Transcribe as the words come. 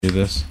Do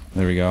this.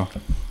 There we go.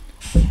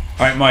 All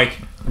right, Mike.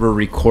 We're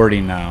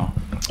recording now.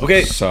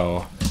 Okay.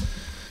 So,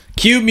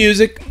 Cue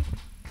music.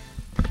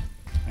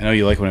 I know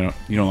you like when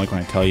you don't like when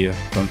I tell you.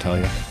 Don't tell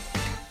you.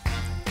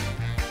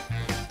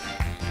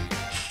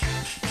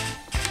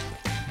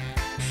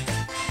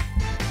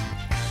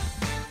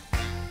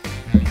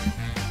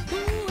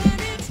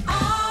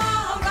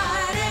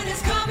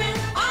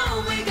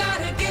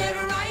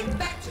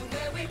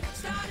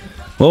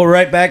 Well, we're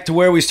right back to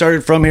where we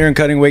started from here in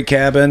Cutting Weight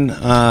Cabin.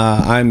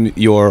 I'm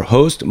your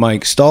host,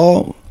 Mike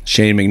Stahl.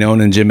 Shane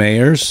McNone and Jim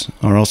Ayers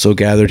are also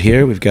gathered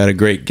here. We've got a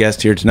great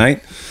guest here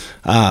tonight,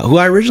 who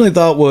I originally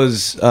thought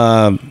was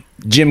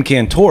Jim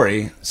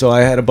Cantori. So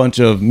I had a bunch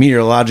of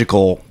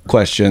meteorological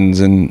questions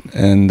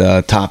and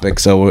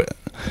topics. So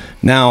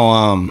now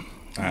I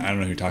don't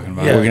know who you're talking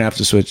about. we're going to have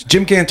to switch.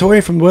 Jim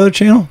Cantori from the Weather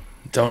Channel?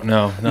 Don't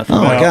know. Nothing.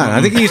 Oh, my God.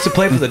 I think he used to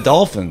play for the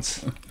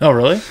Dolphins. Oh,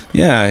 really?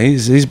 Yeah,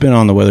 he's been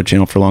on the Weather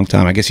Channel for a long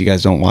time. I guess you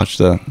guys don't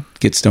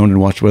get stoned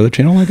and watch the Weather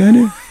Channel like I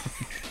do.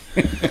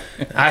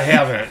 I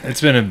haven't. It's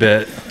been a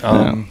bit.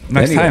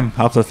 Next time,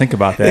 I'll have to think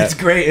about that. It's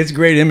great. It's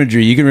great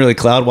imagery. You can really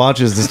cloud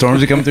watch as the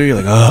storms are coming through. You're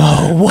like,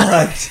 oh,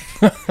 what?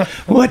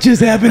 What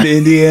just happened to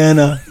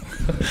Indiana?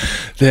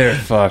 They're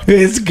fucked.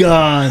 It's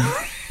gone.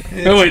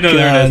 Oh, wait, no,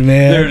 there it is.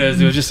 Man. There it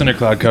is. It was just under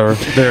cloud cover.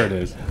 There it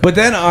is. But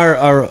then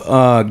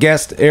our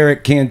guest,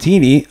 Eric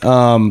Cantini,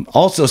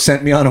 also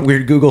sent me on a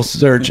weird Google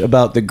search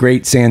about the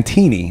Great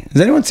Santini. Has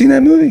anyone seen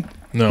that movie?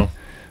 No.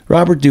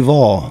 Robert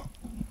Duvall.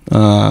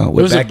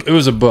 It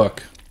was a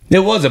book. It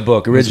was a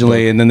book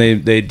originally, and then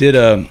they did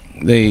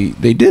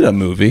a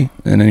movie.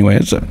 And anyway,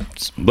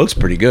 it looks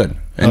pretty good.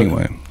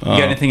 Anyway, You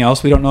got anything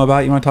else we don't know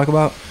about you want to talk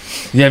about?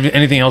 You have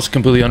anything else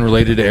completely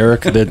unrelated to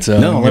Eric that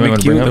No, let me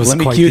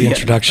cue the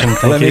introduction.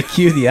 Let me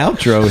cue the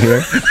outro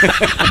here.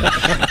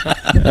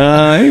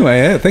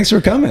 Anyway, thanks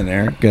for coming,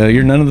 Eric.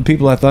 You're none of the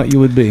people I thought you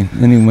would be.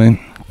 Anyway,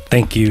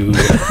 Thank you.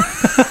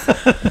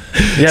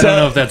 Yeah, I don't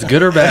know if that's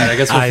good or bad. I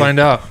guess we'll find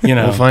out.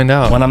 We'll find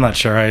out. When I'm not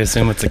sure, I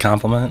assume it's a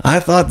compliment.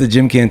 I thought the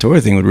Jim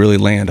Cantori thing would really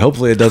land.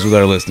 Hopefully, it does with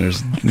our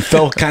listeners. It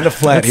fell kind of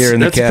flat here in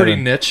the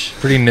cabin. That's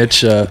pretty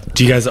niche.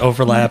 Do you guys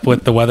overlap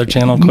with the Weather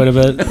Channel quite a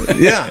bit?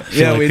 Yeah,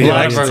 like we the do. A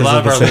lot of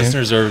our the same.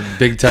 listeners are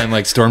big time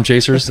like storm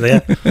chasers. Yeah.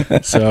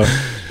 So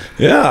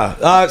Yeah.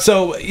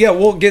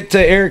 We'll get to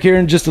Eric here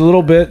in just a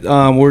little bit.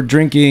 We're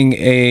drinking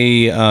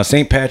a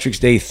St. Patrick's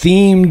Day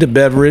themed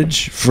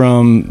beverage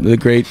from the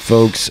great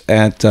folks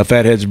at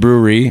Fatheads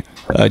Brewery.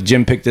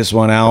 Jim picked this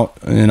one out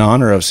in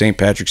honor of St.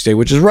 Patrick's Day,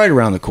 which is right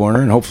around the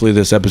corner, and hopefully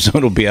this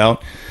episode will be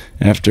out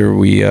after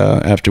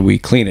we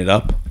clean it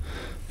up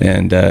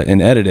and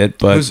edit it.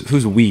 But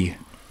Who's we?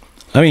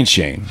 I mean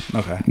Shane.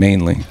 Okay.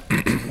 Mainly.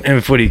 and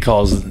if what he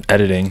calls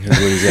editing is what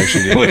he's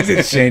actually doing.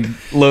 Shane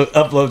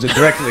uploads it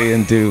directly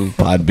into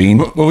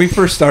Podbean. When we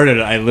first started,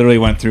 I literally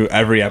went through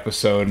every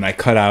episode and I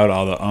cut out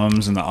all the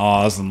ums and the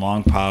ahs and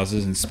long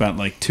pauses and spent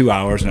like 2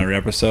 hours in every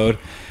episode.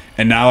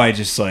 And now I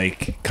just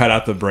like cut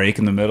out the break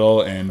in the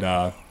middle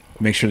and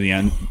make sure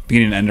the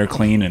beginning and end are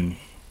clean and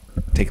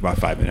take about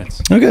 5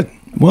 minutes. Oh, good.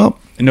 Well,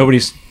 and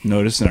nobody's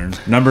noticed. Our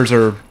numbers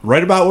are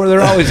right about where they're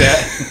always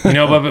at.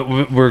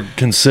 But we're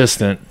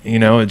consistent.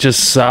 It's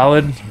just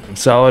solid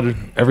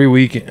every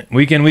week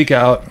in, week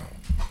out.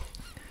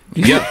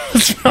 Yep.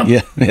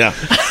 yeah.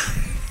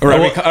 Or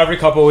every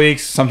couple of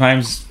weeks,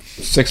 sometimes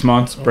 6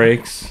 months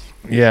breaks.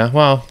 Yeah,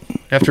 well,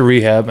 after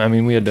rehab,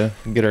 we had to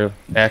get our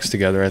acts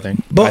together, I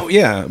think. But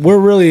yeah, we're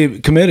really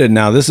committed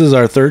now. This is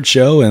our third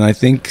show, and I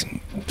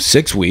think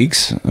 6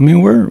 weeks.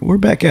 We're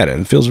back at it.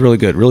 It feels really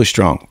good, really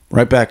strong.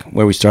 Right back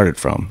where we started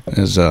from,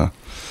 as the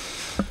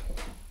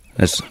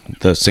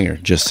singer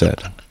just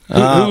said.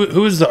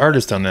 Who is the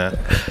artist on that?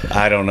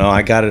 I don't know.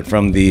 I got it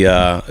from the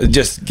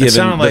just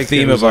given the like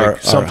theme it was of like our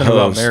something our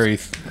about host. Mary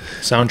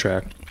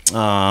soundtrack.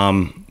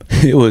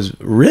 It was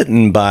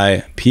written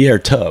by Pierre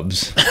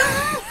Tubbs.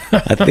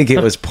 I think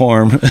it was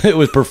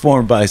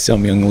performed by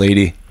some young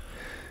lady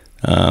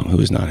who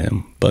is not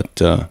him,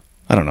 but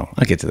I don't know.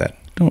 I'll get to that.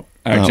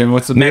 All right, Jim,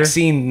 what's the beer?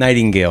 Maxine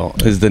Nightingale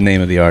is the name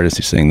of the artist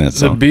who's singing that The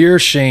song. beer,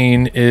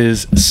 Shane,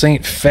 is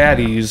St.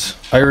 Fatty's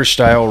Irish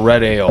Style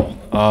Red Ale.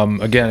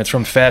 Again, it's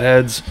from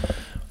Fatheads,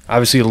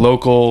 obviously a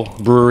local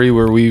brewery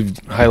where we've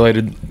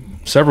highlighted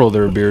several of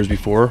their beers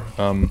before.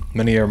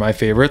 Many are my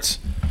favorites.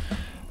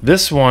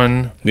 This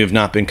one... We have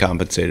not been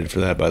compensated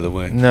for that, by the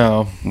way.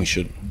 No. We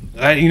should.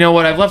 You know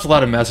what? I've left a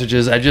lot of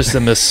messages. I just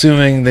am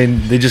assuming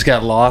they just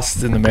got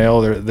lost in the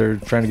mail. They're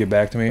trying to get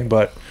back to me.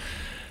 But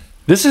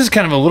this is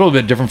kind of a little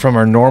bit different from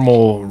our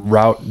normal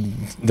route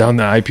down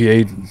the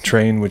IPA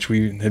train, which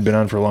we had been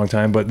on for a long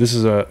time. But this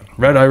is a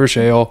red Irish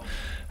ale.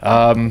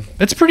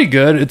 It's pretty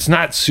good. It's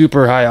not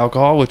super high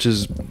alcohol, which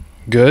is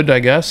good, I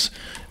guess,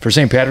 for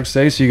St. Patrick's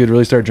Day. So you could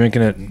really start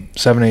drinking at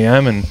 7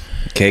 a.m. and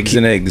Cakes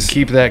and eggs.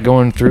 Keep that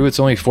going through. It's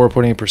only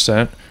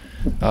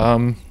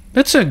 4.8%.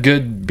 It's a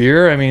good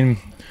beer.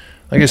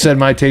 Like I said,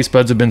 my taste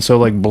buds have been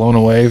so blown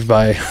away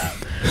by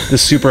the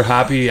super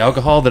hoppy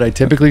alcohol that I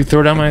typically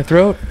throw down my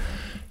throat.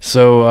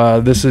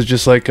 So this is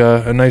just like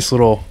a nice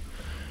little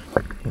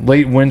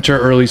late winter,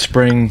 early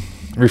spring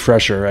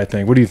refresher, I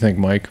think. What do you think,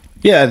 Mike?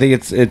 Yeah, I think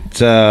it's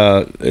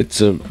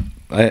a.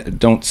 I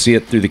don't see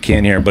it through the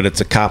can here, but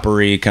it's a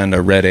coppery kind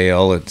of red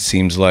ale. It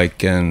seems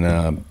like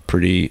and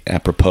pretty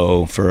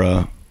apropos for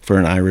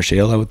an Irish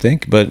ale, I would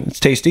think. But it's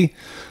tasty, a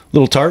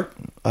little tart.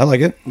 I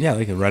like it. Yeah,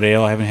 like a red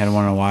ale. I haven't had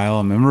one in a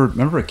while.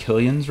 Remember a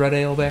Killian's red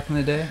ale back in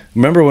the day?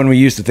 Remember when we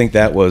used to think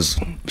that was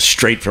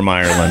straight from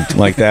Ireland,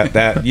 like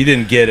that you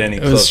didn't get any.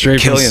 It was straight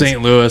from Killian's.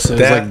 St. Louis. It was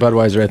That- like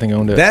Budweiser, I think,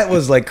 owned it. That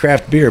was like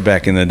craft beer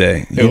back in the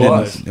day.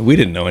 We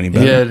didn't know any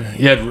better.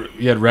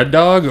 You had Red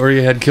Dog or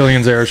you had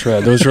Killian's Irish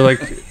Red. Those were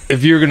like,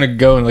 if you were going to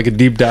go in like a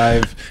deep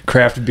dive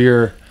craft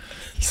beer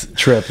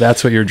trip,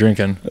 that's what you're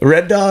drinking.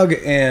 Red Dog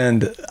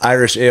and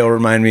Irish ale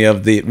remind me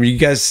of you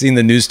guys seen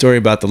the news story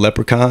about the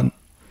leprechaun?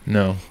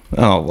 No.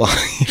 Oh well,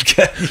 you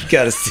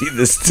got to see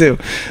this too.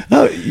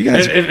 Oh, you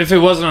guys. If it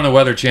wasn't on the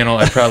Weather Channel,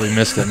 I probably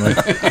missed it. Mike.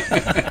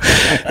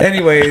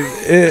 Anyway,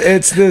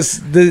 it's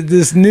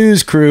this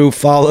news crew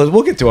follows.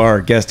 We'll get to our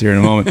guest here in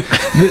a moment.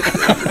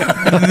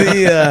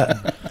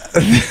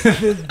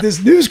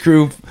 This news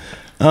crew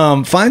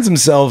finds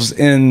themselves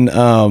in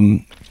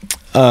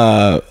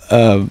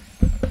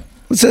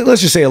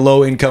let's just say a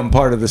low income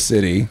part of the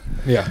city.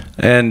 Yeah.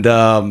 And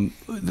the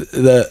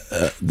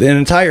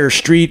entire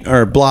street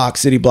or block,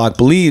 city block,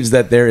 believes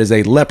that there is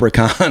a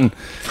leprechaun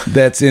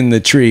that's in the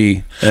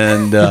tree,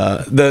 and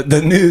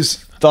the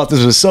news thought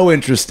this was so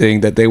interesting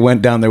that they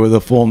went down there with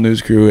a full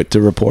news crew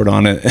to report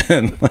on it,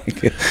 and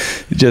like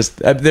just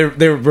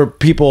there were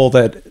people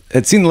that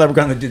had seen the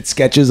leprechaun that did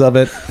sketches of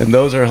it, and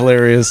those are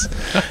hilarious.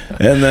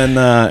 And then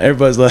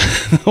everybody's like,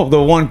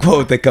 the one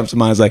quote that comes to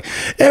mind is like,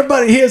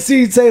 "Everybody here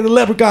see say the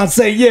leprechaun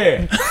say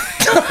yeah,"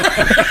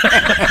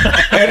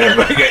 and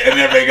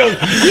everybody goes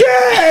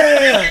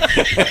yeah.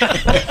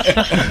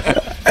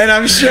 And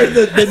I'm sure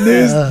that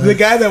the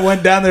guy that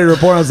went down there to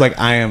report, I was like,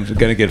 I am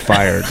gonna get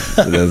fired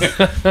for this.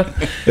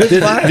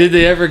 Did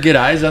they ever get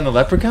eyes on the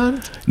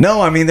leprechaun?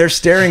 No, I mean they're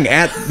staring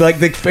at like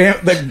the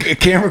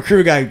camera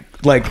crew guy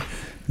like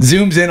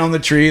zooms in on the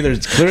tree.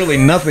 There's clearly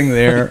nothing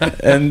there,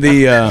 and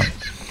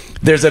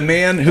there's a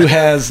man who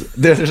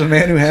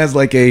has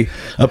like a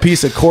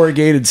piece of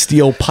corrugated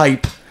steel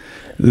pipe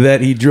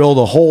that he drilled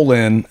a hole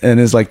in, and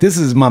is like, this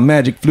is my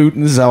magic flute,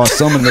 and this is how I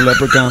summon the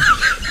leprechaun.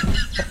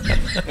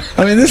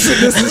 I mean, this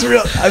is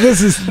real.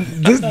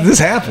 This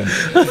happened.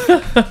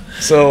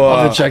 So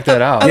I'll have to check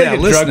that out. Yeah, Drug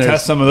listeners.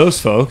 test some of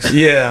those folks.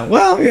 Yeah,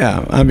 well,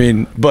 yeah. I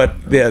mean, but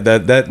yeah,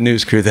 that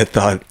news crew that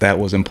thought that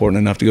was important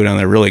enough to go down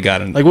there really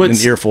got an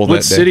earful that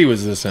what day. city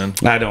was this in?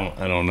 I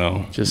don't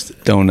know.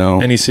 Just Don't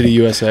know. any city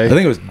USA? I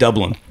think it was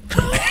Dublin.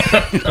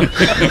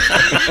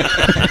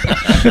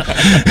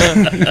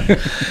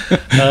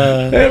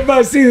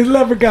 Everybody see this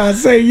leprechaun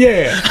say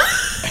yeah.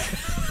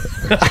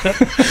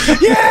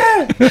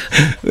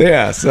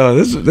 Yeah. So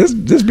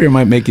this beer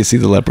might make you see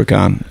the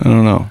leprechaun. I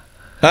don't know.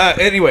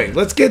 Anyway,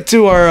 let's get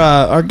to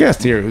our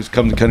guest here, who's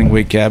come to Cutting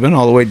Weight Cabin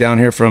all the way down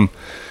here from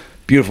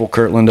beautiful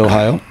Kirtland,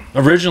 Ohio.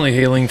 Originally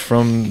hailing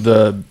from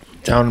the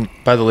town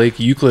by the lake,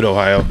 Euclid,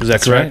 Ohio. Is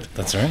that correct? Right.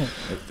 That's right.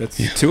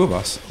 That's two of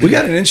us. We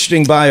got an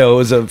interesting bio.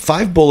 It was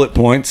 5 bullet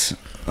points.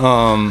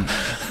 And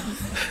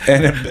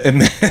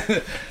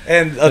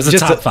was a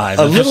just top five.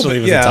 A little Officially,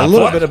 bit, it was a top a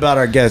little five. bit about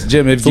our guest,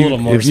 Jim. If It's a little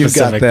more if you've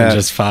got specific that, than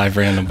just 5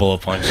 random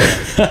bullet points.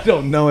 I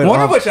don't know it.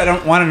 One of off- which I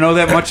don't want to know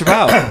that much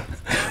about.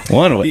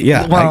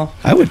 yeah. Well,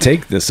 I would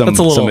take this some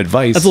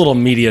advice. That's a little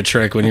media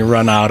trick when you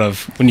run out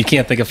of when you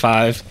can't think of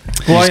 5.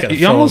 Well,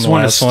 you almost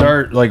want to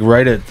start like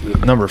right at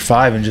number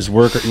 5 and just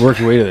work your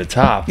way to the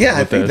top. Yeah, I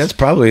with think this. that's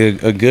probably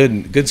a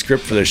good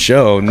script for the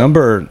show.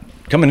 Number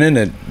coming in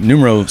at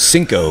numero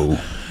 5.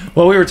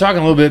 Well, we were talking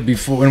a little bit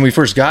before when we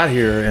first got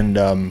here,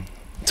 and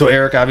so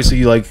Eric, obviously,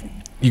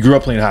 you grew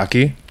up playing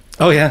hockey.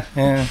 Oh yeah,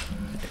 yeah.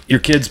 Your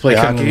kids play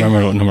I couldn't hockey.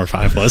 remember what number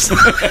 5 was.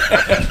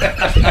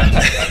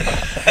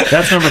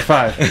 That's number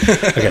 5.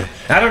 Okay.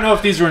 I don't know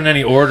if these were in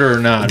any order or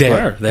not. They but-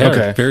 are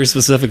okay. very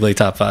specifically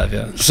top 5.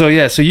 Yeah. So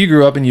you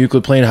grew up in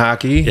Euclid playing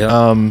hockey.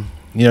 Yeah.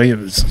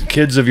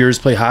 Kids of yours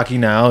play hockey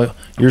now.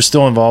 You're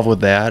still involved with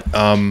that.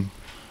 And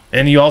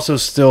you also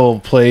still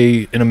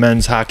play in a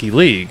men's hockey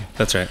league,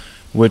 That's right.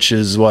 which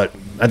is what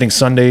I think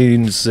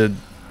Sundays in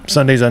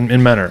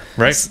Menor,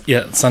 right?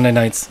 Yeah, Sunday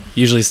nights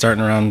usually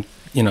starting around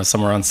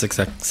somewhere around 6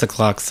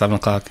 o'clock, 7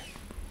 o'clock.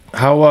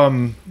 How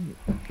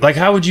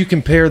how would you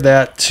compare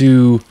that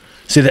to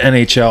say the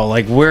NHL?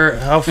 Like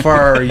how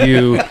far are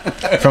you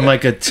from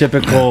like a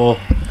typical,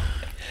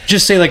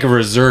 just say like a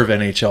reserve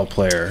NHL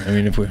player? I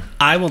mean,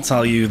 I will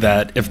tell you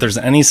that if there's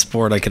any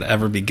sport I could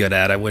ever be good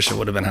at, I wish it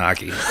would have been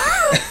hockey.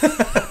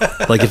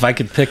 Like if I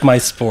could pick my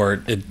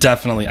sport, it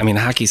definitely. I mean,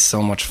 hockey's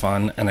so much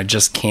fun, and I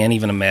just can't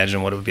even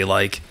imagine what it would be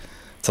like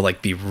to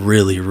be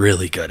really,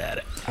 really good at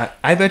it.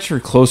 I bet you're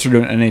closer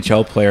to an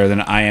NHL player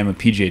than I am a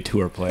PGA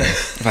Tour player,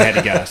 if I had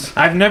to guess.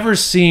 I've never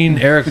seen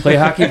Eric play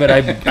hockey, but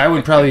I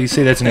would probably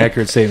say that's an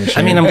accurate statement.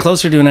 I mean, I'm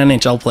closer to an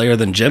NHL player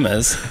than Jim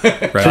is.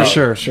 Right? For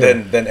sure.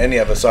 than any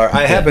of us are.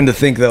 I happen to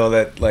think though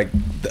that the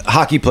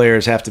hockey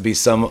players have to be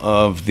some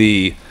of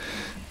the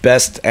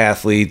best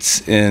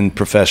athletes in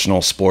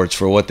professional sports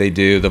for what they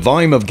do, the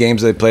volume of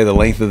games they play, the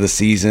length of the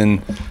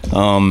season,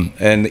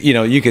 and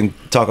you can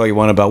talk all you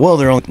want about, well,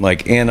 they're only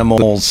like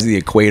animals, the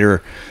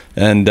equator,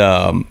 and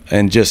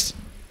just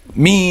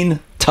mean,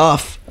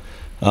 tough,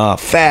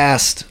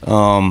 fast,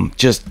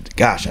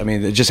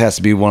 it just has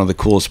to be one of the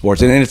coolest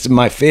sports, and it's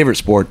my favorite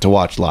sport to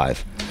watch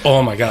live.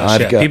 Oh my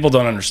gosh, people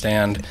don't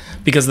understand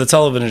because the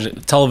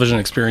television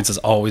experience has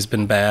always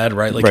been bad,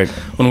 right? Like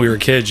when we were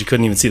kids, you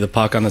couldn't even see the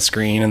puck on the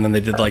screen, and then they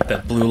did like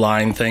that blue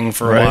line thing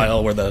for a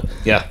while, where the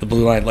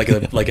blue line like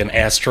an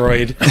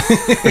asteroid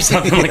or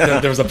something like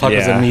that. There was a puck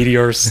as a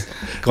meteor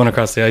going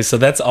across the ice, so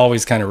that's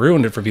always kind of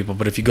ruined it for people.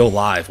 But if you go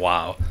live,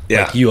 wow,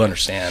 like you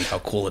understand how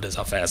cool it is,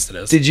 how fast it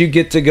is. Did you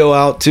get to go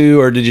out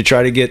to, or did you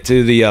try to get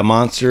to the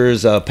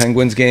Monsters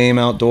Penguins game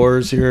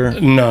outdoors here?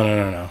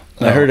 No.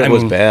 I heard it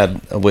was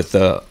bad with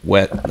the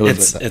wet.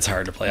 It's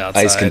hard to play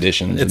outside. Ice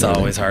conditions. It's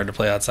always hard to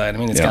play outside. I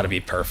mean, it's got to be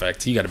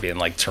perfect. You got to be in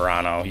like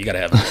Toronto. You got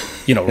to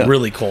have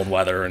really cold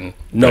weather and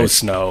no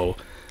snow,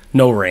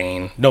 no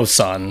rain, no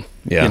sun.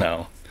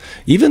 Yeah.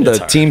 Even the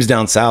teams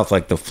down south,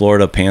 like the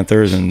Florida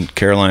Panthers and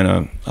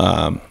Carolina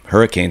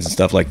Hurricanes and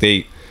stuff, like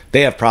they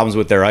have problems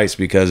with their ice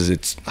because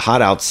it's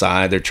hot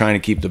outside. They're trying to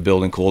keep the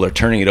building cool. They're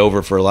turning it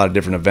over for a lot of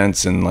different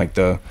events, and like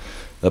the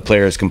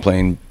players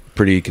complain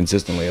pretty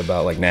consistently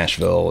about like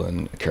Nashville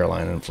and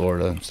Carolina and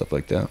Florida and stuff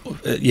like that.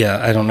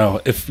 I don't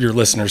know if your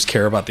listeners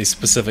care about these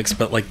specifics,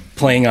 but like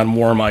playing on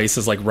warm ice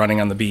is like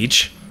running on the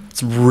beach.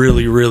 It's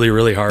really, really,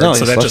 really hard.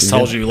 So that just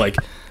tells you like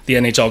the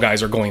NHL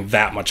guys are going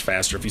that much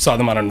faster. If you saw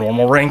them on a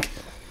normal rink,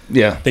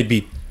 they'd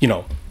be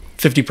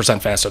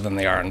 50% faster than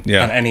they are on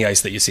any ice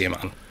that you see them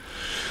on.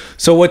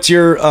 So what's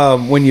your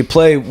when you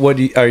play?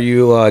 Are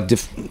you a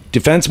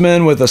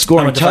defenseman with a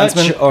scoring touch?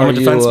 I'm a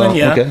defenseman.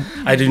 Yeah, okay.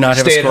 I do not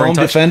have a scoring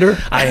touch. Defender.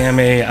 I am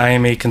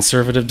a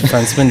conservative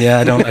defenseman. Yeah,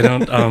 I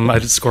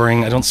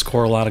don't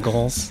score a lot of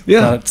goals.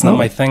 Yeah, it's not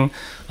my thing.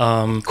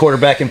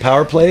 Quarterback and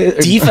power play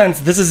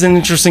defense. This is an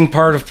interesting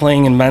part of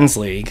playing in men's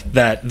league,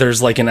 that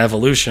there's like an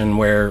evolution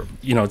where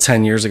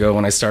 10 years ago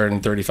when I started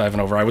in 35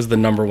 and over, I was the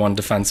number 1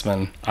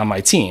 defenseman on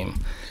my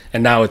team.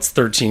 And now it's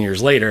 13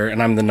 years later,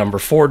 and I'm the number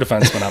 4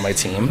 defenseman on my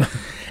team.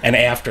 And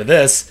after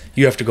this,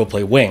 you have to go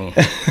play wing.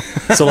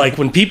 So, like,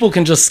 when people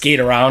can just skate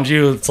around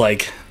you, it's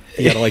like,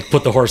 you got to, like,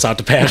 put the horse out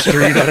to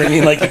pasture, you know what I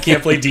mean? Like, you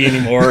can't play D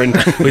anymore, and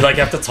we, like,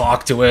 have to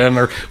talk to him,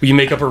 or we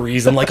make up a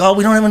reason, like, oh,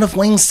 we don't have enough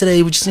wings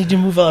today, we just need you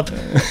to move up.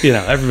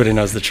 Everybody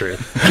knows the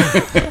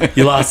truth.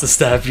 You lost a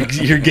step,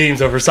 your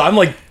game's over. So I'm,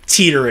 like,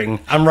 teetering.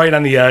 I'm right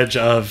on the edge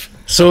of...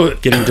 So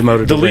getting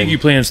demoted. The league you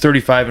play in is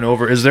 35 and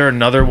over. Is there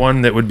another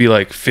one that would be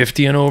like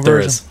 50 and over? There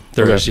is.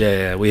 There is.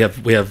 Yeah. We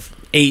have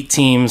 8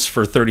 teams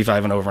for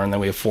 35 and over, and then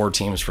we have 4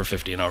 teams for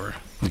 50 and over.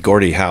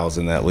 Gordie Howe's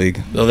in that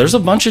league. So there's a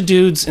bunch of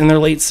dudes in their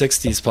late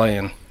 60s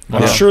playing.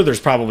 I'm sure there's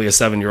probably a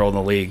 7-year-old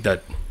in the league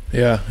that.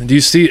 Yeah. Do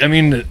you see? I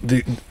mean,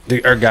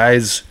 are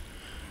guys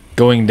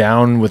going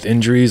down with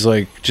injuries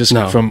like just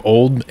from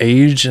old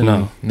age?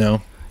 And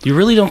no. You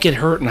really don't get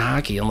hurt in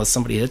hockey unless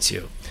somebody hits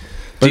you.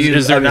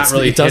 Is there not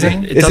really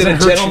hitting? Is it a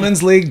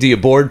gentleman's league? Do you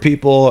board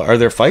people? Are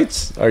there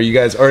fights? Are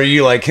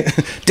you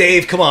like,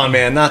 Dave, come on,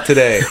 man, not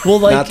today. Well,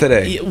 like, not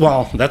today.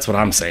 Well, that's what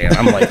I'm saying.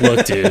 I'm like,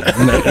 look, dude,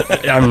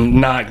 I'm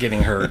not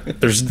getting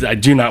hurt. I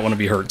do not want to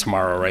be hurt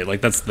tomorrow, right?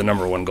 Like, that's the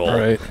number 1 goal.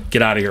 Right.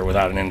 Get out of here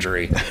without an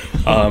injury.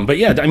 But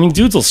yeah, I mean,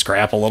 dudes will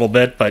scrap a little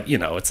bit, but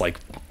it's like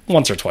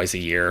once or twice a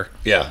year.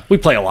 Yeah. We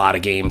play a lot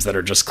of games that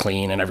are just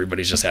clean and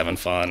everybody's just having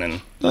fun.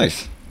 And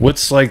nice.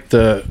 What's like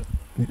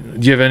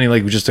do you have any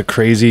like just a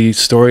crazy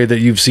story that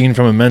you've seen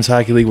from a men's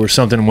hockey league where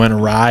something went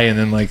awry and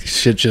then like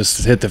shit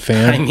just hit the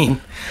fan? I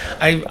mean,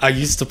 I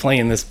used to play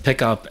in this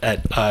pickup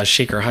at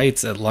Shaker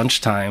Heights at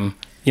lunchtime,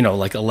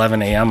 like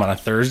 11 a.m. on a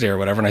Thursday or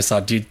whatever, and I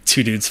saw 2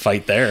 dudes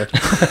fight there.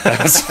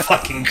 That was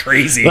fucking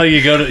crazy. Like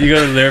you go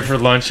to there for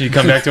lunch, and you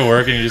come back to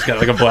work, and you just got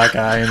like a black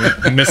eye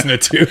and missing a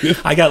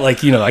tooth. I got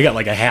like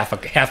a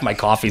half my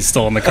coffee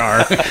still in the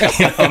car.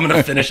 I'm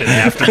gonna finish it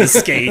after the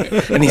skate,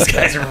 and these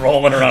guys are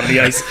rolling around the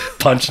ice,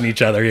 punching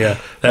each other. Yeah,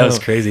 that was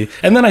crazy.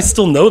 And then I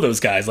still know those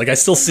guys. Like I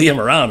still see them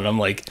around, and I'm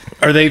like,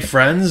 are they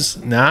friends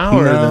now?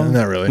 Or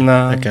not really?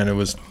 No, I kind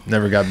of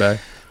never got back.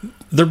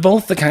 They're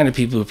both the kind of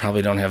people who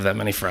probably don't have that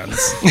many friends.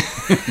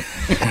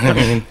 I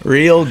mean,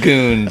 real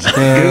goons.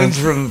 Goons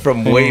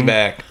from way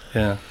back.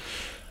 Yeah.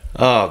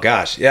 Oh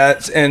gosh. Yeah.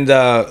 And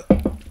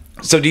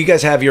so do you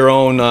guys have your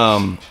own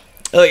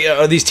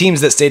are these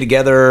teams that stay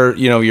together,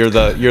 you're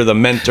the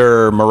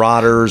mentor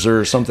Marauders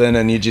or something,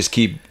 and you just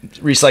keep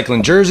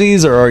recycling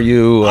jerseys, or are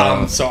you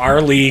so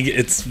our league,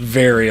 it's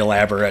very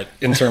elaborate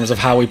in terms of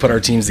how we put our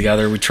teams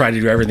together. We try to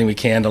do everything we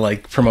can to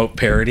like promote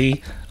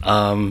parity.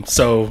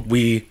 So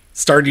we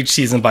start each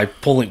season by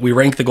we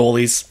rank the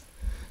goalies,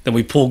 then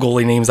we pull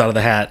goalie names out of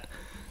the hat,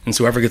 and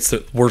so whoever gets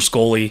the worst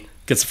goalie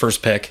gets the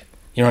first pick.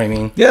 You know what I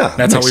mean? Yeah.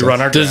 That's how we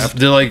run our draft.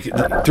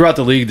 Throughout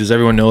the league, does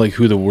everyone know like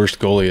who the worst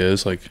goalie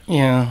is? Like,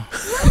 yeah.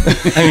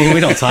 I mean, we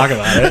don't talk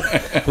about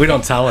it. We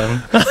don't tell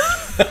him.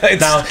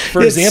 Now,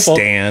 for example,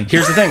 Stan.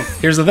 Here's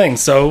the thing.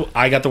 So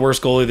I got the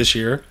worst goalie this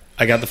year.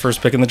 I got the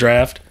first pick in the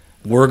draft.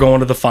 we're going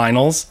to the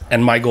finals,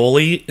 and my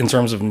goalie, in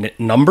terms of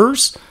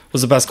numbers,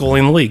 was the best goalie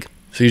in the league.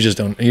 So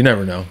you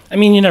never know. I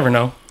mean, you never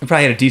know. You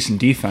probably had a decent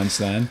defense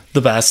then,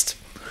 The best.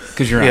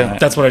 because you're on it.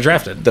 That's what I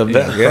drafted. Yeah,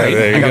 there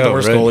I you got go, the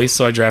worst right? goalie,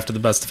 so I drafted the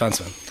best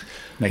defenseman.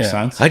 Makes Yeah.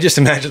 sense. I just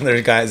imagine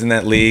there's guys in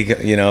that league,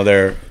 you know,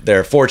 they're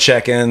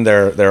forechecking,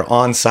 they're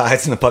on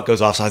sides, and the puck goes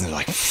off sides, and they're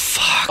like,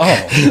 fuck.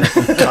 Oh,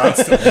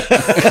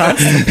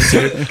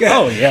 constantly.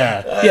 Oh,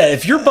 yeah. Yeah,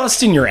 if you're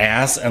busting your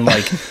ass and,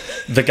 like,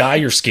 the guy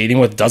you're skating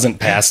with doesn't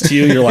pass to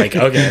you, you're like,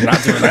 okay, I'm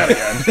not doing that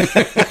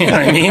again. You know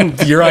what I mean?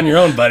 You're on your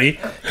own, buddy.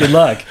 Good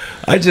luck.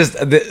 I just,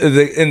 in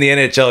the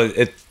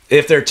NHL,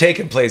 if they're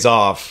taking plays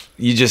off,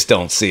 you just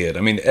don't see it.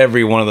 I mean,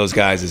 every one of those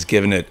guys is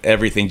giving it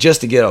everything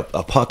just to get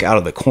a puck out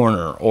of the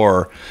corner,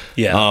 or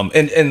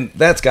and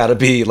that's got to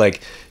be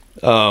like,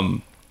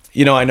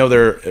 you know, I know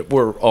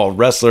we're all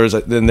wrestlers.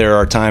 Then there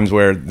are times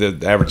where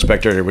the average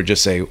spectator would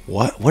just say,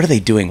 "What are they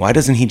doing? Why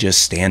doesn't he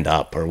just stand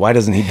up, or why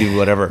doesn't he do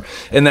whatever?"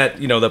 And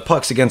that, you know, the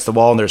puck's against the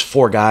wall, and there's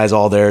 4 guys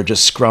all there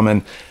just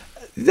scrumming.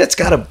 That's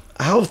got to.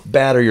 How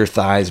bad are your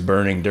thighs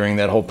burning during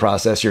that whole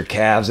process? Your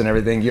calves and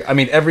everything. I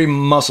mean, every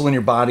muscle in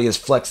your body is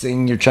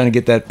flexing. You're trying to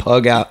get that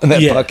puck out.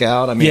 Puck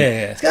out. I mean,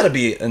 it's got to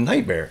be a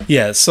nightmare.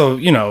 Yeah, so,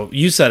 you know,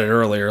 you said it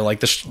earlier, like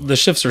the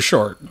shifts are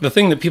short. The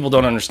thing that people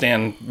don't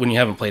understand when you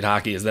haven't played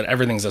hockey is that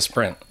everything's a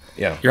sprint.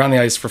 Yeah. You're on the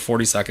ice for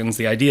 40 seconds.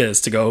 The idea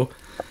is to go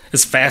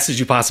as fast as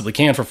you possibly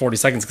can for 40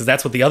 seconds because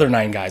that's what the other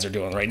 9 guys are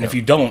doing, right? And if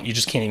you don't, you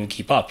just can't even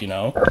keep up, you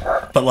know?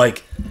 But,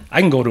 like, I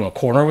can go to a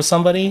corner with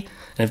somebody,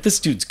 and if this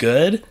dude's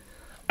good,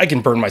 I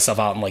can burn myself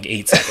out in like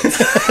 8 seconds.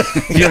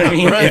 You know what I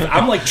mean? If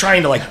I'm like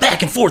trying to like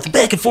back and forth,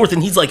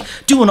 and he's like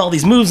doing all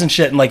these moves and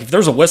shit. And like if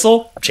there's a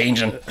whistle, I'm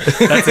changing.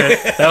 That's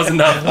it. That was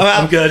enough.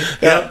 I'm good.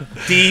 Yep.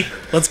 D,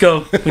 let's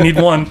go. We need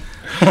one.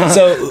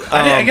 So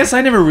I guess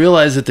I never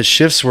realized that the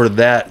shifts were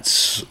that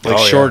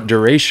short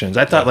durations.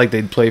 I thought like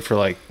they'd play for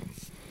like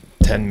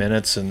 10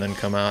 minutes and then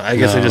come out. I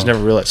guess I just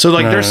never realized. So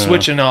like they're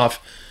switching off.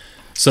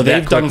 So that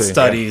they've done quickly,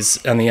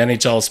 studies on the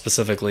NHL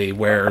specifically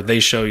where they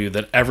show you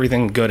that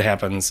everything good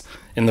happens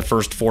in the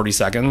first 40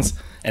 seconds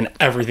and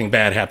everything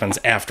bad happens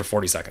after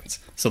 40 seconds.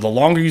 So the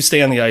longer you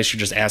stay on the ice, you're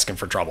just asking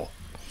for trouble.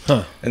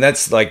 And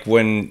that's like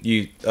when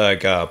you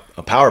like a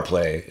power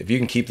play. If you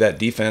can keep that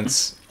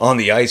defense on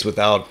the ice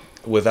without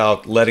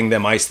letting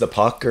them ice the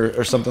puck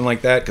or something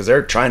like that, because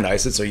they're trying to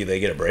ice it so they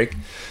get a break,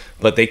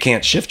 but they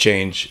can't shift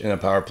change in a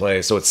power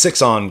play. So it's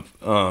 6 on,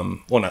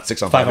 not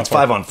 6 on 5, it's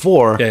 5 on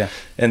 4. Yeah.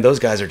 And those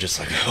guys are just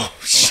like, oh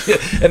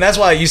shit. And that's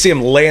why you see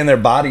them laying their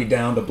body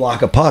down to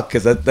block a puck,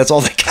 because that's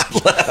all they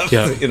got left.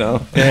 Yeah. You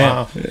know.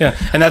 Yeah, yeah,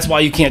 and that's why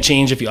you can't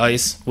change if you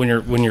ice when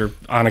you're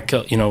on a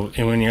kill. You know,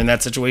 and when you're in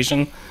that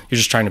situation, you're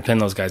just trying to pin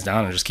those guys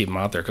down and just keep them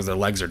out there because their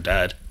legs are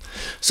dead.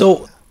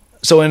 So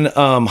in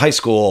high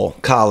school,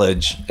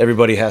 college,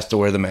 everybody has to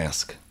wear the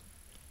mask.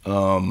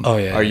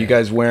 Are you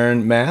guys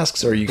wearing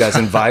masks? Or are you guys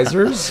in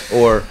visors?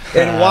 Or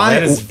and why?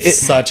 That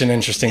is such an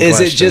interesting Is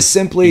question. it just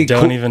simply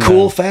Don't even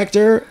cool know.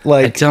 factor? I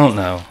Like don't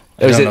know.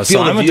 Or is it So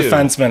field of I'm a view?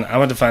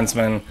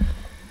 defenseman.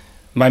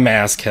 My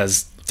mask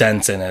has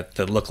dents in it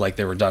that look like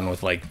they were done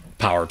with like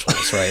power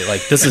tools, right?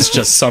 Like this is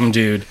just some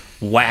dude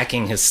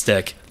whacking his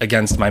stick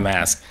against my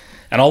mask.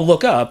 And I'll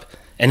look up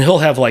and he'll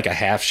have like a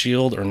half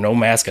shield or no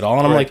mask at all.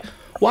 And I'm like,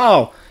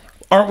 wow,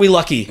 aren't we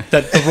lucky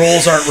that the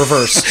roles aren't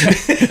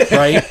reversed,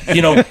 right?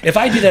 You know, if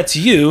I do that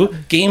to you,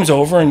 game's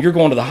over and you're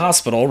going to the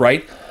hospital,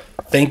 right?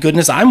 Thank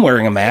goodness I'm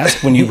wearing a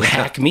mask when you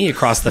hack me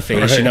across the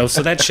face, you know?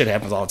 So that shit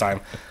happens all the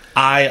time.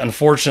 I,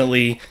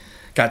 unfortunately,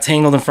 got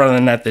tangled in front of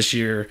the net this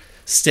year.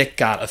 Stick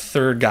got a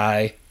third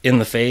guy in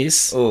the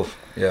face. oh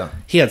yeah.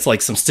 He had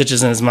like some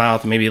stitches in his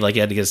mouth. Maybe like he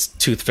had to get his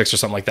tooth fixed or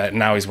something like that. And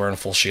now he's wearing a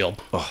full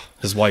shield.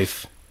 His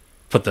wife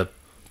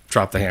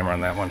dropped the hammer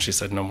on that one. She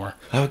said no more.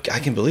 I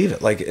can believe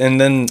it. Like, and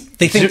then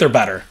They think they're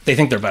better.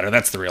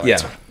 That's the real Yeah.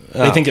 answer.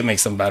 They think it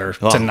makes them better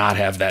to not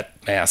have that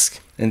mask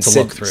and to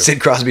look through.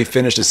 Sid Crosby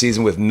finished the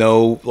season with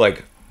no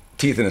like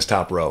teeth in his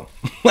top row,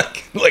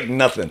 like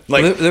nothing.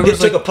 Like There he was,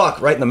 took like- a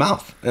puck right in the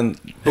mouth, and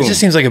It boom. just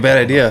seems like a bad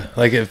idea.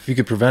 Like if you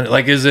could prevent it.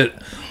 Like is it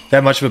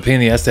that much of a pain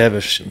in the ass to have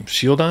a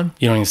shield on?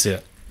 You don't even see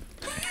it.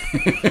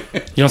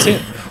 You don't see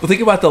it. Well,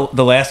 think about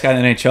the last guy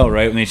in the NHL,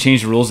 right? When they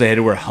changed the rules, they had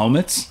to wear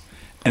helmets.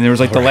 And there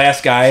was like the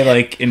last guy,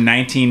 like in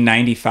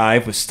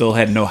 1995, was still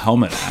had no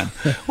helmet on.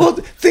 Well,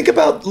 think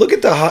about look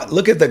at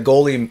the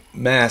goalie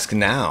mask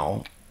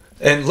now,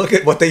 and look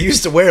at what they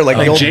used to wear, like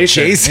the old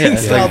Jason. Jason Yeah,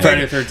 style like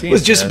Friday thing. the 13th,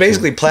 was just yeah,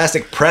 basically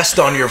plastic pressed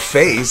on your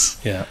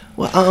face. Yeah.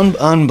 Well,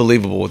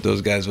 unbelievable what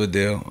those guys would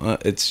do.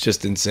 It's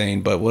just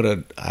insane. But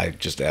I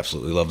just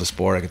absolutely love the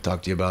sport. I could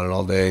talk to you about it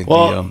all day.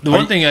 Well, the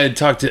one thing I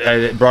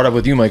brought up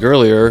with you, Mike,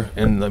 earlier,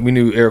 and we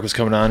knew Eric was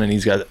coming on, and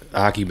he's got a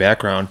hockey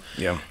background.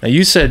 Yeah. Now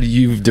you said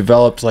you've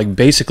developed like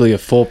basically a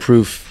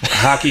foolproof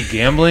hockey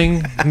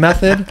gambling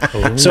method.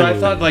 So I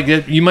thought like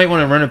you might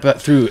want to run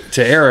it through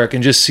to Eric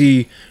and just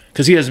see,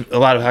 because he has a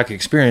lot of hockey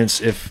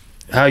experience.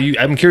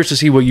 I'm curious to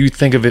see what you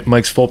think of it,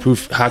 Mike's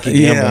foolproof hockey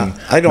gambling.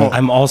 I don't.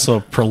 I'm also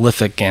a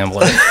prolific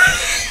gambler.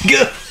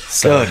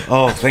 So Good.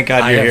 Oh, thank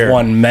God I you're have here.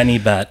 won many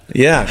bet.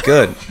 Yeah,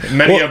 good.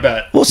 Many a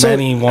bet. Well, so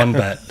Many one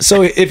bet.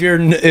 So if you're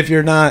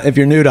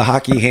new to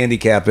hockey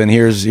handicapping,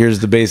 here's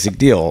the basic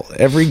deal.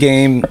 Every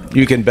game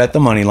you can bet the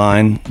money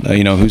line.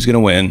 Who's going to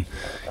win.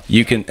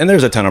 You can, and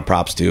there's a ton of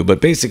props too.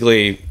 But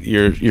basically,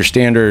 your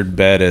standard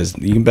bet is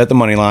you can bet the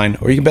money line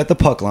or you can bet the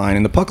puck line,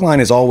 and the puck line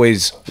is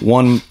always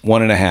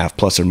 1.5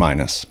 plus or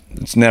minus.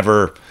 It's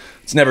never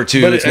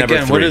two. But it's never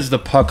again, three. what is the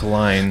puck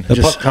line? The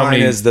puck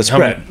line is the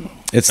spread.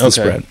 It's the Okay.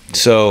 spread.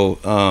 So,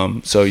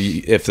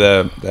 if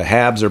the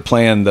Habs are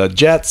playing the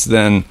Jets,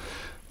 then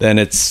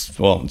it's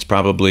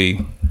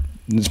probably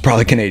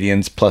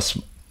Canadians plus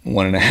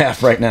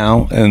 1.5 right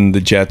now, and the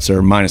Jets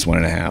are minus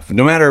 1.5.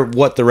 No matter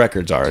what the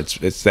records are,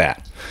 it's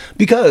that,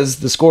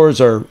 because the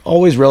scores are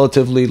always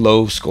relatively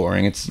low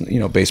scoring. It's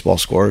baseball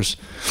scores,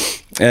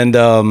 and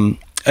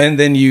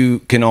then you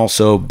can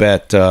also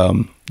bet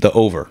the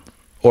over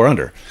or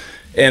under.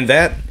 And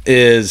that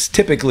is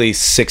typically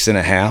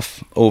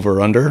 6.5 over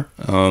under.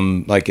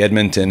 Like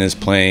Edmonton is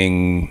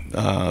playing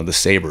the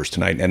Sabres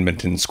tonight.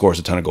 Edmonton scores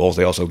a ton of goals.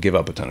 They also give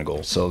up a ton of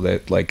goals. So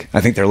that I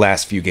think their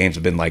last few games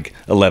have been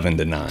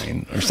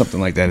 11-9 or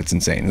something like that. It's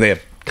insane. They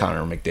have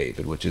Connor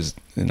McDavid, which is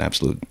an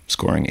absolute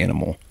scoring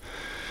animal.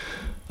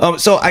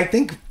 So I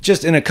think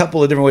just in a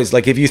couple of different ways,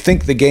 if you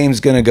think the game's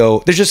going to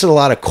go, there's just a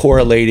lot of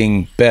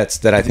correlating bets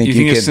that I think You you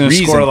think it's can going to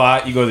reason. score a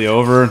lot, you go the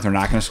over. If they're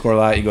not going to score a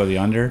lot, you go the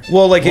under.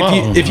 Well, if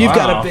you've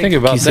got a big, Think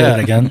about Can you say that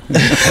again?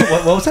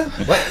 what was that?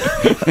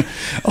 What?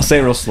 I'll say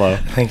it real slow.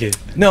 Thank you.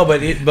 No,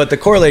 but the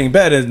correlating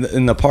bet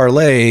in the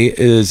parlay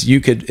is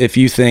if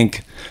you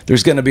think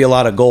there's going to be a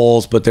lot of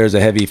goals, but there's a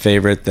heavy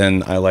favorite,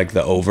 then I like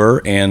the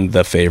over and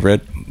the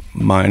favorite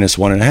minus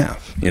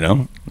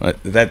 1.5.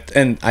 That,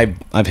 and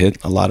I've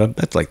hit a lot of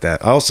bets like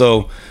that. I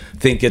also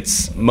think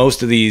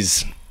most of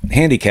these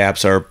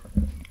handicaps are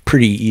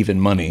pretty even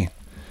money.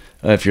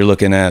 If you're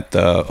looking at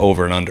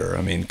over and under,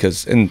 and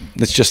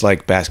it's just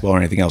like basketball or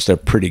anything else, they're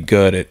pretty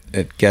good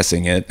at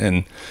guessing it.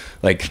 And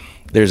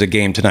there's a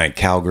game tonight,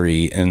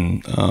 Calgary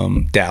and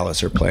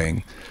Dallas are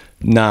playing.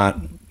 Not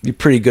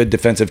pretty good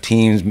defensive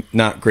teams,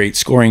 not great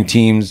scoring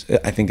teams.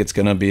 I think it's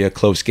going to be a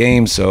close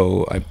game.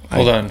 So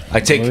Hold on. I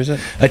take What is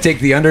it? I take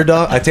the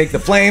underdog. I take the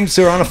Flames,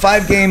 who are on a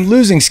 5-game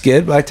losing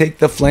skid. But I take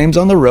the Flames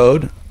on the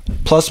road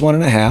plus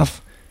 1.5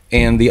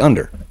 and the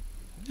under.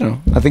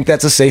 I think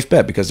that's a safe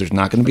bet because there's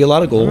not going to be a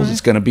lot of goals.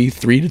 It's going to be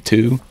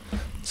 3-2,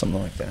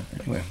 something like that.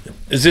 Anyway.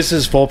 Is this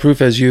as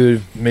foolproof as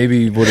you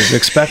maybe would have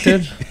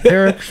expected,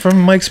 Eric, from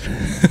Mike's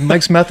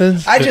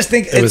methods? I just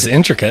think It was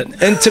intricate.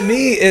 and to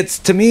me,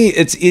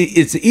 it's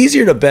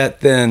easier to bet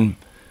than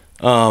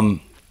Cavs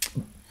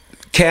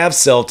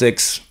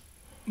Celtics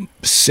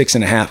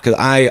 6.5, because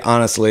I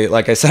honestly,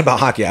 like I said about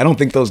hockey, I don't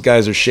think those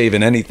guys are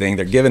shaving anything.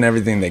 They're giving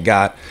everything they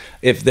got.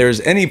 If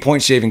there's any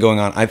point shaving going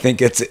on, I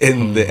think it's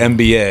in the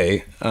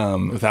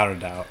NBA. Without a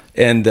doubt.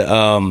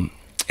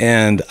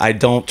 And I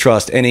don't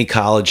trust any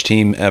college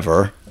team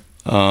ever,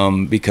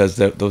 because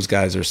those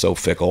guys are so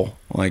fickle.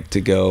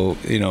 To go,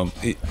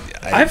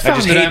 I found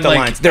just that hate I'm the like-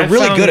 lines. They're I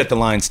really found- good at the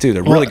lines too.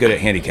 They're really good at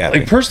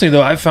handicapping. Personally,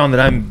 though, I've found that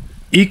I'm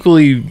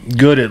equally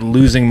good at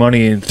losing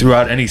money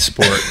throughout any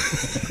sport,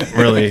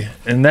 really,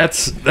 and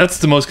that's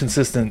the most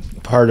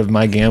consistent part of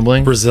my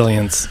gambling.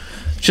 Resilience.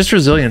 Just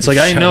resilience.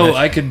 I know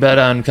I could bet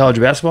on college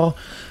basketball.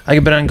 I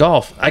can bet on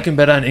golf. I can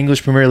bet on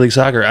English Premier League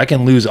soccer. I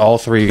can lose all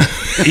three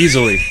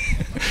easily.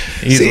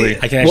 Easily.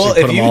 I can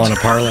actually put them all in a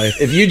parlay.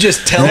 If you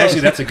just tell us,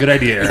 Actually, that's a good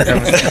idea, Eric.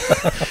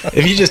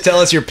 if you just tell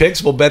us your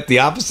picks, we'll bet the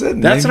opposite.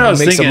 And That's then what I was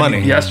make some thinking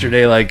money.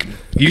 yesterday.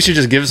 You should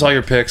just give us all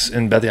your picks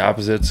and bet the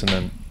opposites, and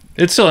then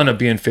it'd still end up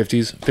being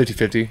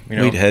 50-50.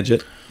 We'd hedge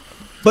it.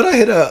 But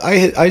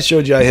I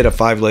showed you I hit a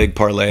 5-leg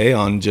parlay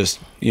on just,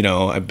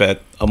 I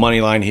bet a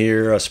money line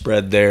here, a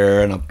spread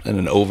there, and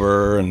an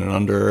over and an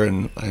under,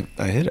 and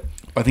I hit it.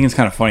 I think it's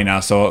kind of funny now.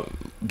 So,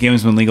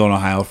 game's been legal in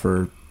Ohio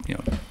for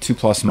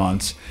 2+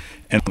 months,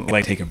 and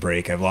take a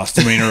break. I've lost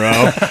 2 in a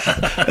row.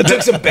 I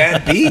took some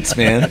bad beats,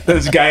 man.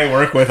 This guy I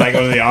work with, I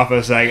go to the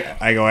office,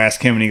 I go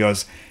ask him, and he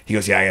goes,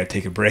 yeah, I got to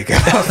take a break. I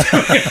lost 2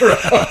 in a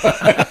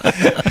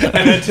row.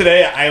 And then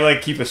today, I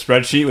keep a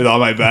spreadsheet with all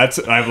my bets,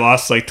 and I've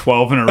lost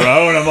 12 in a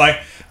row, and I'm like,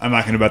 I'm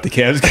not going to bet the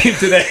Cavs game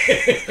today.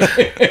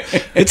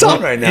 It's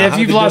on right now. Yeah, if How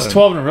you've you lost doing?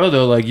 12 in a row,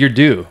 though, you're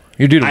due.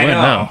 You're due to I win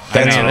know. now.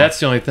 I know. That's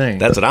the only thing.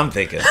 That's what I'm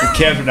thinking. The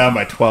Cavs are down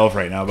by 12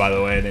 right now, by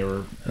the way. They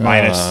were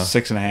minus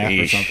 6.5 or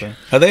Yeesh. something.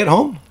 Are they at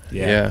home?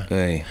 yeah.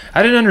 Hey.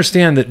 I didn't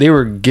understand that they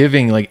were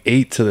giving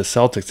 8 to the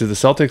Celtics. Did the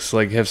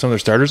Celtics have some of their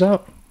starters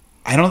out?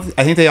 I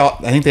think they all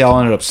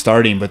ended up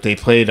starting, but they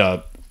played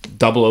a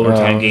double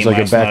overtime it was game like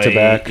a last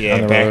back-to-back night. Yeah,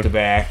 on the back road. to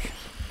back.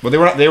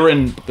 Well,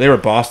 they were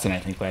Boston, I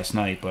think, last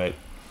night, but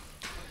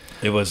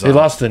it was They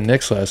lost to the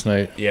Knicks last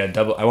night. Yeah,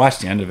 double. I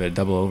watched the end of it.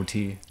 Double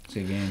OT. It's a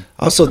good game.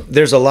 Also,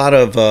 there's a lot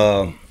of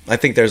I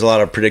think there's a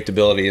lot of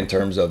predictability in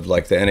terms of the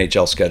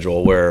NHL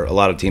schedule, where a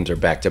lot of teams are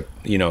back to,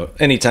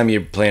 anytime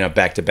you're playing a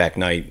back-to-back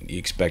night, you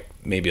expect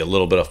maybe a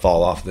little bit of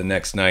fall off the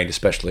next night,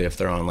 especially if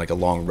they're on a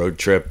long road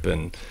trip,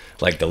 and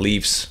the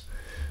Leafs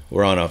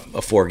were on a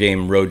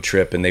 4-game road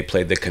trip, and they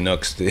played the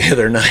Canucks the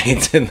other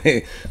night, and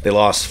they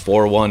lost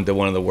 4-1 to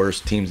one of the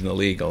worst teams in the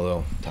league.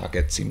 Although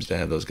Tocchet seems to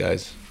have those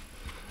guys.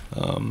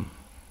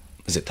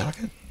 Is it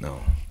Tocchet?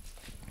 No,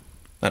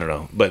 I don't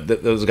know. But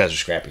those guys are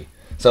scrappy.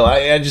 So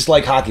I just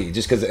like hockey,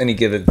 just because any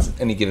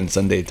given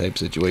Sunday type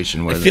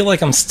situation. I feel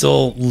like I'm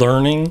still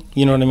learning.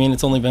 You know what I mean?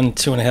 It's only been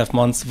 2.5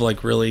 months of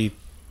like really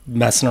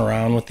messing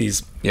around with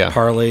these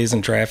parlays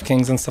and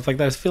DraftKings and stuff like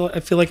that. I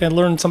feel like I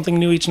learned something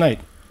new each night.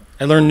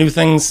 I learned new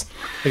things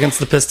against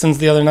the Pistons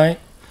the other night.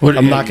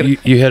 I'm not gonna.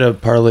 You had a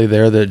parlay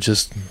there that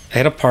just. I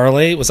had a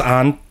parlay. It was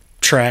on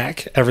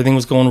track. Everything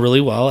was going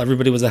really well.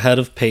 Everybody was ahead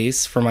of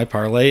pace for my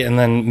parlay, and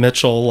then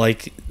Mitchell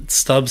like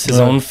stubs his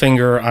own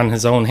finger on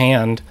his own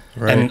hand,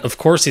 and of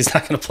course he's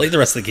not going to play the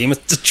rest of the game.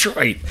 It's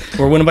Detroit.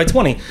 We're winning by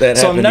 20.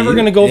 So I'm never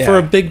going to go for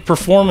a big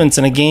performance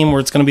in a game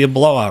where it's going to be a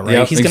blowout.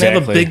 Right? He's going to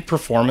have a big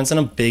performance in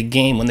a big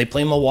game. When they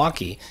play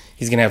Milwaukee,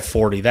 he's going to have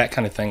 40. That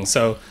kind of thing.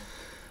 So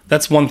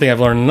that's one thing I've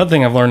learned. Another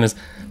thing I've learned is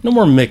no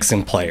more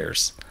mixing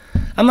players.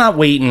 I'm not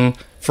waiting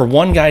for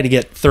one guy to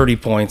get 30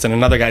 points and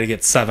another guy to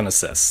get 7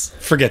 assists.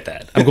 Forget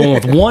that. I'm going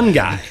with one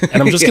guy.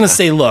 And I'm just going to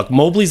say, look,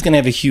 Mobley's going to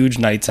have a huge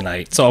night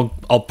tonight. So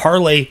I'll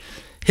parlay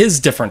his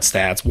different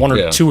stats, one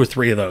or two or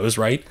three of those,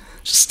 right?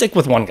 Just stick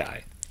with one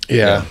guy.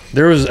 Yeah.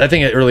 There was, I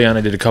think early on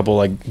I did a couple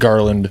like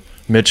Garland,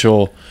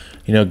 Mitchell,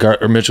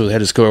 or Mitchell had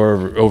to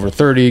score over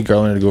 30,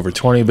 Garland had to go over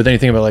 20. But then you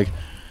think about like,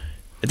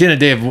 at the end of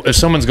the day, if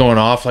someone's going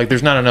off, like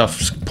there's not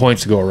enough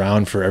points to go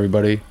around for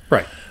everybody.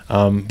 Right.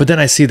 But then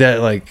I see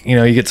that like,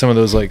 you get some of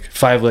those like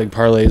 5-leg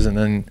parlays and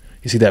then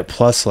you see that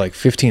plus like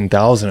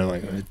 15,000 and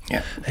like,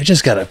 I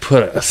just got to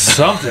put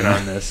something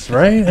on this,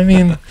 right? I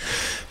mean,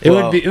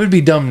 it would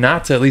be dumb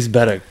not to at least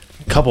bet a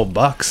couple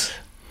bucks.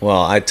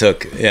 Well, I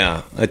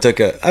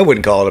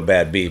wouldn't call it a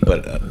bad beat,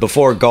 but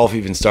before golf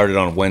even started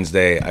on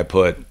Wednesday, I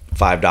put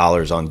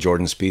 $5 on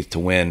Jordan Spieth to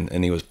win,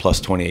 and he was plus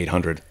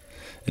 2,800,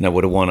 and I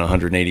would have won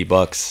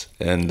 $180,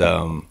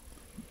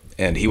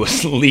 and he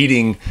was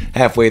leading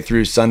halfway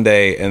through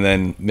Sunday and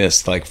then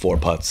missed like 4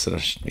 putts. And,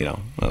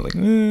 I was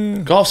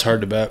like, golf's hard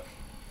to bet.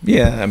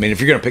 Yeah, I mean,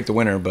 if you're going to pick the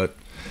winner, but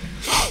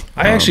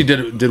I actually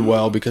did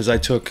well because I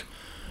took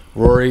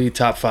Rory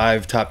top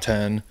 5, top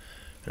 10,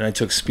 and I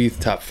took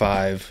Spieth top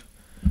 5.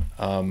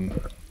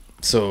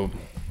 So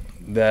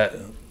that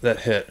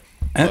hit.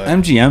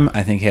 MGM,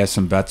 I think, has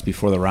some bets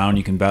before the round.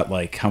 You can bet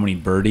like how many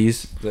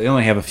birdies. They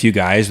only have a few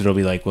guys, but it'll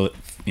be like,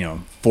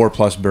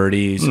 4+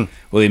 birdies.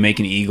 Will they make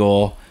an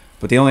eagle?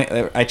 But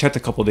I checked a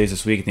couple of days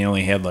this week, and they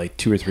only had like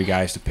 2 or 3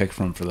 guys to pick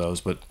from for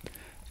those. But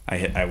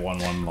I won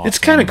one. Lost it's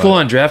kind of one, cool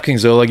on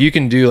DraftKings though. Like you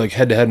can do like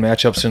head-to-head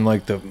matchups in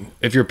like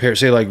if you're paired,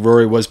 say like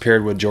Rory was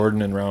paired with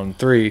Jordan in round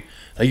 3,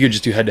 like you could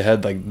just do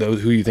head-to-head like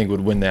those who you think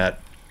would win that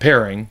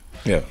pairing.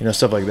 Yeah,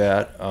 stuff like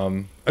that.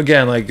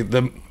 Again, like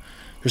there's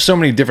so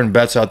many different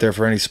bets out there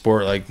for any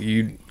sport. Like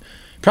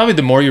probably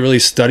the more you really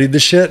studied the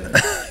shit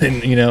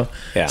and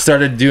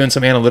started doing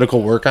some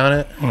analytical work on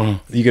it,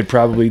 you could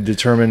probably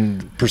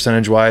determine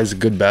percentage-wise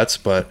good bets.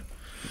 But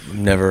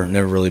never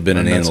really been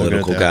an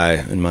analytical guy,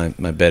 and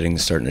my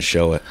betting's starting to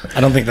show it.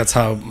 I don't think that's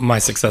how my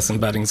success in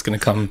betting is going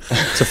to come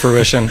to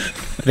fruition. I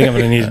think I'm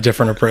going to need a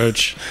different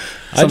approach.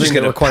 Something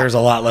that requires a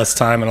lot less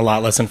time and a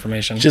lot less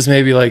information. Just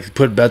maybe like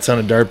put bets on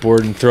a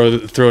dartboard and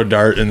throw a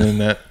dart, and then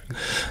that.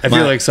 I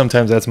feel like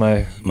sometimes that's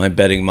my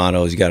betting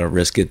motto is you got to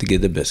risk it to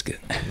get the biscuit.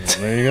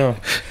 There you go.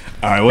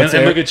 All right,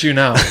 and look at you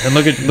now, and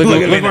look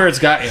where it's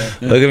got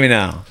you. Look at me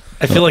now.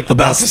 I feel like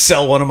about to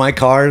sell one of my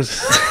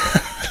cars.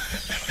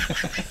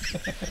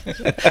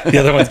 The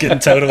other one's getting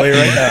towed away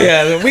right now.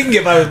 Yeah, we can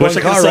get by with one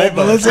car, right,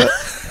 Melissa?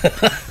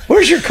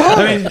 Where's your car?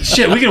 I mean,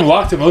 shit, we can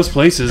walk to most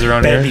places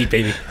around here. Beat,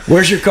 baby.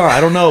 Where's your car?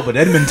 I don't know, but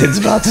Edmonton's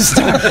about to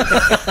start.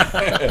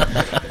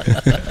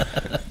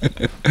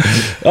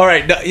 All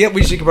right,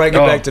 we should probably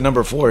get back to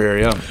number 4 here.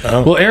 Yeah.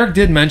 Well, Eric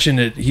did mention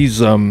that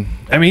he's. And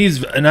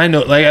I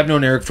know, like I've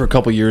known Eric for a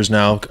couple years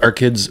now. Our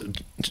kids,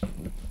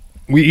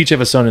 we each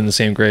have a son in the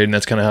same grade, and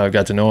that's kind of how I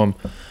got to know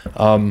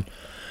him.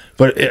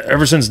 But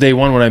ever since day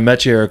one when I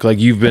met you, Eric, like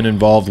you've been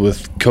involved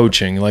with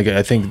coaching. Like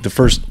I think the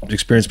first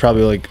experience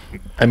probably like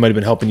I might have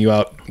been helping you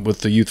out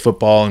with the youth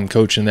football and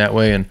coaching that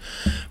way.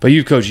 But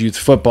you've coached youth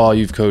football,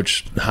 you've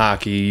coached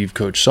hockey, you've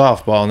coached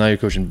softball, now you're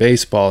coaching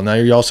baseball, now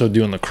you're also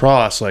doing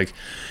lacrosse. Like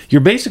you're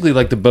basically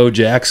like the Bo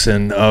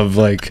Jackson of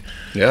like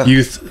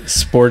youth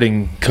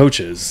sporting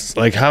coaches.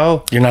 Like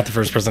how you're not the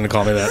first person to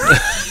call me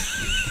that.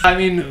 I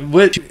mean,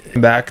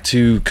 back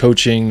to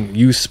coaching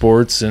youth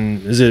sports,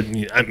 and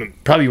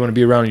probably you want to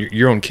be around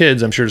your own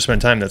kids, I'm sure, to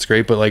spend time. That's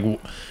great, but like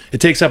it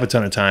takes up a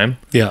ton of time.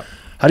 Yeah.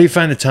 How do you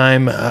find the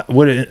time?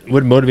 What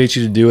motivates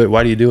you to do it?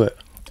 Why do you do it?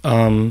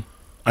 I'm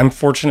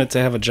fortunate to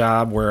have a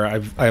job where I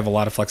have a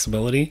lot of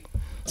flexibility,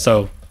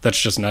 so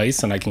that's just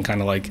nice, and I can kind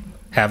of like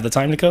have the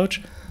time to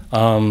coach.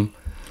 The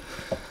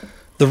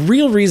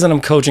real reason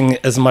I'm coaching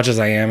as much as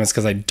I am is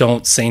because I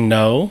don't say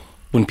no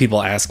when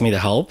people ask me to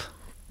help.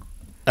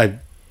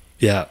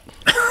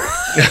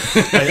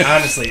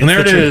 Honestly, and there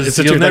it is.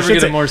 You'll never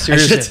get it more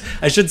serious.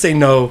 I should say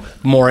no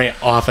more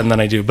often than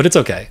I do, but it's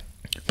okay.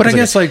 But I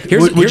guess like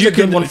here's would a you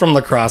good one from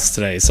lacrosse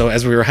today. So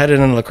as we were headed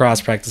into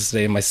lacrosse practice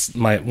today, my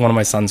one of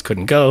my sons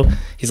couldn't go.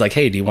 He's like,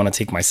 "Hey, do you want to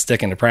take my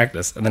stick into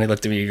practice?" And then he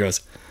looked at me. He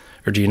goes,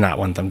 "Or do you not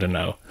want them to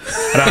know?"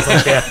 And I was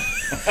like, "Yeah,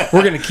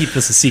 we're gonna keep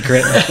this a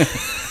secret.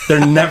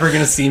 They're never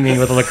gonna see me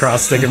with a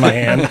lacrosse stick in my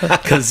hand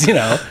because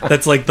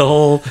that's like the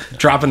whole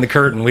dropping the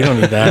curtain. We don't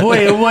need that."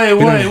 Wait,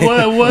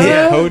 what?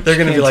 Yeah, they're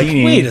gonna be like,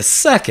 Cantini. "Wait a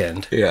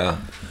second, Yeah.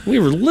 we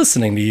were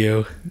listening to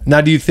you."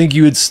 Now, do you think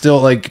you would still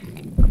like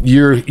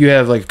you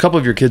have like a couple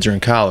of your kids are in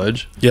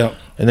college, Yeah.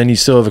 and then you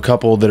still have a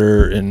couple that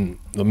are in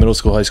the middle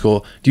school, high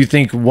school. Do you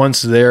think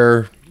once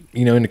they're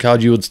into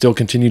college, you would still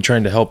continue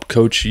trying to help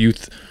coach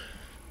youth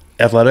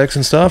athletics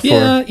and stuff?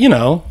 Yeah,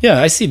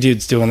 I see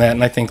dudes doing that,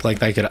 and I think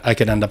like I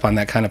could end up on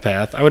that kind of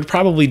path. I would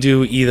probably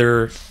do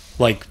either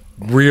like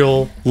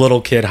real little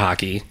kid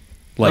hockey,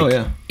 like Oh,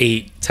 yeah.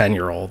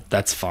 8-10-year-old.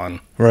 That's fun,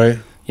 Right.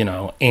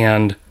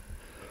 and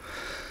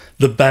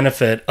the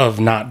benefit of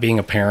not being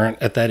a parent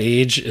at that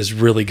age is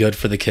really good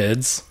for the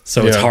kids.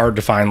 So it's Yeah. hard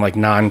to find like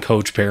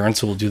non-coach parents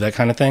who will do that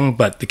kind of thing,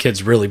 but the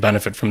kids really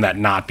benefit from that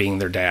not being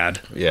their dad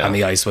Yeah. on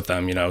the ice with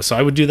them, So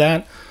I would do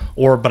that.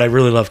 But I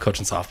really love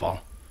coaching softball.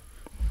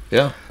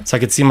 Yeah. So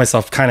I could see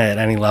myself kind of at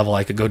any level.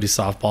 I could go do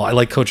softball. I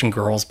like coaching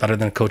girls better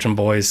than coaching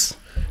boys.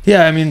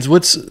 Yeah, I mean,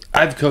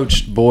 I've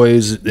coached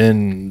boys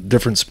in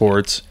different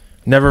sports.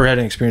 Never had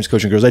an experience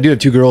coaching girls. I do have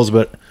 2 girls,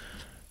 but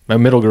my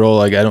middle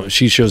girl,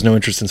 she shows no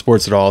interest in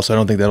sports at all, so I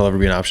don't think that'll ever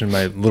be an option.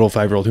 My little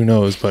 5-year-old, who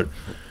knows? But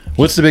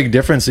what's the big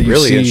difference that you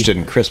Really see? interested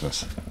in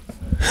Christmas.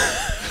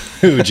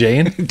 Who,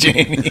 Jane?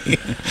 Janie.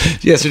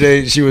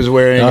 Yesterday she was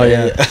wearing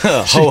a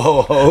ho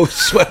ho ho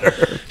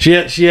sweater.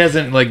 She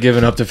hasn't like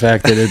given up the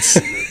fact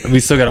that we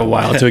still got a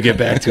while till we get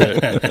back to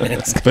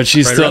it. But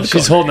she's Right still around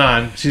the holding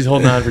on. She's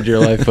holding on for dear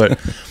life. But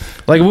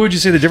like, what would you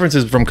say the difference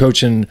is from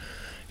coaching,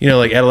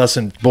 like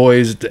adolescent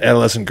boys to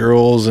adolescent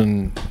girls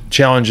and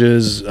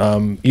challenges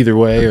either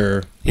way,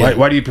 or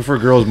why do you prefer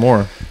girls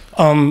more?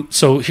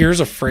 So here's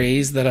a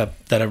phrase that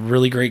a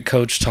really great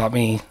coach taught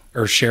me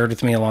or shared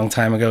with me a long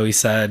time ago. He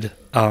said,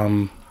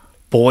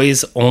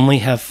 boys only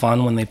have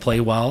fun when they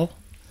play well,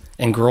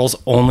 and girls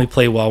only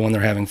play well when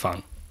they're having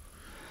fun.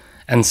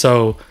 And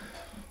so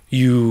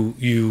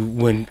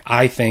when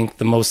I think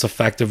the most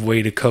effective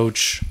way to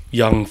coach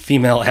young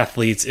female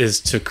athletes is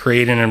to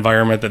create an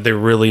environment that they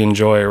really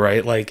enjoy,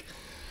 right? Like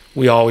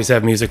we always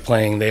have music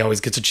playing. They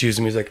always get to choose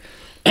the music.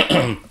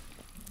 You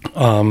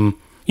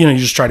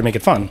just try to make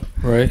it fun.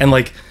 Right. And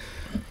like,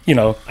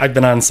 I've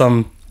been on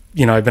some,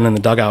 I've been in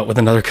the dugout with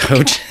another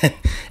coach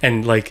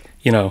and like,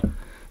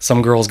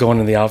 some girls going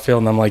into the outfield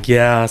and I'm like,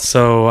 yeah,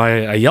 so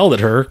I yelled at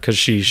her because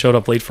she showed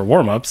up late for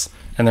warm-ups.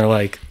 And they're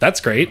like, that's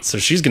great. So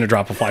she's going to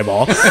drop a fly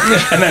ball.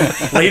 And then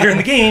later in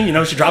the game,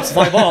 she drops a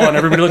fly ball and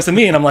everybody looks at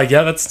me and I'm like,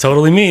 yeah, that's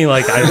totally me.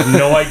 Like, I have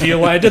no idea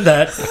why I did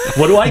that.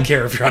 What do I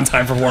care if you're on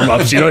time for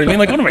warm-ups? You know what I mean?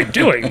 Like, what am I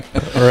doing?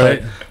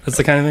 Right. That's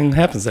the kind of thing that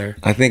happens there.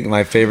 I think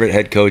my favorite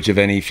head coach of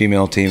any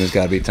female team has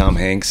got to be Tom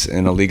Hanks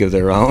in A League of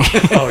Their Own.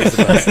 Oh, he's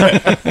the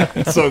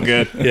best. So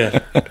good. Yeah.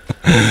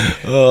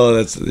 Oh,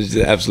 that's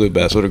the absolute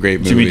best. What a great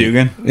movie. Jimmy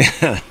Dugan.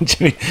 Yeah,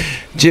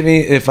 Jimmy,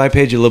 if I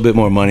paid you a little bit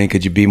more money,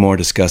 could you be more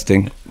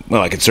disgusting?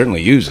 Well, I could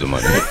certainly use the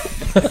money.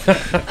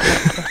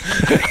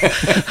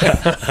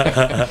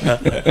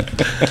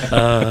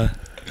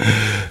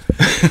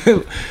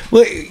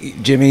 Well,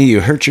 Jimmy,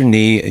 you hurt your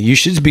knee. You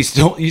should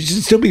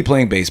still be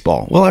playing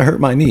baseball. Well, I hurt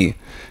my knee.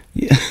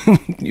 Yeah.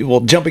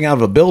 Well, jumping out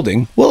of a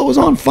building. Well, it was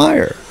on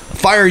fire.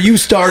 Fire you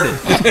started.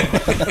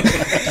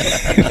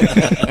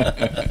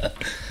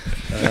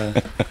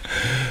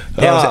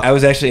 I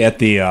was actually at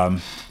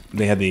the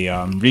they had the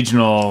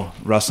regional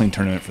wrestling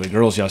tournament for the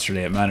girls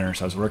yesterday at Menor.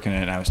 So I was working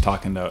it, and I was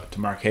talking to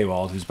Mark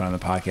Haywald, who's been on the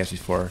podcast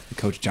before. The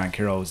coach John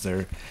Carroll was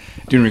there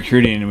doing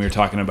recruiting, and we were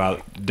talking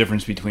about the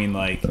difference between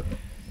like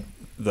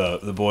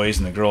the boys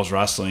and the girls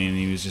wrestling. And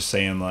he was just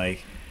saying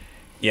like,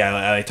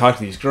 yeah, I talked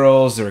to these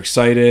girls. They're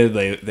excited.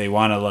 They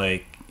want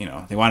to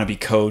they want to be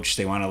coached.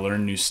 They want to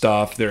learn new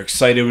stuff. They're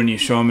excited when you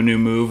show them a new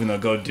move, and they'll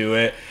go do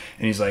it.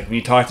 And he's like, when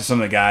you talk to some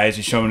of the guys,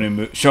 you show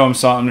them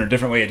something or a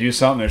different way to do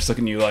something, they're just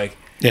looking at you like,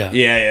 yeah,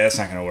 that's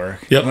not gonna work.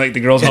 Yep. Like the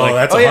girls are like,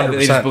 that's oh yeah, 100%.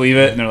 they just believe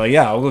it, and they're like,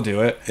 yeah, I'll go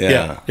do it.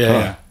 Yeah.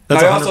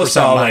 That's I also 100%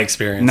 saw my like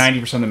experience.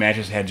 90% of the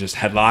matches had just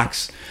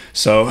headlocks,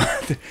 so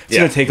it's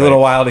Yeah, gonna take a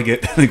little while to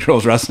get the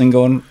girls wrestling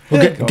going.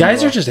 Well, going guys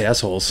well. are just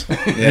assholes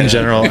in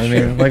general. I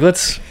mean, like,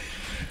 let's.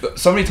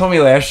 Somebody told me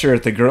last year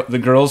at the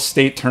girls'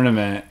 state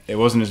tournament, it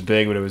wasn't as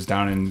big, but it was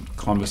down in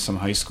Columbus, some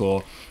high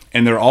school,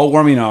 and they're all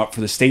warming up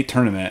for the state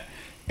tournament,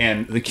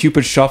 and the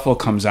Cupid Shuffle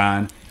comes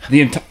on.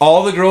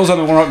 All the girls on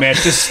the warm-up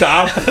match just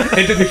stop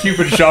and do the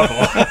Cupid Shuffle.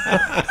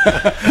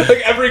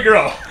 Like every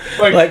girl,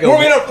 like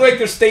warming up like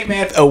their state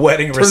match, A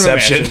wedding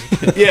reception.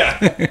 Yeah.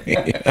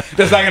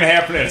 That's not gonna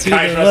happen at a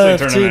Kai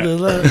wrestling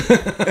tournament.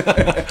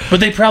 But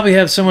they probably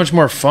have so much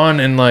more fun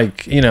and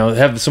like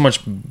have so much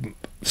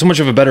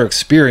of a better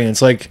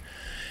experience. Like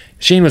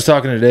Shane was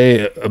talking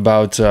today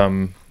about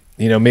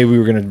maybe we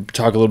were going to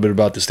talk a little bit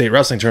about the state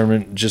wrestling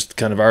tournament, just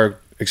kind of our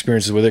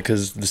experiences with it,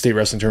 because the state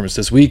wrestling tournament's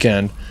this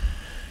weekend.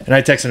 And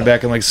I texted him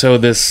back and like, so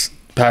this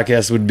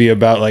podcast would be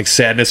about like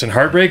sadness and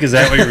heartbreak. Is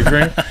that what you're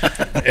referring?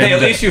 Hey,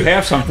 at least you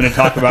have something to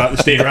talk about at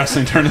the state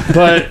wrestling tournament.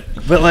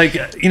 But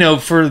like, you know,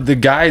 for the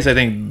guys, I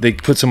think they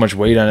put so much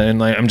weight on it, and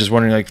like I'm just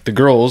wondering, like the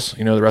girls,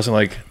 you know, the wrestling,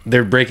 like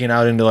they're breaking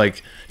out into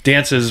like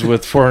dances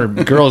with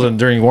 400 girls and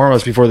during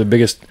warm-ups before the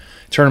biggest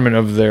tournament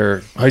of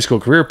their high school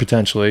career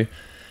potentially,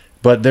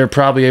 but they're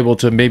probably able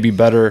to maybe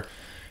better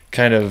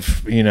kind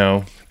of, you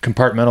know,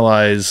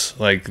 compartmentalize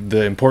like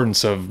the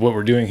importance of what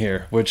we're doing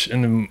here, which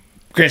in the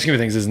grand scheme of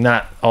things is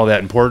not all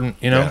that important,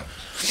 you know.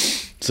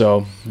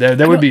 So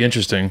that would be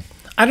interesting.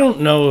 I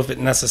don't know if it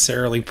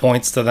necessarily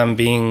points to them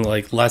being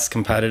like less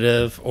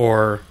competitive,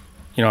 or,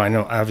 you know, I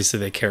know obviously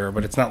they care,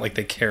 but it's not like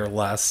they care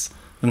less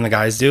than the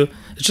guys do.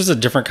 It's just a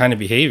different kind of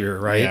behavior,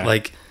 right? Yeah.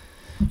 Like,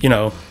 you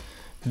know,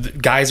 the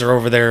guys are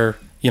over there,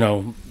 you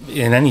know,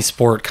 in any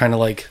sport, kind of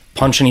like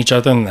punching each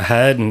other in the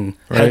head and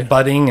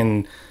headbutting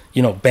and,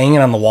 you know, banging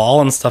on the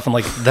wall and stuff. I'm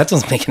like, that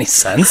doesn't make any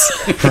sense,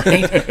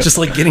 right? Just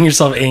like getting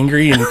yourself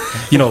angry and,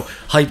 you know,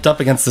 hyped up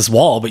against this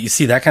wall. But you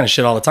see that kind of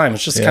shit all the time.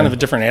 It's just kind of a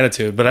different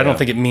attitude. But I don't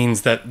think it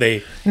means that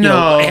they, you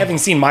know, having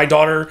seen my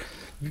daughter,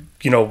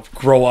 you know,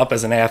 grow up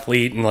as an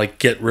athlete and like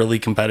get really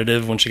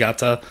competitive when she got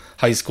to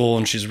high school,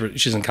 and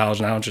she's in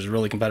college now and she's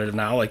really competitive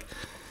now. Like,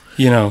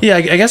 you know. Yeah,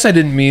 I guess I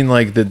didn't mean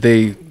like that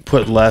they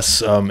put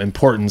less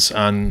importance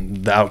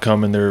on the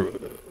outcome and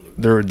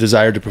their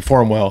desire to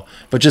perform well,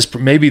 but just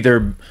maybe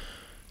they're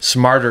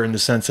smarter in the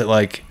sense that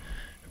like,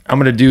 I'm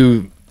going to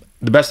do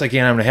the best I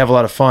can. I'm going to have a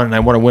lot of fun and I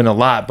want to win a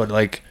lot, but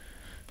like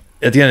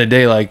at the end of the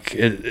day, like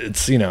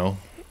it's, you know,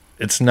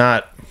 it's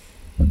not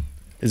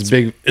as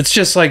big. It's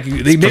just like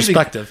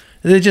Perspective.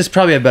 They just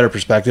probably have better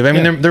perspective. I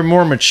mean, they're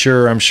more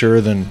mature, I'm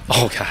sure, than.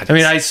 Oh God. I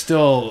mean, I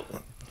still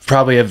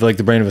probably have like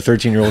the brain of a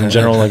 13-year-old in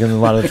general, like in a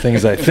lot of the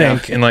things I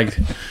think, and like,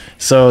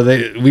 so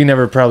we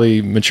never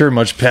probably matured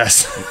much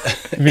past,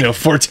 you know,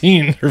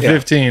 14 or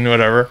 15,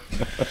 whatever.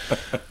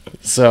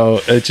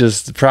 So it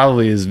just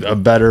probably is a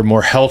better,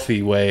 more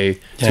healthy way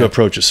to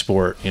approach a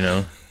sport, you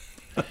know.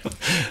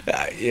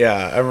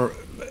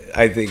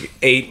 I think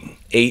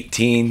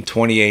 18,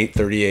 28,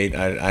 38,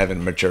 I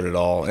haven't matured at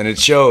all. And it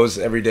shows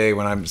every day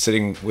when I'm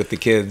sitting with the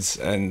kids,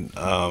 and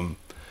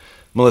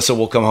Melissa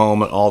will come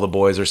home and all the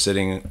boys are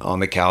sitting on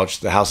the couch.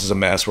 The house is a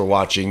mess. We're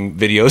watching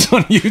videos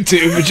on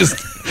YouTube, just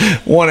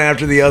one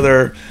after the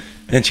other.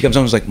 And she comes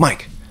home and is like,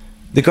 Mike,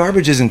 the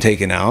garbage isn't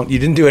taken out. You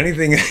didn't do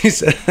anything. He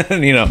said,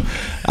 you know,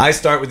 I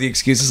start with the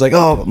excuses like,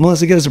 oh,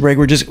 Melissa, give us a break.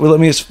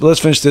 Let's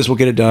finish this. We'll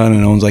get it done.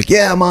 And Owen's like,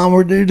 yeah, Mom,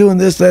 we're doing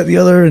this, that, the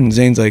other. And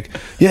Zane's like,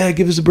 yeah,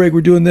 give us a break.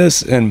 We're doing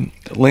this. And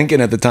Lincoln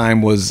at the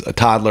time was a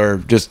toddler,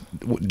 just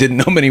didn't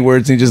know many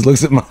words. And he just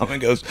looks at Mom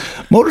and goes,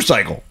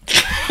 motorcycle.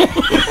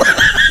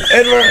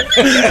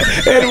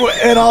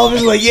 And all of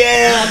us are like,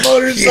 yeah,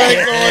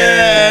 motorcycle,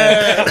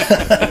 yeah.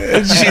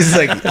 And she's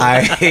like,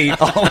 I hate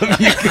all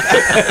of you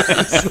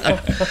guys.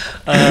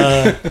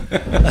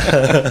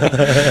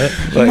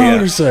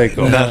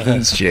 Motorcycle.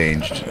 Nothing's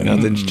changed.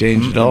 Nothing's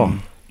changed at all. All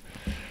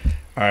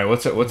right,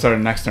 what's our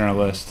next on our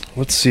list?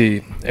 Let's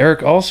see.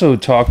 Eric also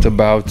talked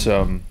about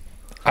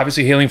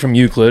obviously hailing from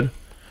Euclid,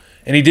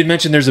 and he did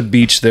mention there's a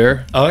beach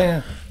there. Oh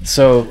yeah.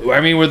 So I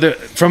mean,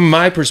 from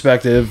my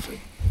perspective,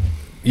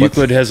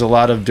 Euclid has a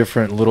lot of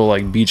different little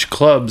like beach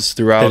clubs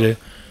throughout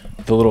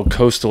the little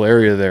coastal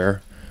area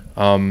there.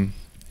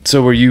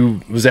 So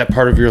was that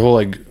part of your whole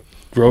like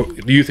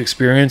youth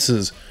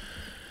experiences,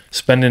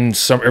 spending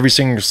every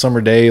single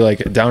summer day like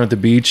down at the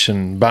beach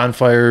and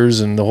bonfires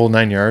and the whole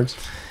 9 yards?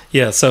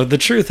 Yeah. So the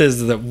truth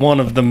is that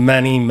one of the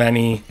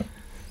many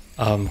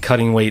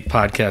cutting weight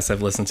podcasts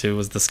I've listened to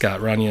was the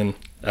Scott Runyon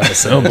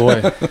episode. Oh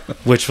boy.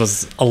 Which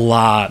was a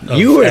lot of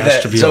You were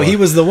Ashtabula. that, so he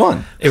was the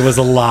one. It was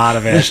a lot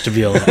of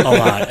Ashtabula, a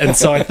lot. And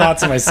so I thought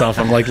to myself,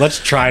 I'm like, let's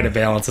try to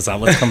balance this out.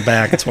 Let's come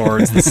back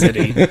towards the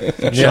city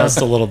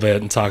just a little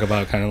bit and talk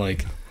about kind of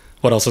like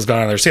what else was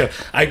going on there. So yeah,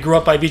 I grew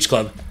up by Beach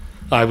Club.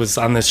 I was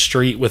on this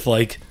street with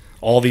like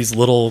all these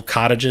little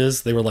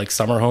cottages. They were like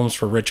summer homes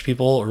for rich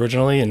people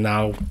originally, and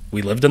now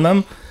we lived in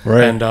them.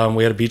 Right. And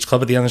we had a beach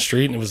club at the end of the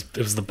street, and it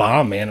was the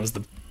bomb, man. It was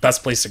the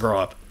best place to grow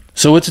up.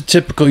 So what's a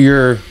typical,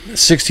 you're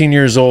 16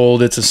 years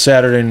old, it's a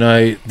Saturday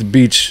night, the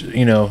beach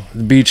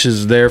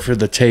is there for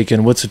the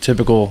taking. What's a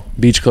typical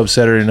beach club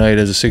Saturday night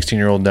as a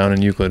 16-year-old down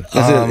in Euclid?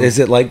 Is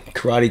it like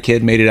Karate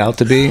Kid made it out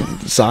to be?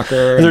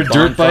 Soccer, Are there and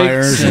dirt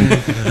bikes?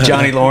 and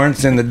Johnny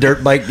Lawrence and the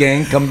dirt bike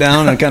gang come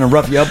down and kind of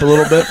rough you up a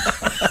little bit?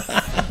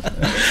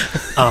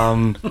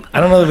 I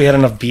don't know that we had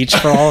enough beach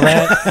for all of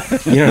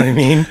that. You know what I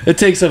mean? It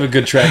takes up a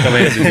good track of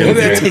land to do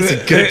It takes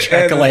a good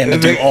track of land to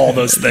do all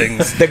those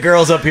things. The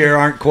girls up here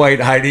aren't quite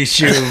Heidi's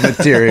shoe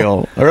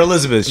material or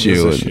Elizabeth's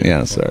shoe.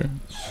 Yeah, sorry.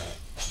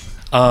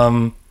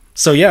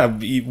 So yeah,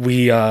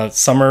 we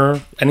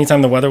summer,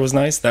 anytime the weather was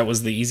nice, that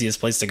was the easiest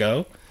place to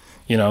go.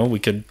 You know, we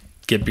could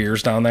get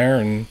beers down there,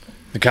 and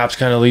The cops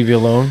kind of leave you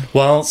alone?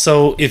 well,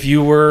 so if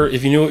you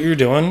knew what you were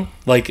doing,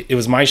 like it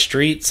was my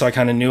street, so I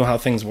kind of knew how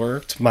things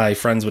worked. My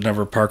friends would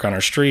never park on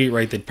our street,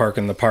 right? They'd park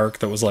in the park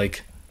that was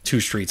like 2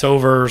 streets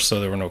over, so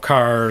there were no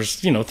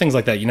cars, you know, things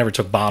like that. You never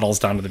took bottles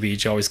down to the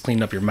beach. You always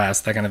cleaned up your mess,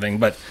 that kind of thing.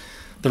 But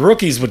the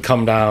rookies would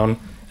come down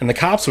and the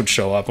cops would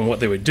show up, and what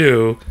they would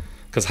do,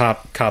 because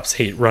cops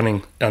hate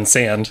running on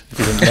sand, if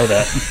you didn't know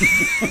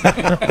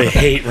that. They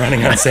hate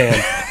running on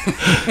sand.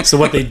 So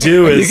what they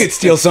do is... You could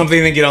steal something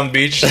and then get on the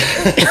beach.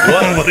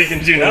 what they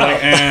can do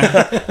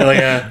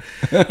now.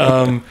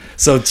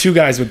 So two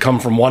guys would come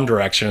from one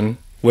direction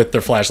with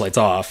their flashlights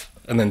off,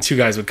 and then two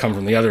guys would come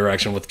from the other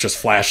direction with just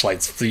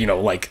flashlights,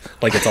 like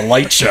it's a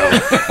light show,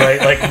 right?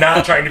 Like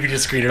not trying to be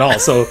discreet at all.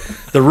 So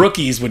the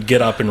rookies would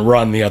get up and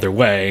run the other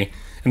way,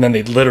 and then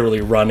they'd literally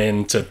run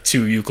into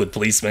two Euclid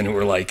policemen who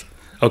were like,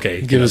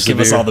 okay, give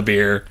us all the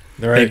beer.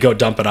 Right. They'd go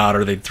dump it out,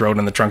 or they'd throw it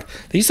in the trunk.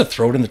 They used to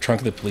throw it in the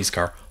trunk of the police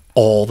car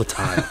all the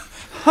time.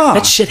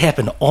 That shit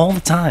happened all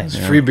the time.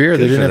 It's free beer.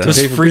 They didn't have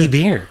to pay for free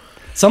beer.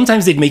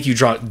 Sometimes they'd make you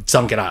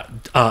dunk it out.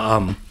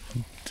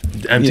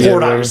 empty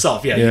pour it out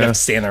yourself. Yeah, you'd have to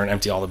stand there and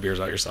empty all the beers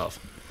out yourself.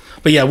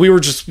 But yeah, we were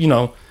just, me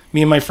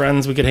and my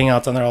friends, we could hang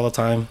out down there all the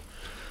time.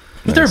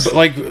 But there,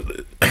 like,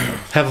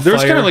 there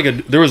was kind of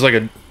like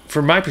a,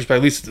 from my perspective,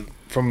 at least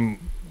from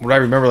what I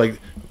remember, like,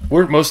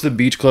 where most of the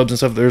beach clubs and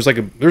stuff, there's a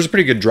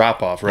pretty good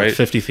drop off, right? Like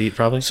 50 feet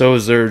probably. So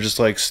is there just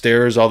like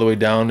stairs all the way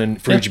down,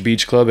 and for each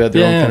beach club had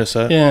their own kind of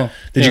set? Yeah.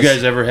 Did you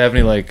guys ever have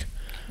any like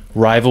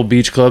rival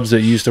beach clubs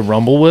that you used to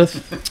rumble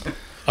with?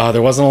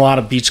 There wasn't a lot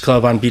of beach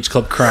club on beach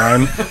club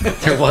crime.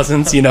 There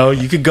wasn't,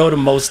 you could go to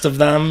most of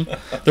them.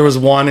 There was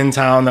one in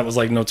town that was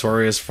like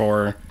notorious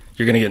for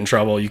you're going to get in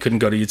trouble. You couldn't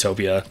go to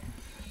Utopia,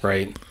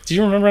 right? Do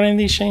you remember any of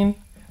these, Shane?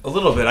 A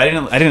little bit. I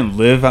didn't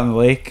live on the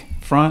lake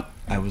front.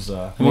 I was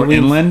more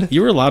inland.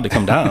 You were allowed to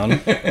come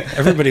down.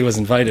 Everybody was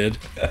invited.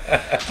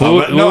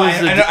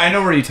 I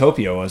know where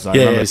Utopia was. I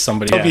remember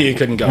somebody. Utopia you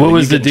couldn't go. What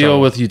was the deal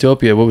with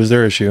Utopia? What was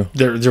their issue?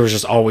 There was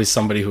just always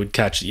somebody who would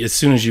catch you. As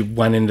soon as you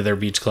went into their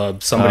beach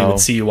club, somebody would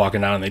see you walking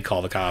down and they'd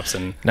call the cops.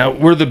 And now,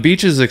 were the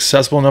beaches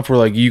accessible enough where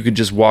like you could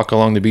just walk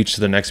along the beach to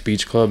the next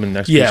beach club and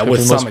next beach club?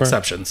 With some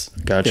exceptions.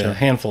 Gotcha. Yeah, a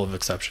handful of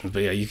exceptions,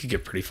 but yeah, you could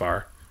get pretty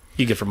far.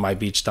 You get from my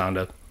beach down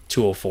to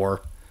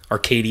 204.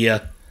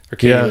 Arcadia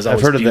was always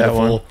I've heard beautiful. Of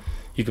that one.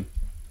 You could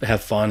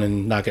have fun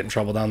and not get in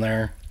trouble down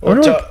there.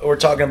 We're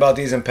talking about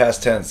these in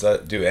past tense.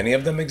 Do any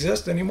of them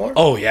exist anymore?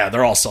 Oh yeah,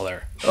 they're all still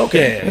there.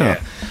 Okay.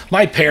 Yeah.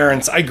 My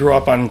parents, I grew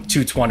up on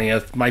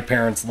 220th. My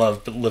parents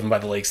loved living by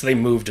the lake, so they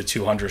moved to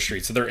 200th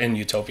Street. So they're in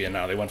Utopia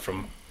now. They went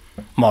from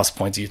Moss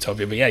Point to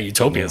Utopia. But yeah,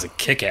 Utopia is a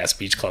kick-ass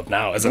beach club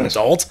now. As an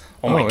adult,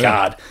 oh my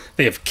God.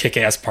 They have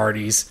kick-ass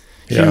parties.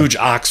 Huge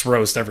ox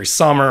roast every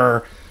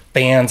summer.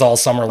 Bands all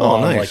summer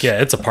long. Nice. Like,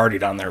 yeah, it's a party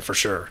down there for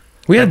sure.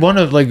 We had one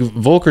of, like,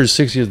 Volker's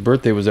 60th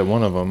birthday was at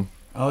one of them.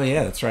 Oh,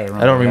 yeah, that's right.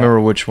 I don't remember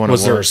which one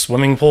was. Was there a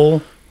swimming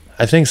pool?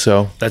 I think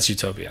so. That's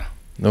Utopia.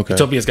 Okay.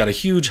 Utopia's got a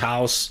huge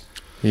house.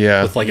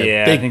 Yeah. With like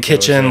a big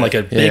kitchen, like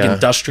a big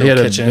industrial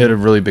kitchen. We had a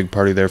really big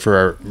party there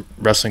for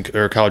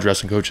our college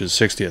wrestling coach's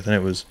 60th, and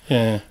it was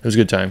a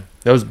good time.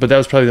 That was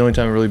probably the only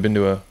time I've really been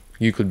to a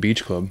Euclid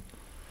Beach Club.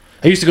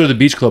 I used to go to the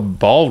Beach Club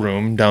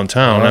ballroom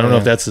downtown. I don't know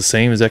if that's the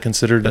same. Is that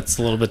considered? That's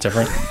a little bit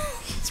different.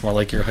 It's more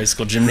like your high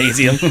school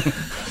gymnasium.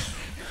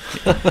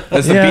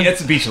 That's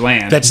the beach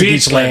land. That's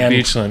Beachland.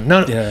 Beachland.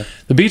 No,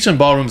 the Beachland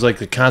ballroom's like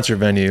the concert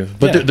venue,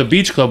 but the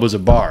Beach Club was a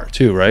bar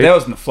too, right? That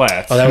was in the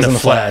flats. Oh, that was in the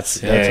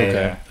flats. Yeah, that's okay.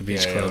 Yeah. The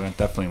Beach Club.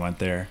 Definitely went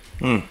there.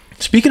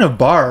 Speaking of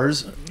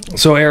bars,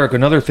 so Eric,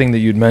 another thing that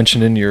you'd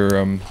mentioned in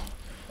your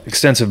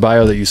extensive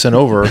bio that you sent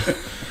over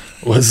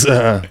was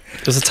it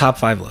was a top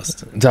 5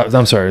 list.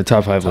 The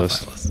top 5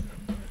 list.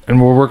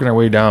 And we're working our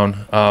way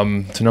down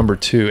to number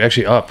 2,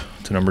 actually up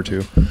to number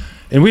 2.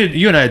 And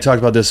you and I had talked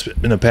about this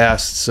in the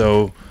past,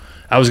 so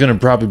I was going to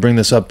probably bring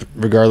this up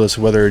regardless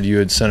of whether you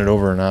had sent it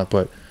over or not.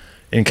 But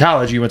in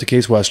college, you went to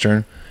Case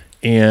Western,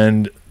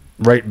 and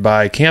right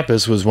by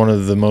campus was one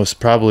of the most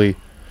probably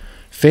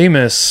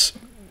famous,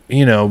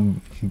 bars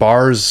 /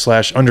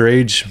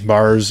 underage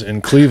bars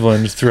in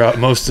Cleveland throughout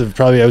most of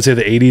probably, I would say,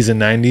 the 80s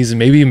and 90s, and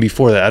maybe even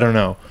before that. I don't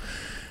know.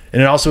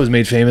 And it also was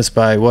made famous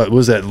by, what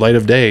was that, Light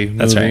of Day movie?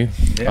 That's right.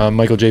 Yeah.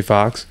 Michael J.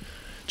 Fox,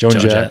 Joan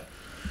Jett.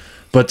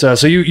 But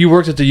so you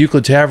worked at the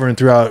Euclid Tavern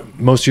throughout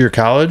most of your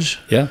college?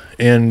 Yeah.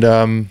 And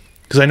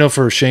because I know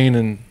for Shane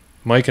and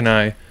Mike and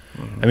I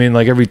mean,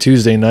 like every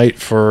Tuesday night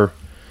for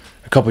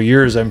a couple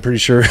years, I'm pretty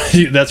sure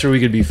that's where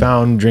we could be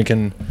found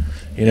drinking,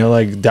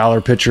 like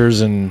dollar pitchers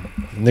and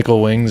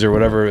nickel wings or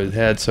whatever it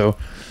had. So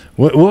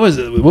what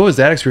was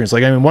that experience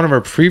like? I mean, one of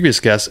our previous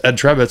guests, Ed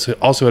Trebitz,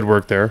 also had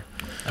worked there.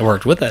 I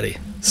worked with Eddie.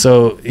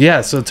 So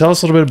tell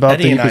us a little bit about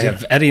Eddie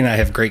and I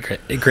have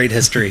great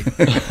history.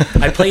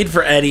 I played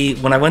for Eddie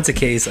when I went to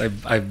Case.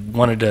 I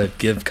wanted to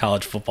give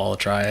college football a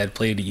try. I had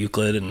played at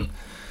Euclid and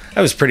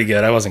I was pretty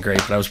good. I wasn't great,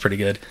 but I was pretty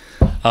good.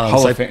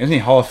 Isn't he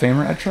Hall of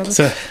Famer, Ed Trebitz?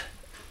 So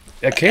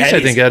at Case,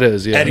 I think Ed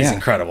is. Yeah, Eddie's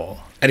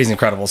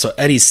incredible. So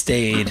Eddie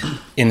stayed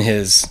in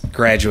his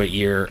graduate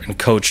year and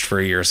coached for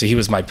a year. So he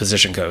was my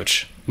position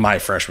coach my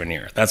freshman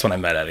year. That's when I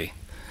met Eddie.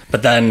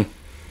 But then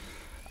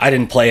I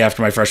didn't play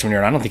after my freshman year,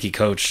 and I don't think he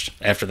coached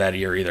after that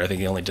year either. I think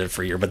he only did it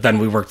for a year. But then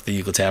we worked at the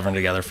Euclid Tavern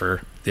together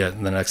for the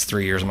next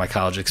 3 years of my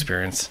college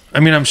experience. I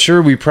mean, I'm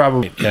sure we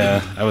probably...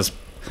 Yeah, I was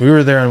We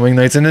were there on wing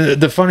nights, and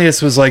the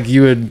funniest was like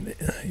you would,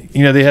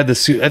 they had the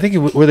suit. I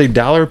think were they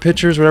dollar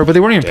pitchers, or whatever, but they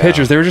weren't even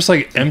pitchers. They were just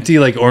like empty,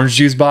 like orange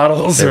juice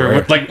bottles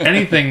or like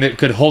anything that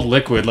could hold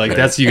liquid. Like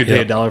that's you could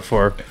pay $1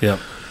 for. Yep.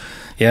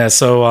 Yeah.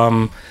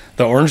 So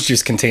the orange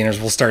juice containers,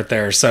 we'll start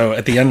there. So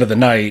at the end of the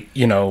night,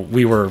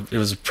 it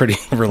was a pretty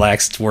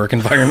relaxed work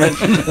environment.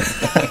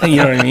 You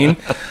know what I mean?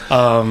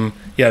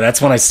 Yeah,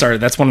 that's when I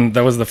started.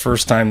 That was the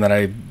first time that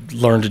I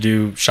learned to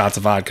do shots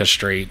of vodka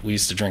straight. We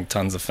used to drink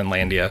tons of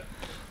Finlandia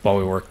while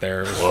we worked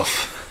there.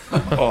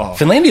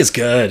 Finlandia's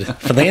good.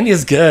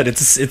 Finlandia's good.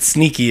 It's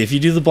sneaky. If you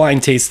do the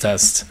blind taste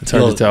test, it's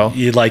hard to tell.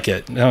 You'd like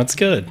it. No, it's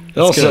good. It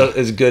also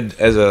is good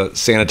as a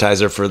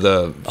sanitizer for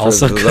the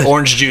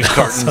orange juice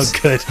cartons.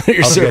 Also good.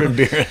 You're serving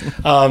beer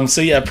in.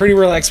 So yeah, pretty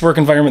relaxed work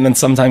environment. Then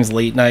sometimes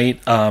late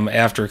night,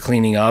 after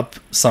cleaning up,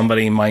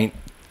 somebody might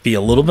be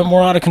a little bit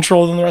more out of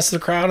control than the rest of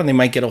the crowd, and they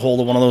might get a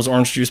hold of one of those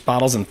orange juice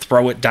bottles and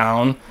throw it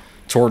down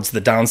towards the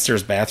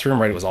downstairs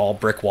bathroom. Right, it was all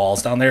brick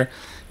walls down there. It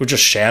would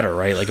just shatter,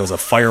 right, like it was a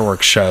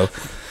fireworks show.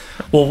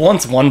 Well,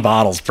 once one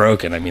bottle's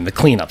broken, I mean, the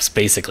cleanup's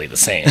basically the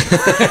same.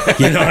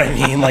 You know what I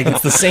mean? Like,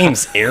 it's the same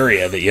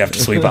area that you have to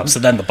sweep up. So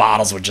then the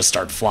bottles would just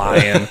start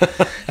flying,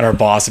 and our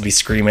boss would be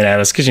screaming at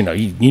us because,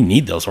 you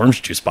need those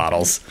orange juice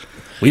bottles.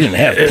 We didn't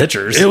have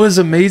pitchers. It was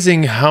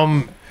amazing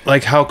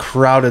how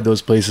crowded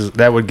those places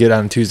that would get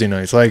on Tuesday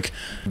nights, like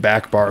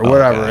Back Bar or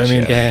whatever. Gosh,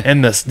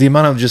 and the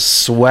amount of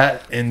just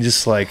sweat and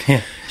just like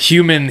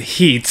human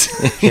heat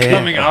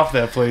coming off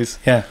that place.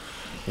 Yeah.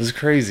 It was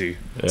crazy.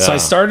 Yeah. So I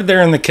started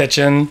there in the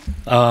kitchen,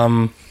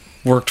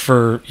 worked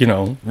for,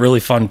 really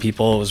fun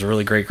people. It was a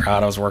really great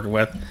crowd I was working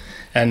with.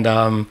 And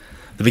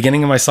the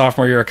beginning of my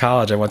sophomore year of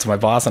college, I went to my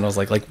boss and I was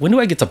like, when do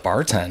I get to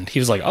bartend? He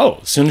was like, oh,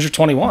 as soon as you're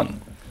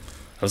 21.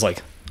 I was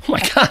like, oh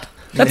my God.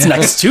 That's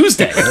next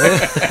Tuesday.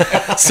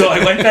 So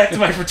I went back to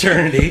my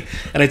fraternity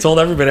and I told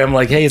everybody, I'm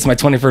like, hey, it's my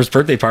 21st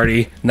birthday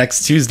party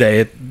next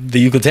Tuesday at the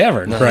Euclid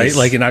Tavern, right?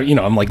 Like, and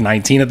I'm like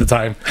 19 at the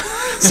time.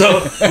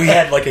 So we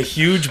had like a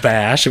huge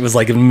bash. It was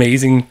like an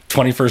amazing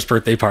 21st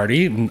birthday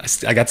party, and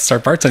I got to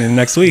start bartending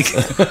next week.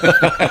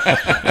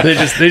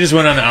 They just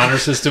went on the honor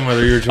system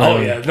whether you were 21.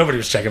 Oh yeah, nobody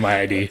was checking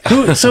my ID.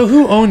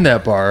 Who owned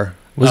that bar?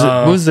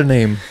 What was their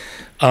name?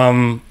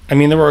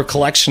 There were a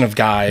collection of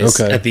guys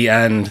at the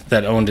end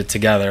that owned it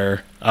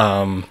together.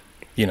 They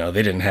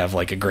didn't have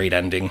like a great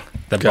ending.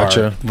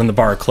 Gotcha. When the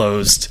bar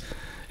closed,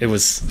 it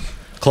was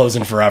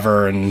closing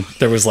forever, and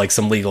there was like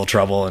some legal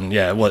trouble, and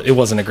it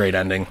wasn't a great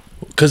ending.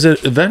 Because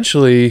it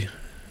eventually,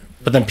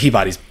 but then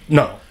Peabody's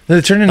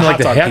it turned into like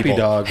the Happy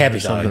Happy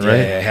Dog, right?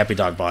 Yeah, Happy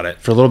Dog bought it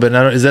for a little bit.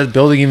 Now, is that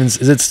building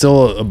is it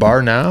still a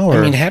bar now?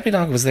 Or? Happy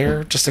Dog was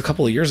there just a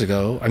couple of years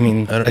ago. I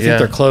think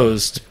they're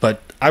closed,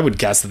 but I would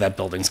guess that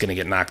building's going to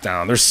get knocked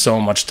down. There's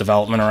so much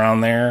development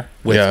around there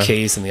with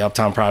Case and the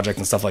Uptown Project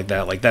and stuff like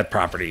that. Like, that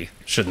property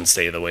shouldn't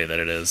stay the way that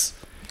it is.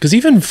 Because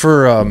even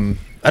for,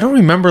 I don't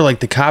remember like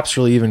the cops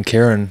really even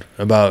caring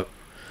about.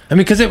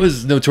 Because it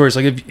was notorious.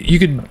 Like, if you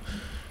could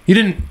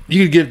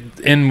get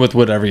in with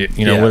whatever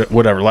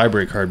whatever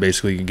library card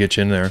basically could get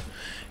you in there,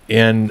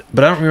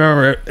 but I don't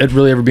remember it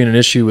really ever being an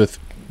issue with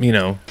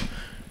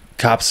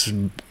cops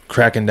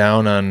cracking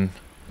down on.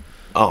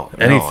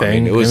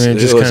 Anything. It was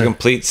a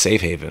complete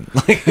safe haven.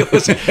 Like, it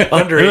was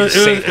underage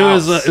safe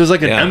house. It was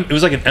like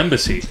an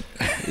embassy.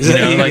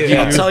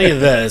 I'll tell you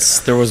this: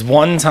 there was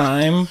one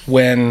time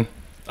when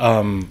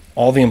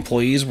all the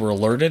employees were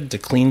alerted to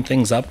clean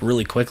things up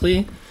really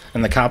quickly,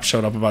 and the cops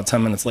showed up about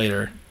 10 minutes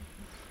later.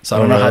 So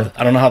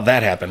I don't know how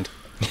that happened.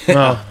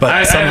 Well,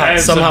 but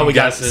somehow we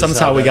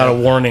got a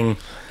warning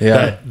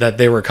that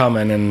they were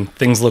coming, and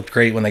things looked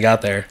great when they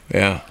got there.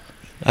 Yeah.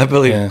 I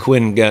believe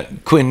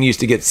Quinn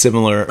used to get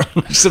similar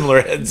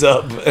heads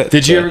up.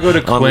 Did you ever go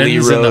to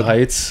Quinn's in the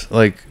Heights?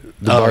 Like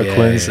the bar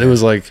Quinn's? Yeah. It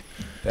was like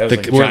where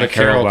the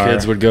Carroll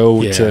kids would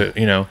go to,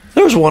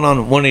 There was one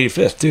on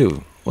 185th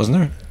too, wasn't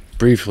there?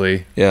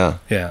 Briefly. Yeah.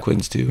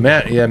 Quinn's too.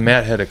 Matt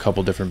had a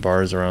couple different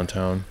bars around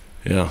town.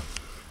 Yeah.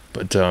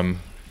 But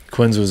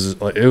Quinn's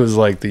was like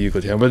the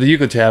Euclid Tavern. But the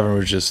Euclid Tavern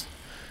was just,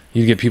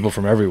 you'd get people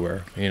from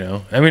everywhere,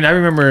 I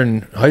remember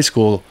in high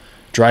school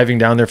driving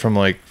down there from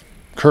like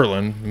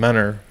Kirtland,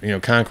 Menor,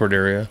 Concord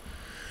area,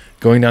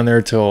 going down there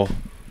till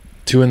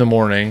 2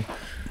 a.m,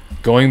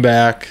 going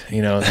back,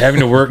 having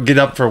to get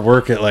up for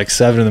work at like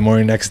 7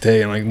 a.m. next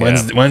day, and like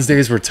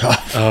Wednesdays were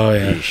tough. Oh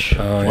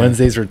yeah,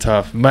 Wednesdays were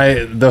tough. On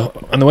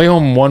the way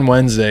home one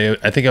Wednesday,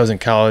 I think I was in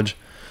college,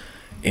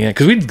 and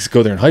because we'd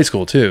go there in high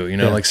school too,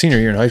 like senior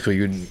year in high school,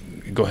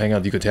 you'd go hang out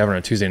at the Euclid Tavern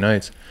on Tuesday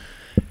nights,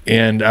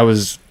 and I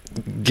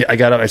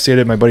got up, I stayed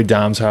at my buddy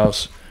Dom's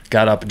house,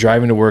 got up,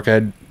 driving to work.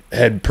 I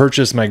had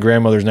purchased my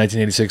grandmother's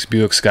 1986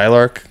 Buick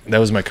Skylark. That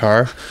was my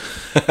car.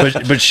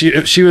 But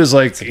she was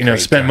like,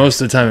 spent most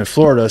of the time in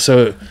Florida.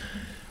 So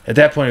at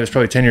that point, it was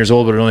probably 10 years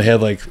old, but it only had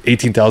like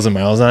 18,000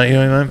 miles on it. You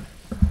know what I mean?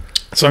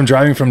 So I'm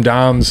driving from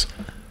Dom's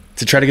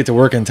to try to get to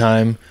work in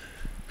time.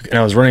 And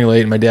I was running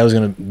late, and my dad was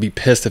going to be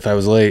pissed if I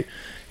was late.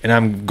 And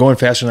I'm going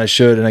faster than I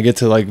should. And I get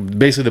to like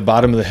basically the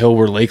bottom of the hill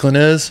where Lakeland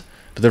is.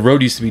 But the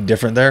road used to be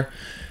different there.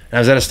 And I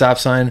was at a stop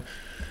sign.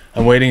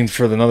 I'm waiting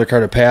for another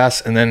car to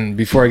pass, and then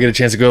before I get a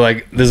chance to go,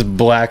 like this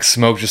black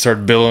smoke just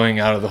started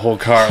billowing out of the whole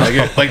car,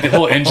 like the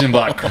whole engine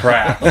block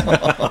cracked,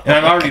 and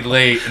I'm already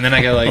late, and then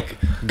I gotta like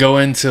go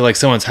into like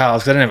someone's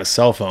house because I didn't have a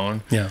cell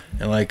phone, and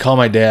like call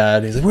my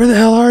dad. He's like, "Where the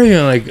hell are you?"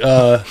 And like,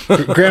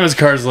 Grandma's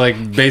car's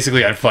like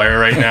basically on fire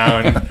right now,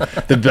 and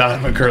the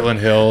bottom of Kirtland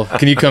Hill.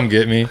 Can you come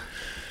get me?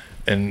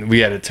 And we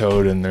had it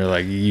towed, and they're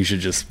like, "You should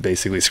just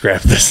basically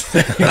scrap this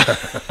thing."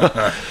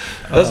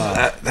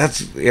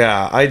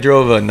 I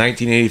drove a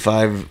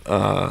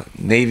 1985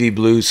 navy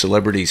blue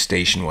Celebrity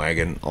station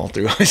wagon all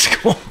through high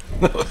school.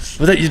 But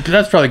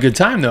that's probably a good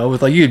time though.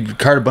 With like you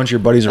cart a bunch of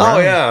your buddies around. Oh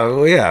yeah,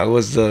 well, yeah. It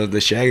was the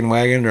shaggin'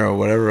 wagon or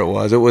whatever it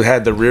was. It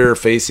had the rear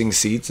facing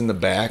seats in the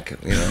back.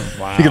 You know,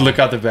 wow. You could look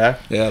out the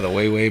back. Yeah, the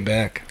way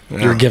back.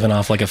 Yeah. You're giving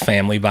off like a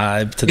family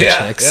vibe to the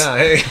chicks. Yeah,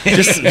 hey.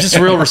 just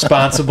real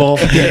responsible.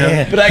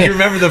 Yeah. But I can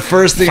remember the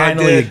first thing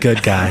Finally I did. a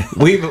good guy.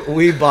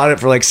 We bought it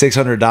for like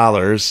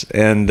 $600,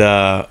 and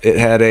it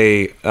had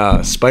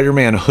a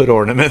Spider-Man hood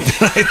ornament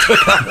that I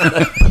took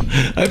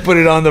out. I put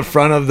it on the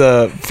front of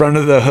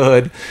the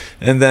hood,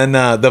 and then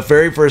the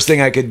very first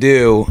thing I could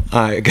do,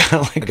 I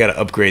got to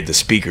upgrade the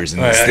speakers in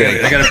this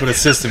thing. I got to put a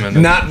system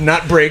in there.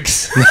 Not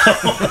brakes,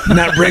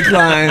 not brake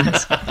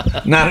lines,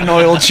 not an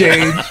oil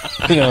change.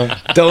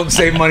 Don't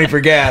save money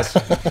for gas.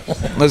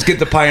 Let's get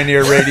the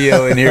Pioneer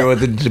radio in here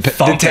with a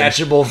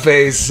detachable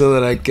face so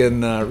that I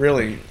can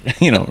really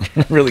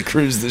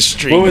cruise the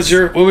street. What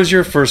was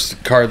your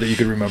first car that you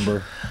could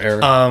remember,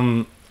 Eric?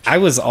 I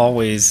was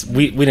always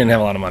we didn't have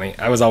a lot of money.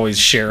 I was always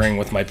sharing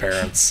with my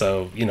parents,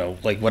 so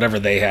like whatever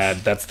they had,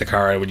 that's the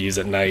car I would use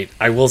at night.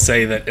 I will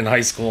say that in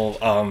high school,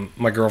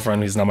 my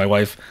girlfriend, who's now my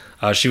wife,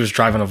 she was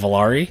driving a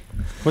Volare.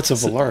 What's a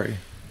Volare?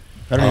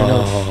 I don't even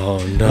know. Oh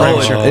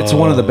no! It's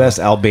one of the best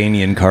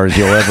Albanian cars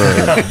you'll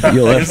ever.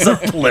 It's a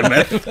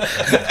Plymouth.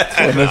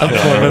 Plymouth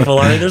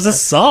Volare. There's a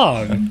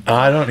song.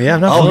 I'm not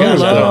familiar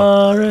with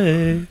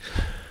that.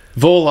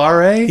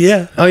 Volare?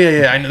 Yeah. Oh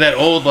yeah. I know that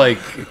old like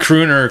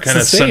crooner kind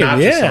of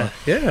Sinatra song.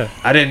 Yeah.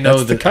 I didn't know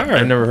That's the car.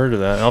 I never heard of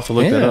that. I'll have to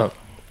look that up.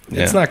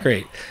 It's not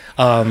great.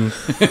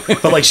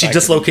 But like she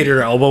dislocated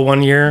her elbow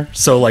one year,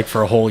 so like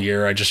for a whole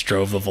year I just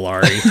drove the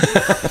Volare.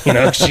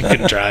 She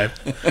couldn't drive.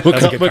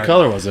 What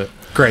color was it?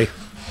 Gray.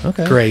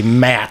 Okay. Gray,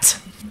 matte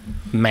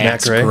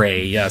gray?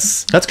 gray.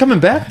 Yes, that's coming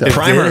back though.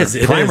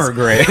 Primer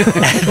gray.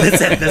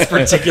 At this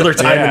particular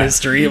time in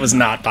history, it was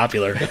not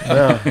popular.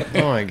 Oh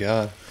my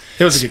god,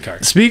 it was a good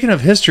car. Speaking of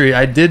history,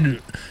 I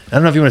don't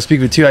know if you want to speak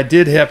of it too. I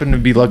did happen to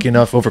be lucky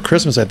enough over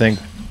Christmas, I think,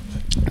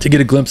 to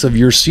get a glimpse of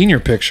your senior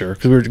picture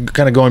because we were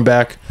kind of going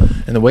back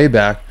in the way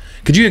back.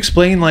 Could you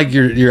explain like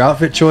your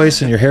outfit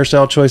choice and your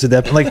hairstyle choice at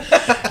that point?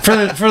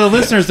 Like for the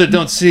listeners that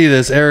don't see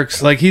this,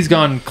 Eric's like he's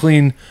gone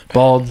clean,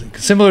 bald,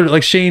 similar to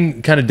like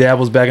Shane kind of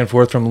dabbles back and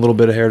forth from a little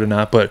bit of hair to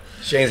not, but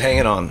Shane's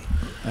hanging on.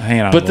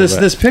 But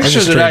this picture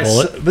that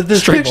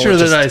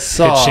I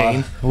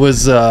saw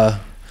was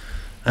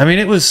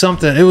it was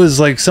something. It was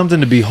like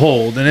something to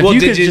behold. And if you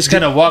could just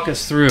kind of walk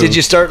us through. Did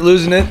you start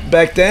losing it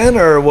back then,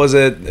 or was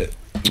it?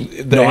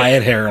 No, I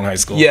had hair in high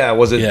school. Yeah,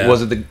 was it? Yeah.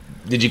 Was it the?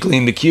 Did you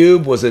clean the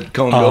cube? Was it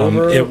combed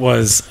over? It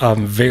was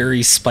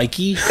very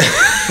spiky.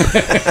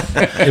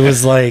 It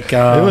was like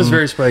it was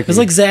very spiky. It was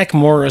like Zach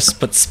Morris,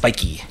 but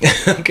spiky.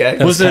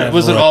 Okay. Was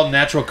it all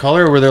natural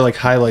color, or were there like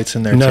highlights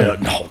in there too?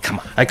 No, come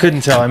on. I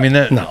couldn't tell. I mean,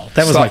 that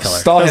was my color.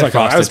 That was my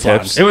color. I was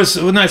blonde. It was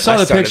when I saw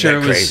the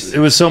picture. It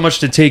was so much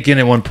to take in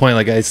at one point.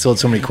 Like I still had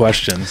so many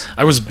questions.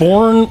 I was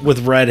born with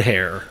red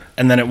hair.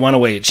 And then it went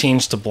away. It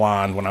changed to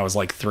blonde when I was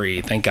like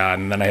 3, thank God.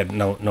 And then I had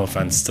no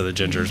offense to the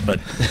gingers, but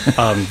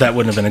that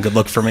wouldn't have been a good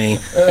look for me.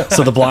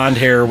 So the blonde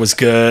hair was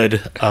good.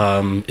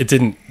 It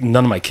didn't.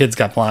 None of my kids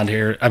got red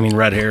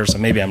hair. So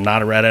maybe I'm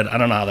not a redhead. I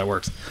don't know how that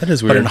works. That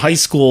is weird. But in high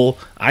school,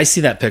 I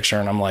see that picture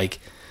and I'm like,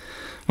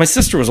 my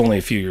sister was only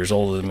a few years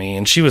older than me,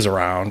 and she was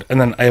around. And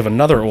then I have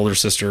another older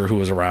sister who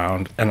was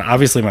around, and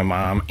obviously my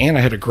mom. And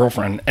I had a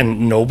girlfriend,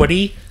 and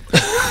nobody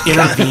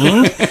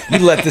intervened. You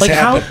let this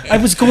happen. I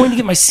was going to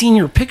get my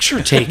senior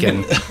picture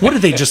taken. What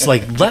did they just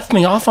like left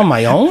me off on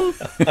my own?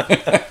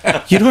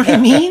 You know what I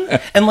mean?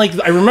 And like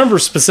I remember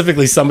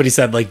specifically somebody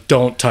said like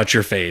don't touch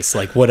your face.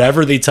 Like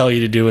whatever they tell you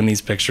to do in these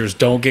pictures,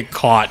 don't get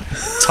caught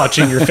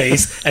touching your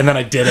face. And then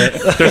I did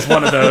it. There's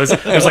one of those.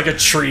 There's like a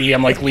tree.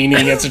 I'm like leaning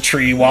against a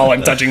tree while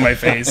I'm touching my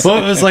face.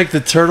 Well, it was like the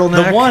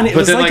turtleneck. The one it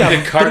was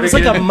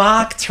like a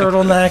mock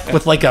turtleneck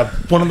with like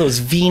one of those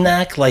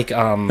V-neck like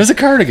It was a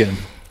cardigan.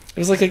 It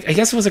was like I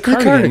guess it was a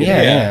cardigan.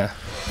 Yeah.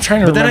 I'm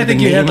trying to but then I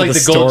think you had like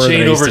the gold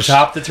chain over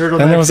top the turtleneck.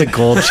 Then there was a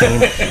gold chain.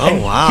 Oh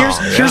wow!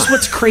 Here's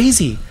what's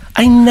crazy.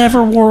 I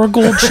never wore a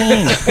gold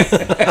chain.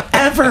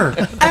 Ever.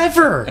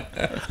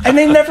 And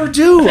I never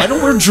do. I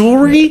don't wear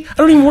jewelry. I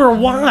don't even wear a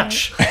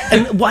watch.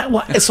 And why?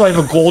 So I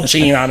have a gold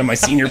chain on in my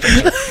senior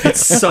picture.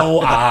 It's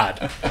so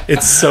odd.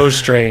 It's so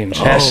strange.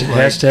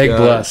 Hashtag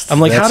blessed.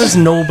 I'm like, how does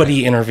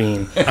nobody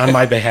intervene on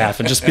my behalf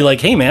and just be like,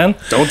 hey man,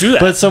 don't do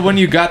that. But so when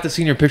you got the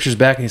senior pictures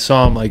back and you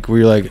saw them, like, were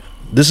you like,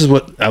 this is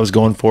what I was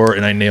going for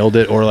and I nailed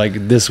it, or like I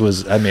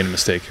made a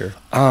mistake here?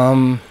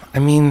 I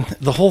mean,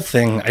 the whole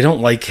thing, I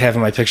don't like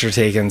having my picture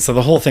taken, so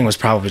the whole thing was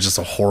probably just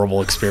a horrible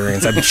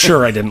experience. I'm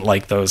sure I didn't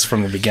like those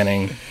from the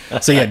beginning.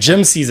 So yeah,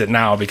 Jim sees it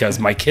now because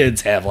my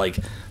kids have like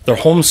their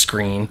home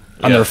screen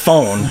on their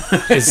phone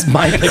is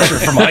my picture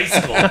from high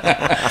school.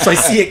 So I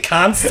see it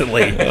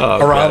constantly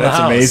around the house.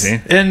 That's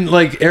amazing. And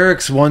like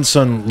Eric's one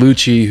son,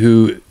 Lucci,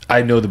 who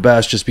I know the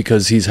best just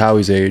because he's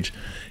Howie's age,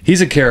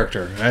 he's a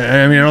character.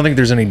 I mean, I don't think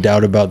there's any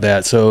doubt about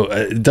that. So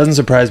it doesn't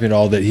surprise me at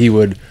all that he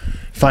would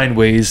find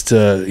ways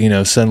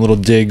to, send little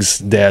digs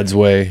Dad's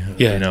way.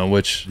 Yeah.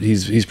 Which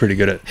he's pretty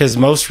good at. His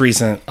most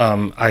recent,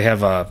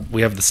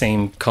 we have the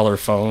same color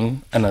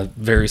phone and a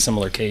very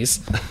similar case.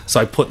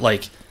 So I put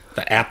like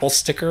the Apple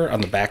sticker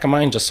on the back of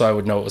mine just so I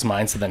would know it was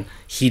mine. So then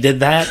he did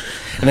that,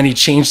 and then he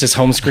changed his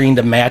home screen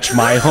to match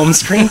my home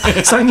screen.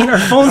 So I mean, our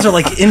phones are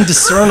like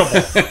indiscernible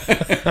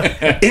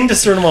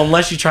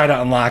unless you try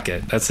to unlock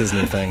it. That's his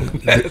new thing.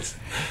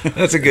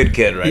 That's a good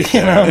kid, right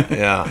there.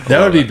 Yeah, That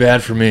would be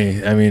bad for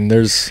me. I mean,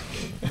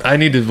 I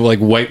need to like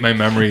wipe my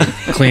memory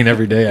clean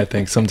every day. I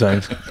think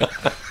sometimes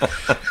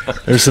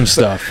there's some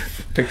stuff.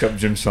 Picked up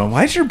Jim's phone.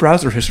 Why is your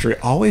browser history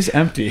always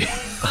empty?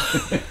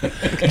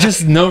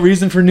 Just no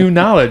reason for new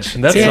knowledge.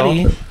 That's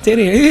Daddy, all.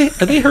 Daddy,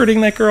 are they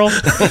hurting that girl?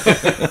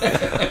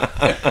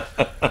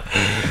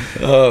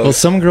 Well,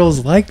 some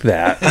girls like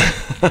that.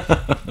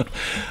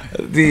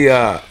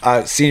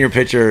 The senior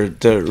picture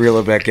to reel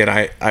it back in,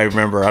 I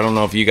remember, I don't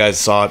know if you guys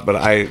saw it, but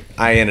I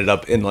ended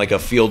up in like a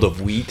field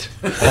of wheat.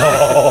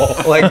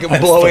 Like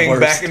blowing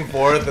back and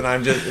forth, and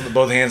I'm just with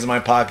both hands in my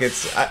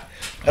pockets.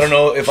 I don't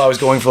know if I was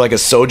going for like a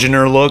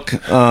sojourner look.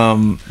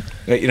 I've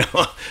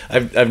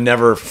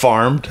never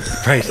farmed.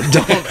 Right.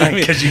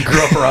 Because you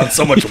grew up around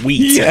so much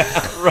wheat. Yeah,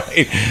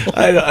 right.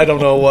 I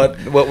don't know what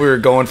we were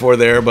going for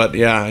there, but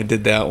yeah, I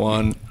did that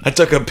one. I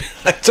took a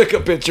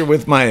picture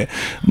with my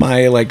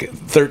like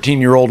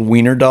 13-year-old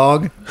wiener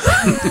dog.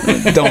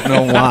 Don't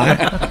know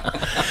why.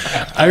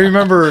 I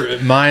remember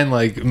mine,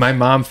 like my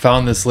mom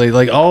found this lady,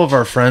 like all of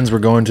our friends were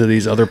going to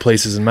these other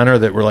places in Menor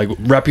that were like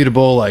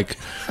reputable, like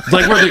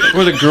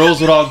where the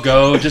girls would all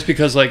go just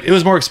because like it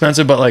was more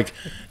expensive, but like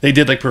they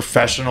did like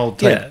professional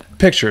type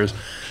pictures.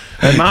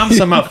 And mom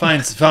somehow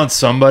found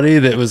somebody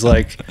that was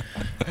like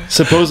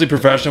supposedly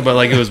professional, but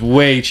like it was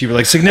way cheaper,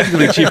 like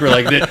significantly cheaper.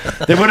 Like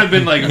they would have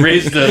been like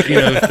raised the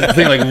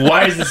thing like,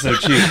 why is this so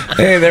cheap?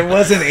 Hey, there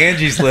wasn't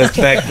Angie's List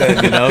back then,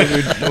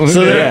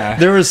 So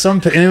there was some,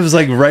 and it was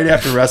like right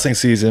after wrestling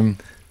season,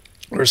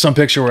 or some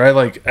picture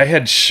where I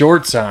had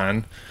shorts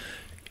on.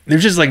 They're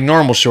just like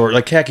normal short,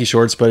 like khaki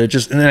shorts, but and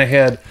then I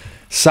had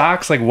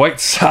socks, like white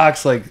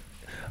socks, like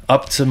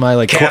up to my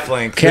like calf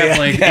length,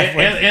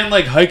 and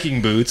like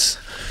hiking boots.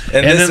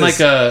 And then like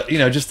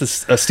just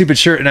a stupid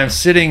shirt, and I'm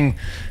sitting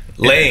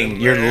laying.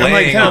 You're laying. I'm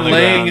like kind of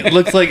laying. It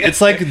looks like it's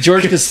like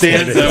George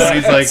Costanza when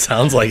he's like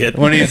sounds like it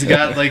when he's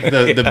got like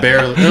the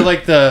bear. They're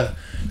like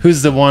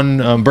who's the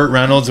one Burt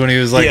Reynolds when he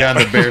was like on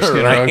the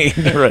bearskin rug.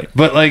 Right.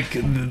 But like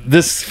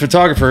this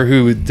photographer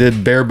who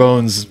did bare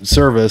bones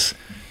service,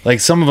 like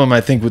some of them I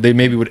think they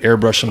maybe would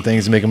airbrush some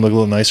things to make them look a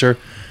little nicer.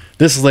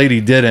 This lady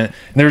didn't, and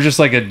there was just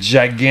like a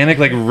gigantic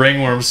like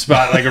ringworm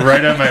spot like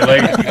right on my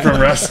leg from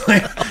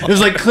wrestling. It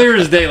was like clear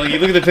as day. Like you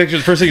look at the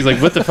pictures, first thing he's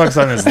like, "What the fuck's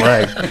on his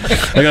leg?"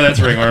 Like, "Oh, that's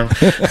ringworm."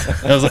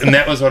 And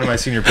that was one of my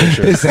senior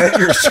pictures. Is that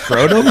your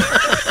scrotum?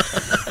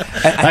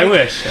 I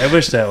wish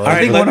that was.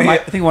 I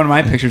think one of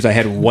my pictures I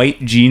had white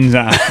jeans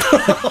on.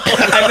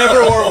 I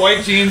never wore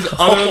white jeans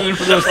other than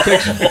for those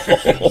pictures.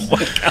 Oh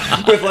my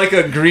God. With like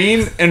a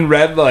green and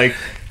red like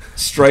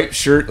striped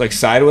shirt like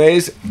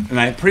sideways, and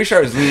I'm pretty sure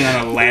I was leaning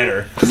on a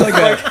ladder. It's like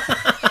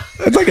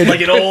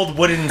an old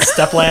wooden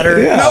step ladder.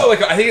 Yeah. No,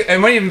 like I think it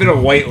might have even been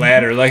a white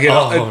ladder. Like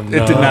it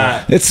did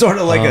not. It's sort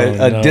of like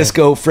a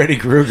disco Freddy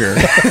Krueger.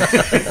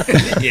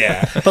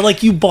 Yeah, but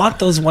like you bought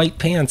those white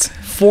pants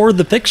for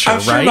the picture,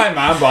 I'm sure right? my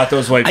mom bought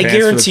those white I pants.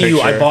 guarantee for the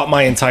you, I picture. bought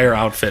my entire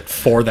outfit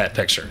for that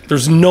picture.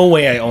 There's no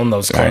way I own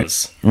those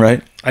clothes.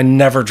 Right. I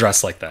never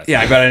dressed like that. Yeah,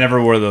 I bet I never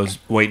wore those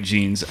white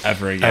jeans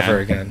ever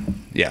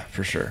again. Yeah,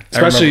 for sure.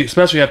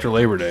 Especially after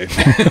Labor Day.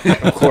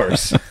 Of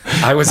course.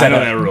 I was I at know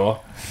that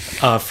rule.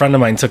 a friend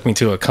of mine took me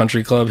to a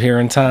country club here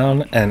in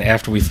town, and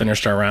after we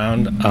finished our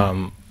round,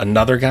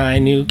 another guy I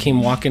knew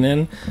came walking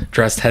in,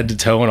 dressed head to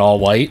toe in all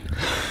white,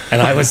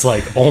 and I was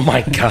like, "Oh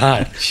my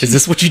God, is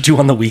this what you do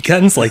on the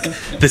weekends? Like,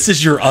 this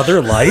is your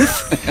other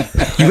life?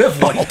 You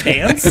have white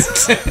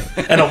pants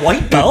and a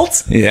white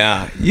belt?"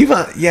 Yeah.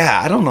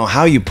 I don't know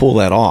how you pull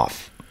that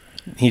off.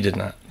 He did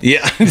not.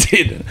 Yeah,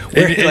 dude.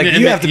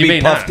 You have to you be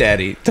may Puff not.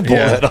 Daddy to pull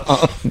that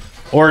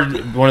off. Or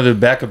one of the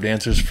backup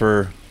dancers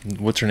for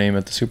what's her name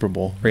at the Super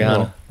Bowl?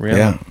 Rihanna.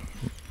 Yeah.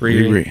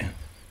 Riri.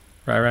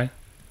 Right.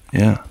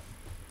 Yeah.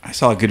 I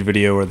saw a good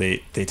video where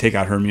they take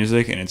out her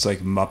music and it's like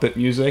Muppet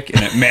music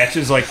and it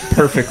matches like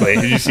perfectly.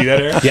 Did you see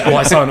that, Eric? Yeah. Well,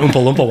 I saw an Oompa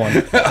Loompa one.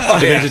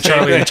 The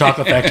Charlie and the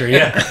Chocolate Factory.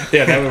 Yeah.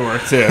 Yeah, that would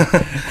work too.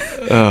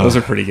 Those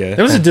are pretty good.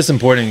 It was a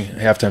disappointing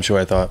halftime show,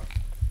 I thought,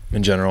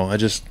 in general. I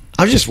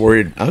was just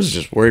worried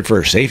for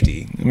her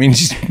safety. I mean,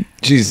 she's in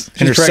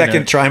her pregnant.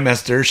 second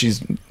trimester.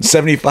 She's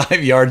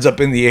 75 yards up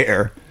in the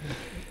air.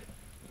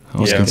 I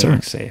was Yeah.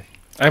 concerned. Safe.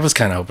 I was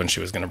kind of hoping she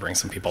was going to bring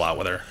some people out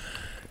with her.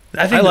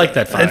 I like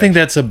that I vibe. think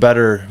that's a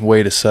better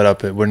way to set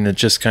up it when it's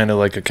just kind of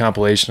like a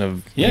compilation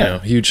of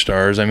huge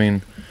stars. I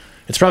mean,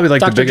 it's probably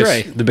like Dr. the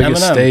Dre,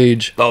 biggest Eminem.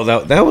 stage. Oh,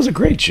 that was a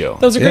great show.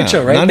 That was a great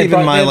show, right? Not They even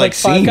brought- my they had, like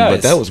 5 scene, but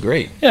guys. that was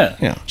great. Yeah.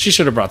 Yeah. She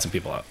should have brought some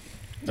people out.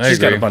 I She's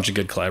got agree. a bunch of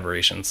good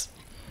collaborations.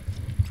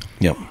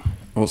 Yep.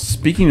 Well,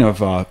 speaking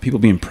of people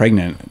being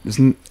pregnant,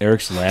 isn't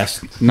Eric's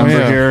last number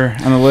yeah. here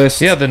on the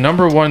list? Yeah, the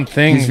number one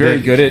thing He's very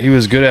that good at- he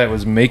was good at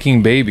was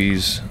making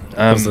babies.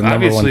 That was the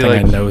number one obviously, thing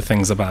I like, know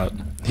things about.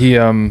 he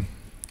I mean,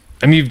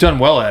 you've done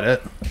well at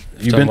it.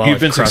 You've done well.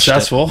 been I've crushed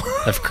successful.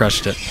 I've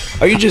crushed it.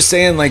 Are you just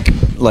saying like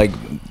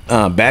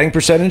batting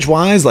percentage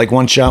wise, like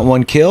one shot,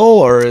 one kill,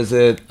 or is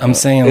it? I'm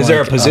saying, is there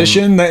a like,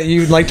 position that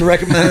you'd like to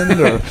recommend?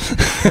 Or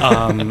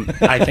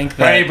I think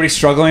that Anybody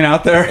struggling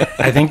out there?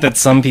 I think that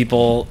some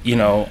people,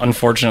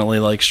 unfortunately,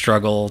 like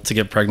struggle to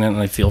get pregnant,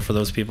 and I feel for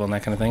those people and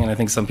that kind of thing. And I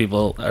think some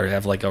people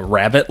have like a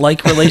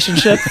rabbit-like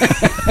relationship,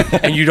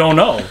 and you don't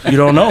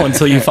know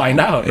until you find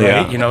out,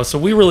 right? Yeah. So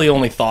we really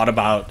only thought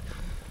about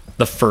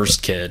the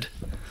first kid,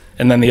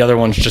 and then the other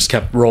ones just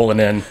kept rolling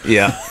in.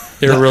 yeah,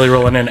 They were really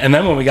rolling in. And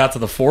then when we got to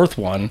the fourth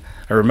one,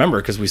 I remember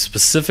because we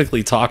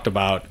specifically talked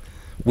about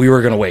we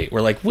were going to wait.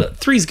 We're like, well,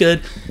 3's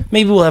good.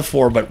 Maybe we'll have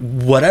 4, but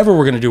whatever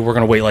we're going to do, we're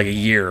going to wait like a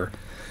year.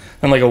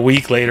 And like a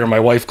week later, my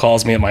wife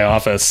calls me at my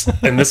office.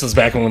 And this was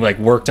back when we like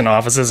worked in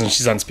offices, and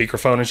she's on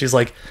speakerphone, and she's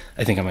like,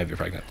 I think I might be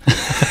pregnant.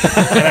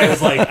 And I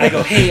was like,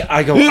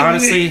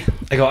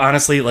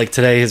 honestly, like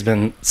today has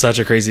been such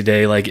a crazy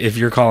day. Like if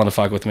you're calling to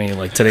fuck with me,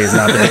 like today is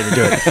not the day to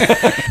do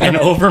it. And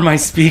over my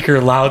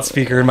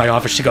loudspeaker in my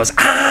office, she goes,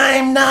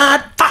 I'm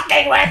not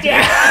fucking with you.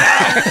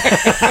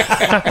 I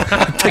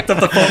picked up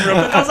the phone real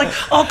quick. I was like,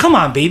 oh, come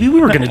on, baby. We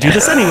were going to do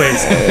this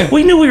anyways.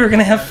 We knew we were going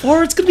to have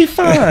 4. It's going to be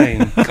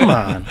fine. Come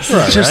on.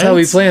 It's just how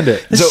we planned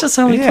it. It's just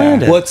how we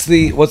planned it. What's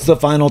the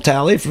final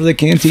tally for the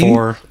canteen?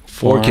 4.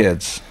 Four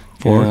kids.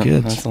 Four Yeah,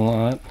 kids. That's a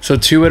lot. So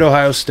 2 at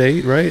Ohio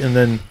State, right? And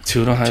then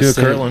 2 at Ohio 2 at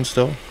State. Kirtland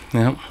still.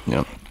 Yep.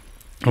 Yep.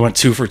 I went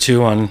 2 for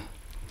 2 on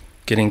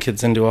getting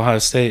kids into Ohio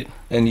State.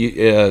 And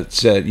you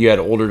said you had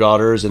older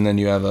daughters, and then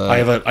you have a. I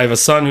have a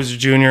son who's a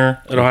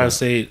junior at Ohio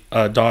State,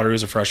 a daughter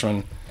who's a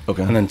freshman,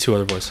 Okay. and then 2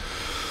 other boys.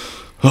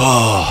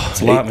 Oh,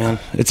 It's a lot, man.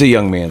 It's a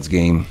young man's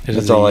game. It That's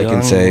is all a I can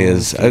young say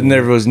man's is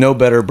there was no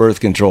better birth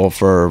control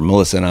for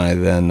Melissa and I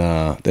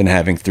than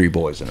having 3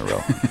 boys in a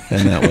row,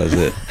 and that was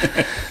it.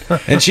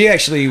 And she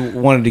actually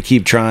wanted to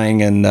keep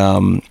trying,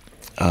 and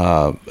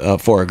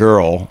for a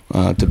girl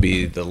to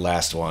be the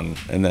last one,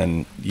 and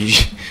then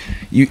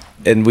you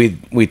and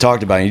we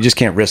talked about it, you just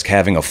can't risk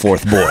having a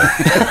 4th boy.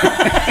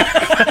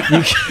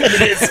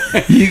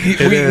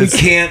 We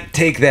can't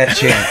take that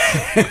chance.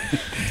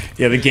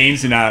 Yeah, the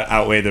gains do not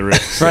outweigh the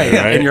risks. Right.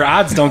 Right. And your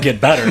odds don't get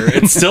better.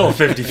 It's still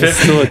 50-50. It's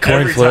still a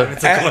coin flip.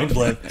 It's a coin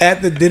flip.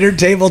 At the dinner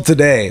table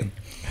today,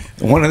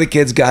 one of the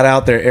kids got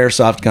out their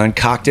airsoft gun,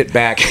 cocked it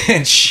back,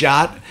 and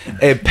shot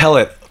a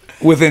pellet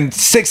within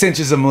 6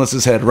 inches of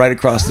Melissa's head right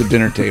across the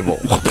dinner table.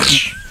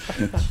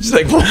 She's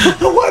like,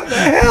 what the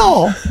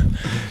hell?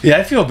 Yeah,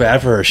 I feel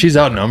bad for her. She's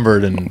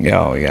outnumbered and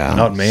Oh, yeah.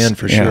 outmanned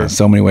for Yeah, sure.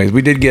 so many ways.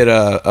 We did get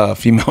a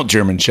female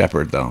German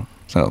Shepherd, though,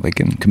 so they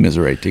can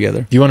commiserate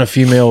together. Do you want a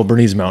female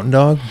Bernese Mountain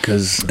Dog?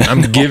 Because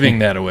I'm giving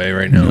that away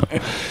right now.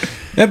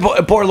 And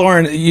poor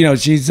Lauren,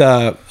 she's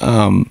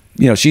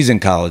she's in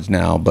college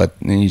now, but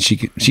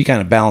she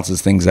kind of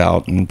balances things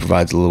out and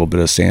provides a little bit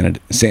of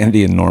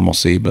sanity and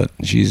normalcy. But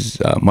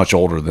she's much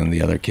older than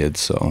the other kids,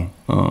 so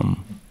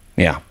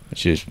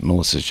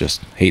Melissa's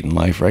just hating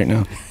life right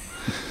now.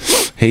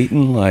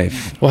 Hating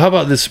life. Well, how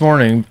about this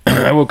morning?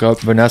 I woke up,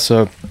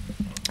 Vanessa,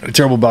 a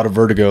terrible bout of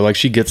vertigo. Like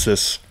she gets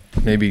this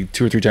maybe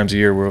 2 or 3 times a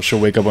year where she'll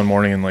wake up one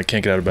morning and like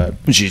can't get out of bed.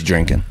 She's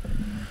drinking.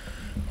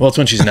 Well, it's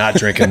when she's not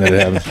drinking that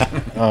it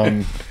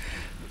happens.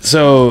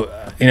 So,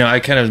 I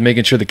kind of was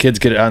making sure the kids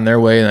get it on their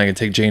way, and I can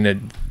take Jane to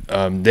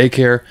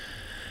daycare.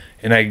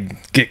 And I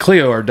get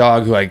Cleo, our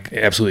dog, who I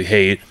absolutely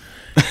hate.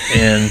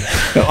 And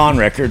On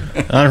record.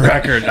 on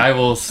record, I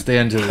will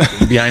stand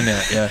behind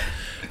that.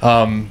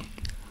 Yeah.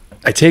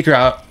 I take her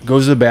out,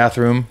 goes to the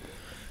bathroom,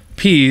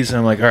 pees, and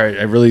I'm like, all right,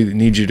 I really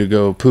need you to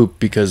go poop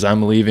because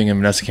I'm leaving, and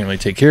Vanessa can't really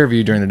take care of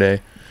you during the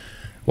day.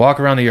 Walk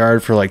around the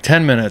yard for like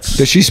 10 minutes.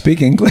 Does she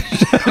speak English?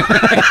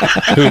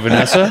 Who,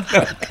 Vanessa?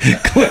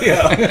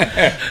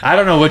 I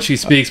don't know what she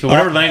speaks, but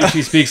whatever language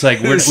she speaks, like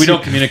we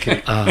don't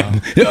communicate.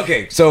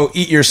 Okay, so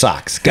eat your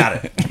socks.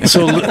 Got it.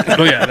 So,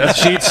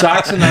 she eats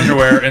socks and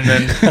underwear, and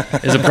then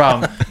is a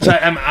problem. So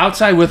I'm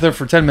outside with her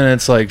for 10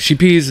 minutes. Like she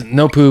pees,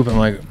 no poop. I'm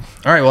like,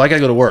 all right, well I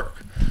gotta go to work.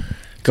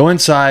 Go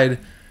inside,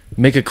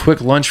 make a quick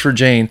lunch for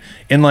Jane.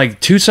 In like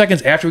 2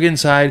 seconds after we get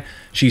inside,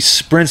 she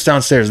sprints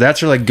downstairs.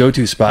 That's her like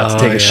go-to spot to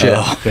take a shit.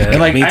 Yeah. And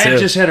like Me I too. had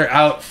just had her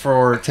out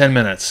for 10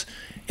 minutes.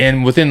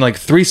 And within like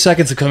 3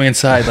 seconds of coming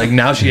inside, like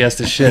now she has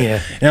to shit.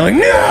 Yeah. And I'm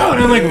like, no!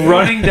 And I'm like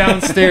running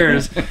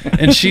downstairs.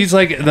 And she's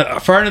like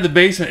far into the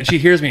basement and she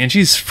hears me and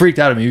she's freaked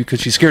out at me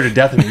because she's scared to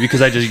death of me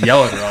because I just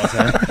yell at her all the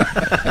time.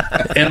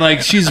 and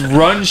like she's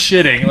run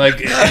shitting, like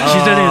she's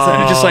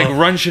just like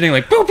run shitting,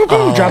 like boom, boom,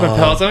 boom, dropping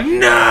pellets. I'm like,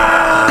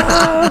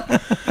 no.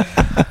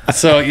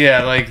 So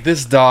yeah, like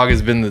this dog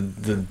has been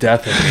the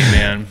death of me,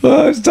 man.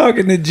 Well, I was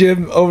talking to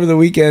Jim over the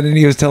weekend, and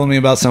he was telling me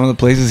about some of the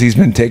places he's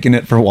been taking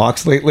it for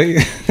walks lately,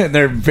 and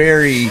they're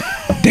very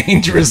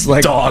dangerous,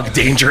 like Dog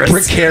dangerous.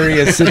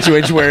 precarious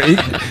situation where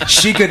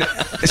she could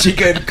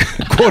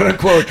quote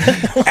unquote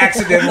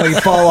accidentally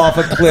fall off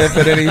a cliff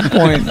at any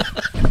point.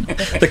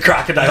 The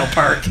Crocodile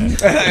Park.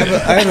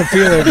 I have a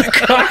feeling.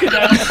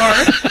 Crocodile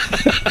Park.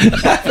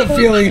 I have a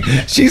feeling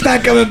she's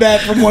not coming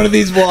back from one of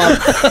these walks.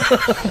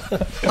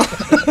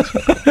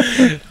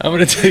 I'm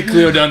gonna take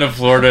Cleo down to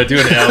Florida, do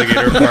an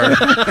alligator park.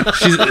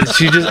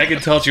 I can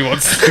tell she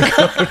wants to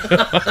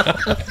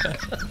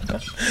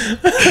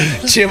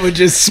go. Jim would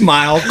just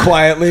smile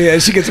quietly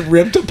as she gets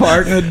ripped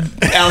apart in an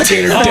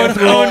alligator death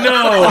roll.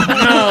 No.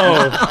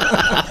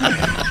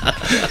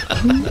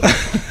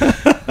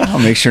 I'll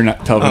make sure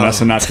not tell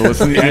Vanessa not to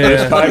listen to the end of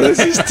this podcast. This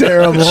is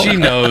terrible. She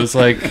knows,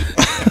 like,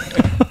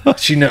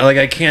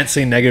 I can't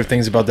say negative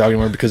things about dog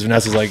anymore because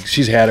Vanessa's like,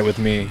 she's had it with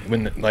me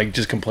when, like,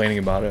 just complaining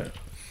about it.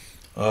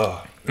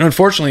 And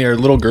unfortunately, our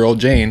little girl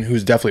Jane,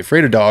 who's definitely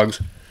afraid of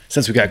dogs,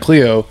 since we got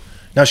Cleo,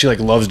 now she like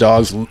loves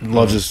dogs,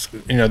 loves this.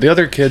 You know, the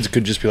other kids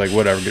could just be like,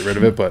 whatever, get rid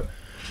of it, but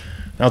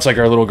now it's like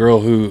our little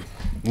girl who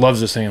loves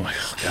this thing. I'm like,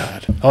 oh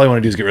god, all I want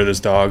to do is get rid of this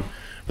dog,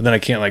 but then I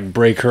can't like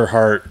break her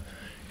heart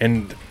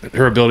and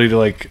her ability to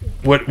like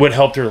what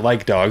helped her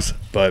like dogs,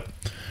 but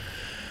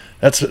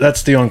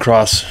that's the own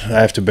cross I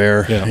have to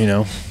bear. Yeah. You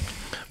know.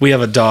 We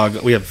have a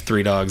dog. We have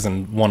 3 dogs,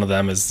 and one of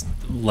them is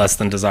less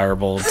than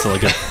desirable to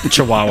like a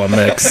Chihuahua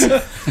mix.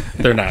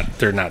 They're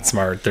not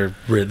smart. They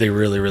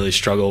really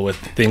struggle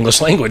with the English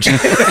language.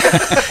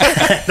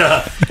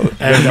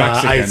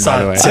 I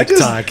saw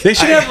TikTok. They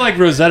should have like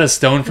Rosetta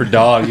Stone for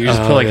dog. You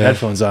just put like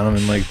headphones on them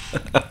and like.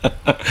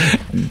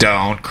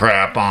 Don't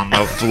crap on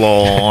the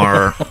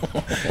floor.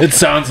 It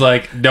sounds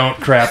like "Don't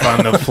crap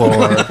on the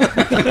floor."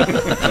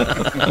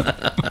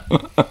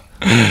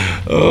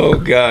 Oh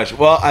gosh.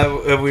 Well,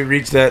 have we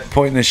reached that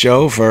point in the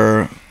show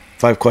for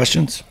 5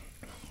 questions?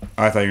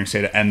 I thought you were going to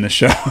say to end the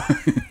show.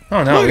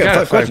 Oh no, Oh, we yeah,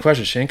 got 5 5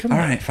 questions. Shane, come All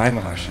on. right, 5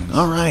 questions.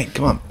 All right,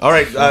 come on. All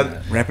right,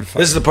 Rapid fire.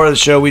 this is the part of the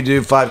show we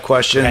do 5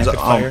 questions. Rapid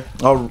fire.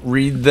 I'll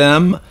read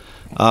them.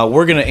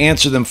 We're going to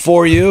answer them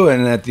for you,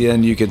 and at the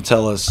end you can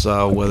tell us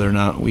whether or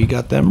not we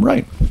got them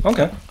right.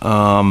 Okay.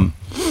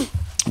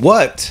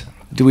 What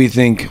do we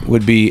think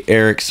would be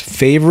Eric's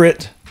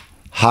favorite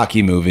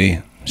hockey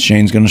movie?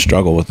 Shane's going to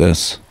struggle with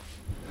this,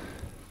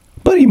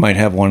 but he might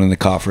have one in the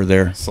coffer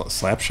there.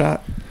 Slapshot?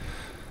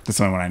 That's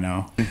the only one I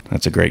know.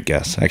 That's a great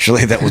guess.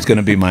 Actually, that was going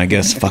to be my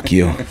guess. Fuck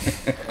you.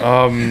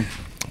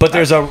 But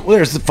there's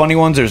the funny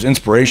ones. There's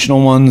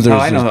inspirational ones. There's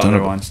I know a the ton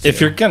other of ones. If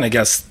you're gonna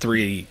guess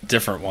 3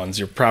 different ones,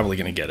 you're probably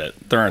gonna get it.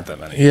 There aren't that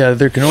many. Yeah,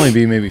 there can only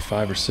be maybe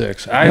 5 or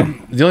 6.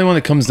 The only one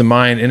that comes to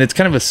mind, and it's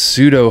kind of a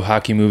pseudo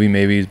hockey movie,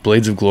 maybe is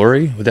Blades of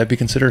Glory. Would that be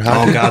considered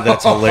hockey? Oh God,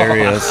 that's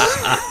hilarious.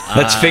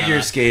 That's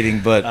figure skating,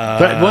 but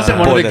But wasn't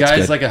one boy, of the that's guys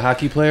good. like a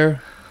hockey player?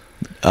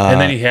 And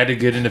then he had to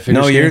get into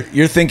figure no, skating?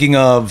 you're thinking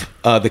of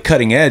The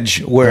Cutting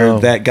Edge, where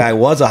that guy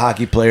was a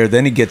hockey player.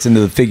 Then he gets into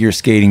the figure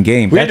skating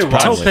game. We had to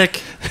watch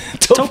Topic.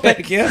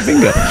 Topic, yeah,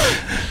 bingo.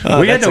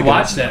 we had that's to a good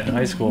watch that in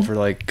high school for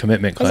like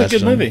commitment That's class. a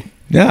good movie.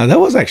 Yeah, that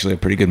was actually a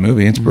pretty good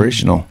movie,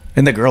 inspirational.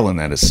 And the girl in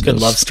that is Good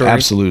love story.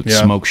 absolute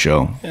Yeah. smoke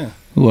show. Yeah.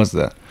 Who was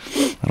that?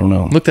 I don't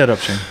know. Look that up,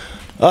 Shane.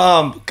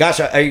 Gosh,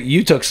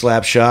 you took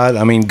Slapshot.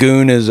 I mean,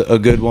 Goon is a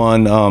good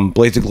one.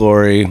 Blades of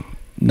Glory,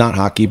 not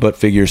hockey, but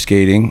figure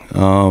skating.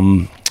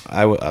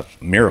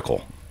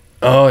 Miracle.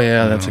 Oh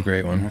yeah, that's a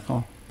great one.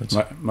 Miracle?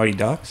 Mighty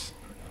Ducks?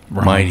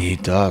 Mighty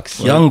Ducks.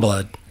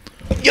 Youngblood.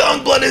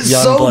 Youngblood is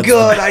Youngblood's so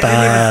good. the I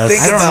didn't even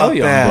think I don't about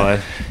know that.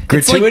 Youngblood.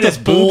 Gratuitous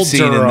boob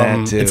scene in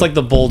that too. It's like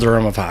the Bull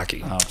Durham of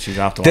hockey. Oh, she's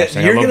off to watch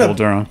that. that. I love Bull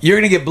Durham. You're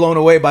gonna get blown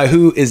away by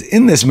who is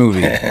in this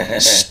movie,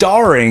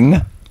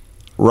 starring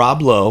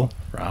Rob Lowe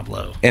Rob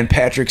Lowe. and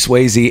Patrick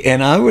Swayze.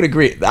 And I would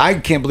agree. I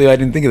can't believe I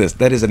didn't think of this.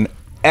 That is an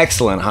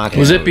excellent hockey.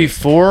 Was it movie.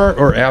 before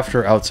or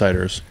after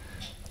Outsiders?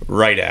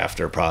 Right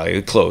after,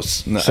 probably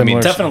close. No, I Similar.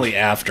 mean, Definitely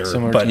after,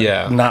 Similar but to-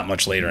 Yeah. not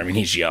much later. I mean,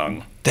 he's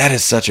young. that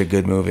is such a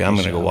good movie. I'm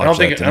gonna go watch I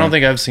don't that.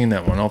 think I've seen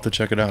that one. I'll have to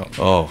check it out.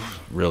 Oh,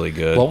 really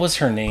good. What was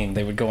her name?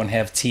 They would go and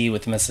have tea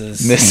with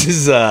Mrs.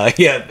 Mrs.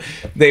 Yeah,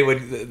 they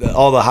would.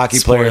 All the hockey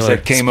players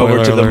that came over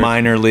to Spoiler the alert.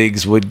 minor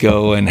leagues would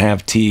go and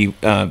have tea.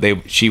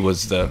 She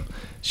was the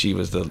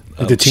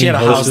The She had a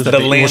house hostess? that The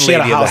she had a landlady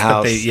of the house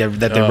house.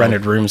 that they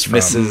rented rooms from.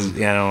 Mrs.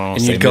 Yeah, I don't know,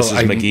 And say you'd go,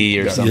 Mrs.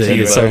 McGee or something.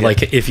 Yeah, so but-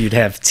 like if you'd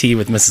have tea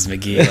with Mrs.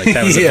 McGee, like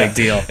that was a Yeah. big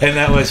deal. And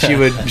that was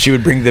she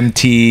would bring them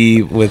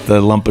tea with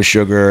a lump of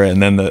sugar, and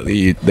then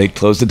they'd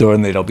close the door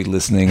and they'd all be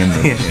listening. And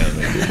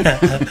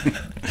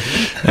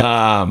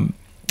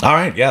all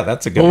right, yeah,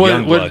 that's a good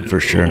Youngblood for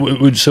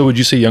sure. So would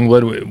you say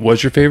Youngblood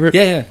was your favorite?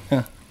 Yeah.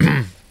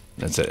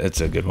 It's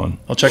a good one.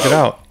 I'll check it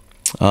out.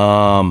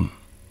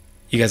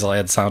 You guys will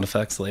add sound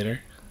effects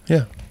later.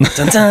 Yeah.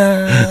 Dun,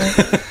 dun.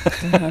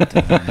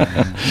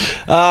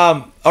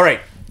 All right.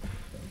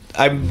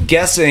 I'm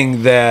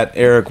guessing that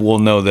Eric will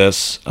know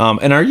this.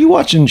 And are you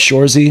watching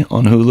Shoresy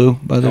on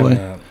Hulu, by the way?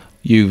 not.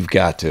 You've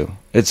got to.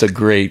 It's a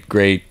great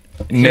the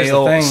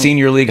male thing.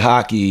 senior league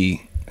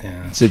hockey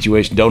Yeah.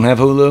 situation. Don't have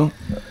Hulu?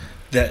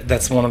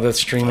 That's one of the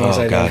streamings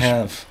Oh, I gosh. don't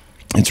have.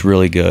 It's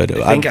really good.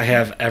 I think I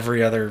have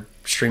every other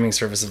streaming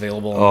service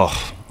available.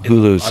 Oh,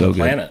 Hulu's on so the good.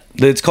 planet.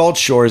 It's called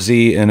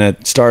Shoresy, and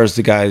it stars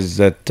the guys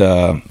that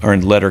are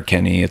in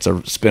Letterkenny. It's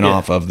a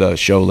spin-off of the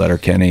show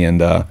Letterkenny,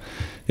 and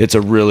it's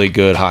a really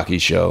good hockey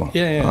show.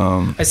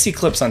 Yeah. I see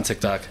clips on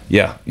TikTok.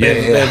 Yeah.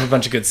 They have a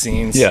bunch of good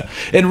scenes. Yeah.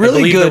 And I really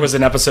believe good. there was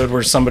an episode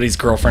where somebody's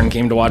girlfriend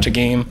came to watch a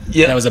game.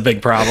 Yeah. That was a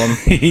big problem.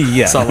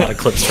 Yeah. Saw a lot of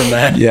clips from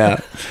that. Yeah,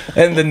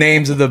 and the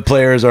names of the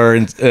players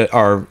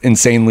are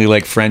insanely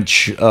like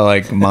French,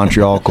 like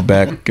Montreal,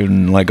 Quebec,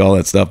 and like all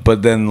that stuff.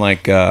 But then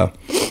like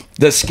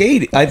the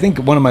skate, I think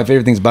one of my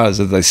favorite things about it is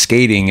that the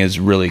skating is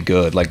really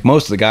good. Like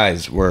most of the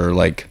guys were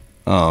like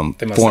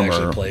must have former,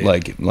 actually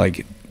played.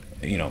 like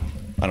you know.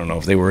 I don't know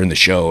if they were in the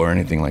show or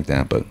anything like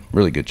that, but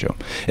really good show.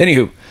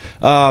 Anywho,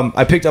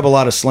 I picked up a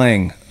lot of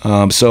slang.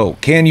 So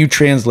can you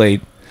translate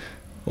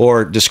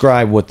or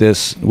describe what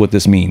this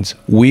means?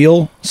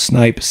 Wheel,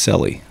 snipe,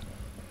 celly.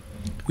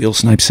 Wheel,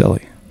 snipe,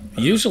 celly.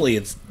 Usually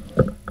it's.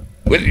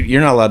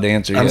 You're not allowed to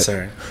answer yet. I'm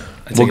sorry.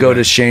 We'll go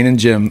to Shane and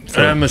Jim for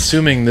I'm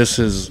assuming this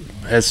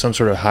has some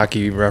sort of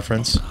hockey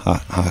reference.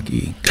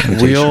 hockey.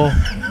 Wheel,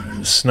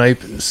 snipe,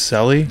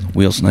 celly.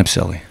 Wheel, snipe,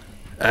 celly.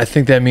 I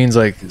think that means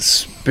like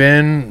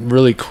spin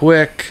really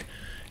quick,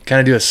 kind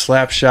of do a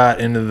slap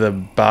shot into the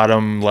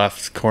bottom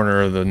left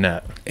corner of the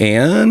net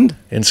And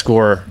and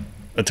score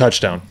a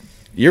touchdown.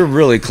 you're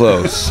really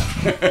close.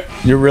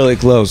 You're really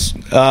close.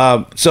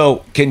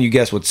 So can you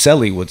guess what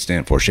celly would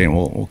stand for, Shane?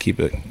 We'll keep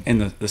it.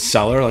 In the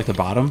cellar, like the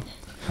bottom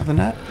of the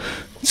net.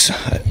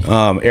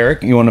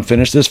 Eric, you want to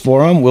finish this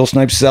for him? Wheel,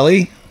 snipe,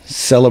 celly.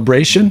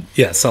 Celebration.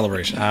 Yeah,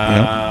 celebration.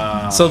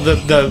 So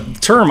the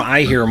term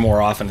I hear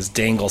more often is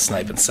dangle,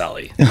 snipe, and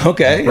celly.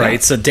 Okay.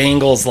 Right? So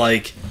dangle's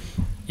like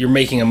you're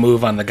making a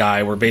move on the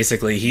guy where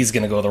basically he's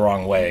going to go the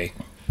wrong way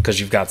because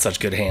you've got such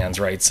good hands,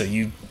 right? So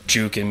you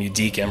juke him, you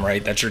deke him,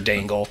 right? That's your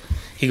dangle.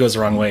 He goes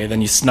the wrong way.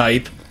 Then you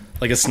snipe,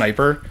 like a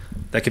sniper.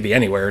 That could be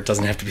anywhere. It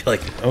doesn't have to be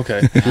like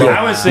Okay.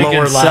 I was thinking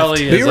lower left.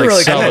 celly is You were like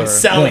really and then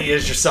cellar. celly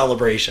is your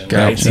celebration,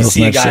 Gotcha. right? So you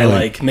see a Snipe guy celly.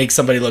 like make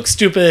somebody look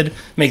stupid,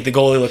 make the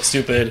goalie look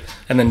stupid,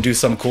 and then do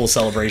some cool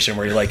celebration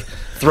where he like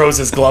throws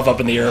his glove up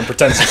in the air and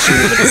pretends to shoot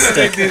it with a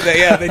stick.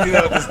 Yeah, they do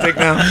that with the stick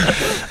now.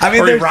 I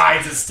mean, Or he there's-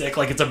 rides his stick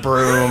like it's a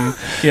broom,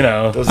 you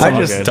know. I Some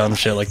just- dumb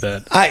shit like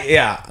that.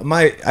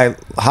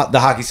 the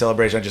hockey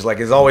celebration I just like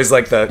is always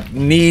like the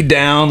knee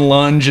down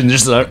lunge and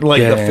just the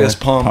Yeah, fist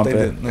pump. Pump They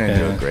it. do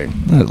it great.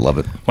 I love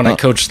it. When I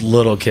coached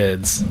little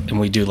kids and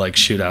we do like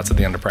shootouts at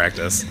the end of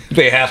practice,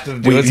 They have to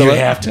do you it. So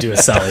have to do a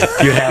celly.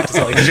 You have to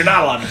celly because you're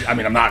not allowed to. I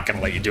mean, I'm not going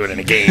to let you do it in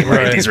a game,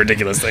 right? These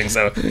ridiculous things.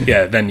 So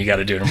yeah, then you got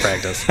to do it in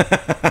practice.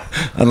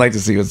 I'd like to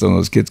see what some of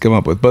those kids come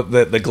up with. But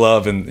the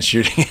glove and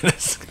shooting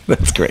it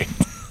that's great.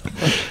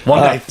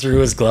 One guy threw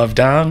his glove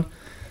down,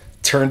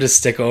 turned his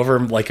stick over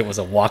like it was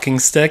a walking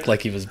stick,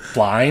 like he was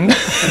blind.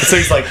 So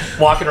he's like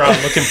walking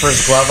around looking for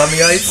his glove on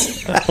the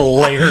ice.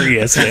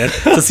 Hilarious, man.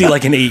 To see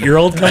like an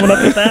 8-year-old coming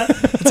up with that,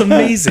 it's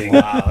amazing.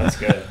 Wow, that's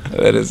good.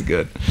 That is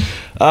good.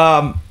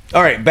 All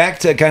right, back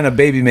to kind of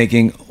baby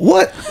making.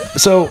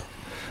 So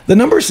the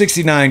number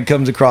 69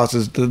 comes across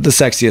as the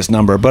sexiest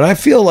number, but I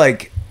feel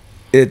like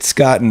it's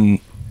gotten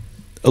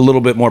a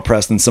little bit more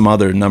press than some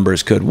other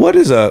numbers could. What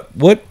is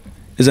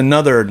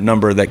another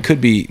number that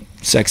could be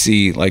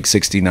sexy like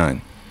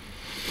 69?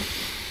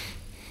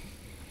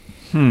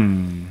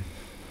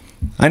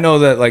 I know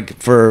that like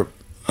for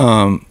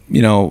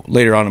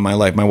later on in my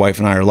life, my wife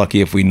and I are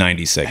lucky if we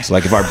 96.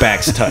 Like if our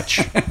backs touch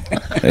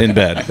in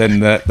bed, then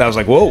that was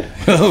like, whoa.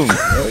 Ooh.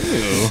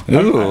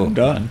 I'm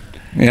done.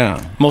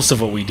 Yeah. Most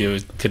of what we do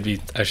could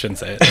be. I shouldn't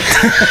say it.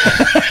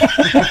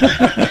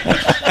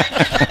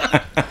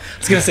 I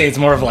was gonna say it's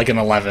more of like an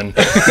 11. You know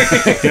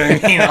what I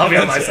mean? I'll be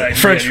on my side.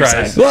 French you be on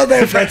your fries. side. Well,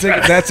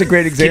 that's a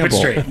great Keep example. it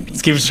straight.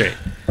 Let's keep it straight.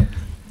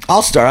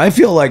 I'll start. I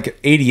feel like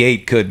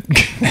 88 could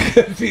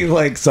be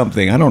like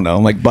something. I don't know,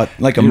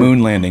 like a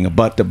moon landing, a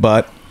butt to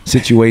butt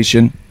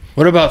situation.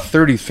 What about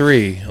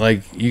 33?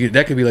 Like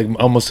that could be like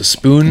almost a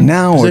spoon.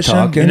 Now position,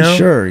 we're talking. you know?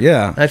 Sure,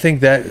 yeah. I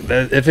think that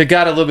if it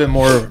got a little bit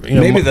more,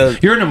 Maybe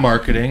you're into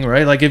marketing,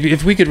 right? Like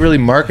if we could really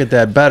market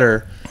that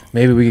better,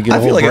 maybe we could get. I a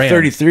feel whole like brand. a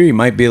 33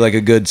 might be like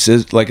a good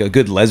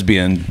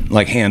lesbian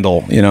like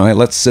handle. You know, hey,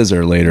 let's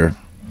scissor later.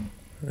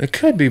 It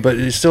could be, but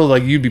it's still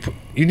like you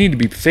need to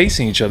be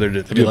facing each other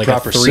to do a Like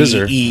proper a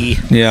scissor.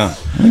 3E. Yeah,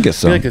 I guess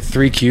so. Maybe like a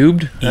 3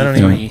 cubed. I don't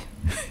even. E3.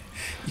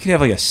 You could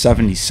have like a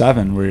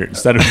 77 where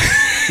instead of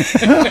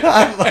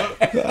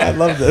I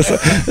love this.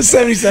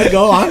 77.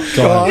 Go on.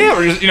 yeah,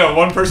 we're just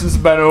one person's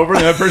bent over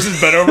and the other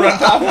person's bent over on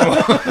top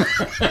of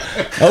them.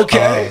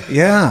 Okay.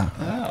 Yeah.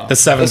 The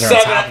sevens are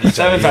on top of each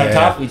other. Sevens on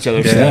top of each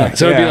other. stacked.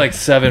 So it'd be Yeah. like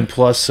 7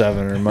 plus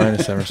 7 or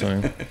minus 7 or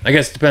something. I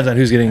guess it depends on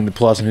who's getting the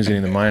plus and who's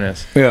getting the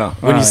minus. Yeah.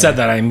 When you said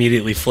that, I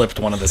immediately flipped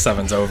one of the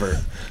sevens over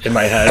in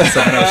my head.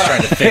 So I was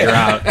trying to figure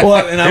out.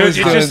 Well, and I was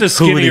It's just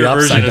a Who would the skinnier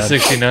version upside of down?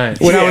 69.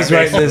 when I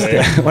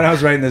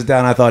was writing this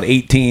down, I thought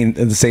 18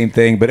 is the same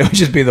thing, but it would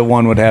just be the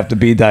one would have to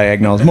be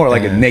diagonal. It's more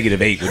like a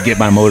 -8 would get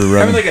my motor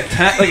I mean, running.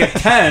 like a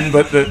 10,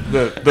 but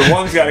the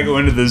one's got to go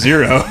into the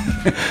 0.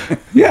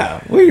 Yeah,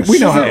 we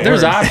know how it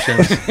There's works.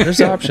 options.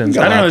 There's options.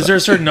 I don't know. Is there a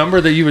certain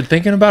number that you were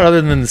thinking about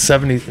other than the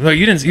 70? No,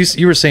 you didn't.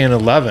 You were saying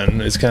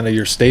 11 is kind of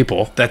your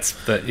staple. That's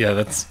the yeah.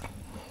 That's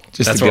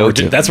Just that's to what go we're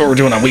to. doing. That's what we're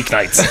doing on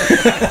weeknights.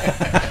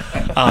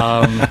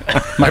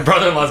 My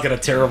brother-in-law's got a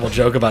terrible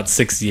joke about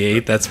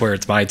 68. That's where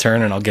it's my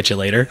turn, and I'll get you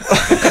later.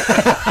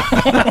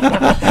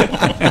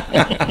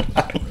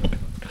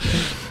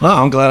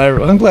 Wow, I'm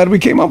glad we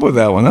came up with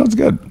that one. That was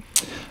good.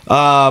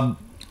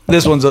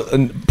 This one's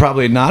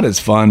probably not as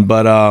fun,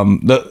 but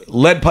the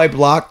lead pipe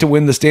lock to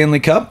win the Stanley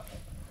Cup.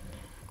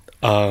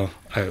 I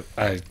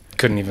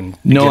couldn't even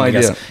No begin to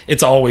idea. guess.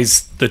 It's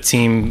always the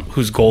team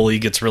whose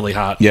goalie gets really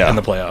hot Yeah. in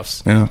the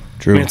playoffs. Yeah, I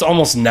true. mean, it's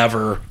almost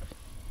never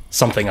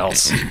something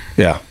else.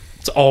 Yeah,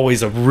 It's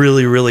always a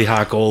really, really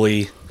hot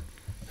goalie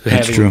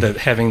That's true.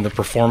 having the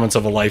performance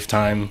of a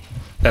lifetime.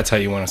 That's how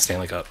you win a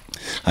Stanley Cup.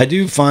 I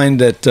do find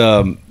that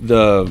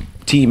the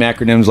team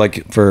acronyms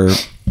like for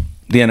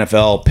the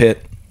NFL,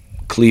 Pitt,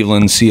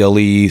 Cleveland,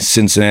 CLE,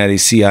 Cincinnati,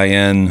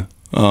 CIN,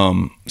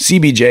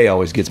 CBJ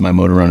always gets my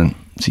motor running.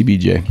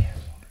 CBJ,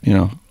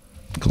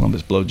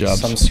 Columbus blowjobs.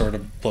 Some sort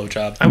of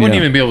blowjob. I wouldn't Yeah.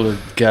 even be able to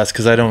guess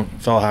because I don't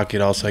follow hockey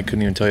at all, so I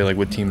couldn't even tell you like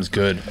what team's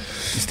good.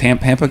 Does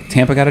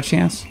Tampa got a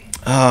chance?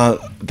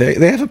 They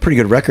have a pretty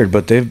good record,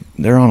 but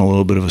they're on a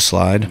little bit of a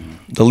slide.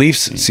 The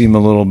Leafs seem a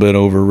little bit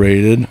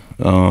overrated.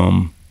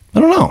 I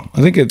don't know.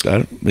 I think it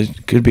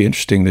could be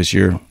interesting this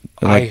year.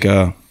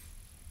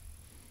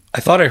 I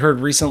thought I heard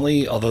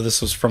recently, although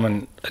this was from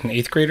an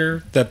 8th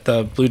grader, that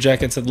the Blue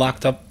Jackets had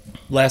locked up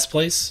last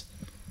place.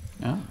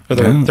 Oh. Or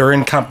they're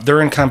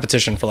in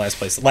competition for last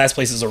place. Last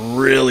place is a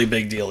really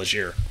big deal this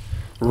year.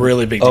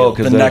 Really big deal. Oh,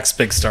 'cause the they're- next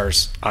big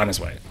star's on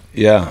his way.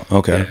 yeah,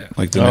 okay, Yeah.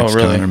 like the Oh, next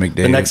really? Connor McDavid.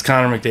 The next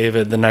Connor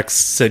McDavid, the next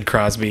Sid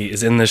Crosby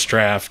is in this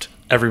draft.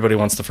 Everybody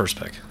wants the first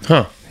pick.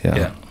 Huh.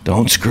 Yeah.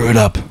 Don't screw it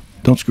up.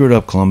 Don't screw it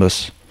up,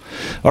 Columbus.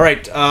 All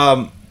right.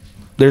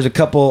 There's a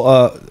couple.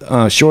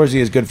 Shorzy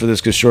is good for this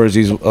because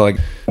Shorzy's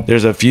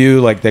there's a few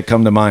that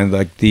come to mind,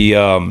 like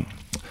the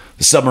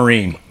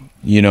submarine.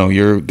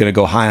 You're gonna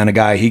go high on a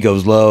guy, he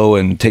goes low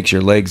and takes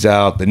your legs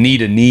out. The knee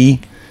to knee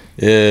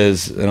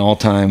is an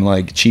all-time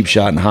cheap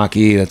shot in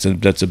hockey.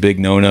 That's a big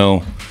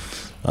no-no.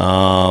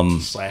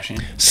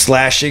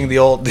 Slashing the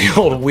old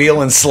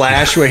wheel and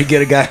slash where you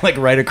get a guy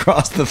right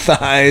across the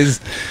thighs.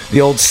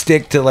 The old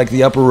stick to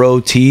the upper row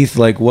teeth.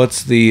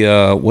 What's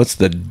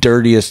the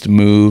dirtiest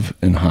move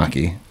in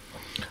hockey?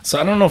 So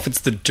I don't know if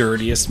it's the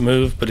dirtiest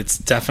move, but it's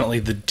definitely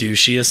the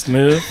douchiest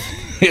move.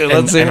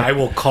 Let's and I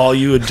will call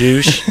you a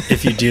douche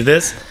if you do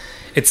this.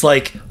 It's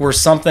like where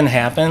something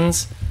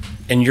happens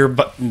and you're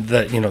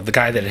the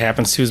guy that it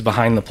happens to is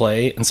behind the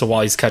play, and so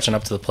while he's catching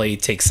up to the play, he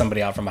takes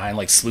somebody out from behind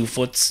like slew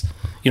foots.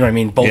 You know what I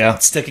mean?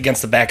 Both stick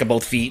against the back of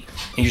both feet,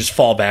 and you just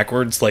fall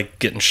backwards, like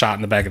getting shot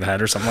in the back of the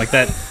head or something like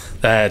that.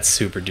 That's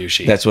super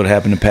douchey. That's what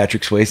happened to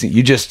Patrick Swayze.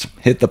 You just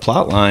hit the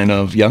plot line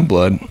of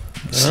Youngblood.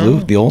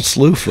 The old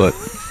slew foot.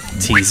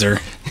 teaser.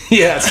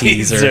 Yeah,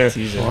 Teaser.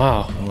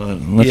 Wow.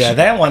 Yeah,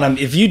 that one.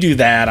 If you do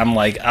that, I'm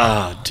like,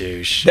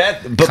 douche.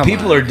 But Come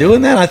people on, are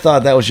doing that. I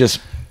thought that was just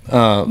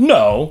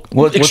No,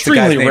 what's the guy's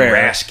extremely name? rare.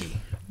 Rasky.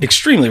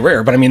 Extremely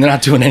rare, but I mean, they're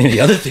not doing any of the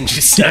other things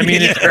you said.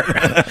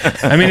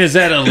 I mean, is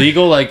that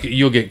illegal? Like,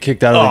 you'll get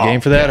kicked out of the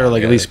game for that, or at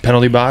least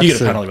penalty box? You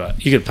get a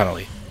penalty. You get a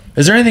penalty.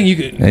 Is there anything you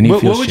could? And he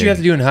What feels would you shame. have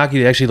to do in hockey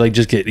to actually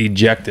just get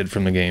ejected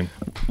from the game?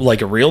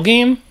 Like a real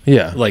game,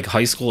 Yeah. like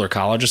high school or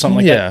college or something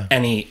like Yeah. that.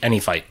 Any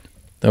fight,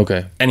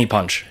 Okay. any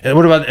punch. And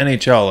what about the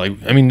NHL?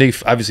 I mean, they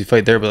obviously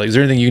fight there, but is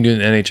there anything you can do in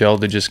the NHL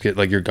to just get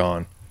you're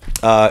gone?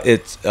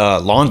 It's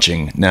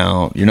launching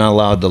now. You're not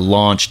allowed to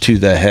launch to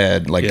the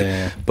head.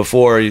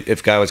 Before,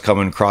 if a guy was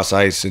coming cross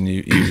ice and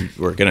you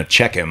were going to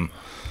check him,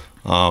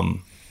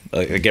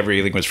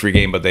 everything was free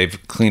game, but they've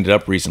cleaned it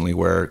up recently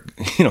where,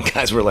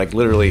 guys were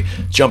literally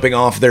jumping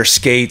off their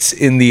skates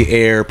in the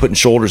air, putting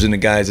shoulders into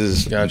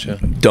guys' Gotcha.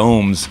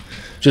 domes.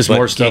 Just But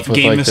more stuff with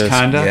game this.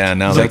 misconduct. Yeah,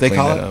 now Is they that what they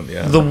cleaned call that it?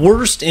 up. Yeah. The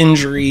worst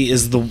injury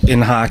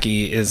in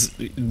hockey is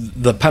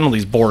the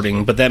penalty's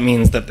boarding, but that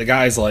means that the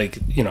guy's in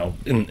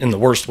the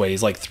worst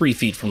ways, 3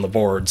 feet from the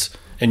boards,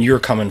 and you're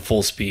coming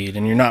full speed,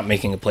 and you're not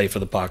making a play for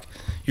the puck.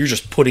 You're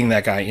just putting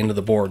that guy into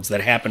the boards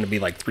that happen to be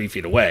 3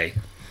 feet away.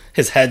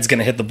 His head's going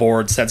to hit the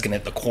boards. His head's going to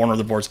hit the corner of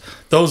the boards.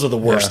 Those are the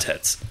worst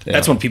hits.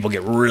 That's when people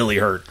get really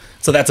hurt.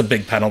 So that's a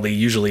big penalty.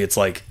 Usually it's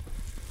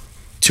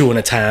 2 and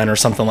a 10 or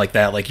something like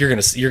that. You're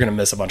gonna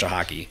miss a bunch of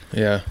hockey.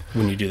 Yeah.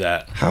 When you do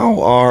that.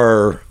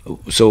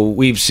 So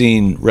we've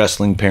seen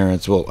wrestling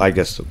parents. Well, I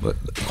guess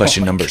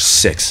question number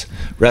 6.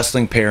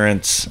 Wrestling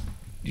parents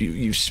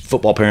you've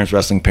football parents,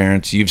 wrestling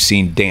parents, you've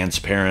seen dance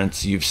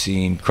parents, you've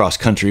seen cross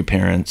country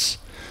parents,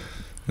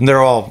 and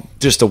they're all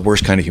just the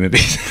worst kind of human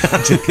beings.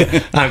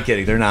 I'm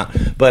kidding, they're not.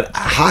 But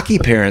hockey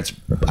parents,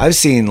 I've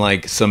seen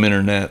like some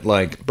internet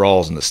like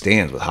brawls in the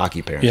stands with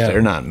hockey parents. Yeah.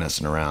 They're not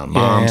messing around.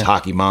 Moms, yeah.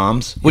 hockey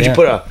moms. Would you Yeah.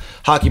 put a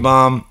hockey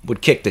mom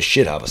would kick the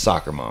shit out of a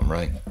soccer mom,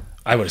 right?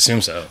 I would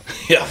assume so.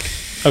 Yeah.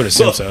 I would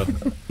assume so.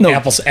 No.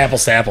 Apples to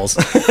apples. You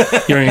know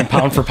what I mean?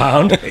 Pound for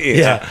pound.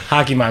 Yeah.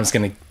 Hockey mom's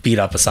going to beat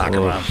up a soccer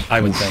mom,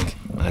 I would think.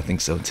 I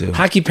think so too.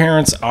 Hockey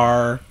parents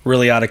are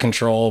really out of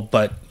control,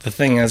 but the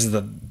thing is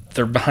that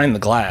they're behind the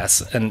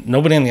glass and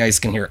nobody on the ice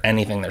can hear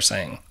anything they're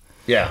saying.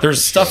 Yeah.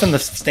 There's stuff in the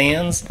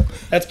stands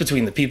that's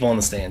between the people in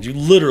the stands. You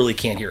literally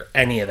can't hear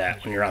any of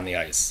that when you're on the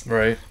ice.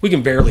 Right. We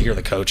can barely hear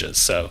the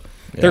coaches, so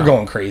they're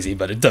going crazy,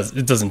 but it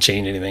doesn't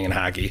change anything in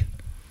hockey.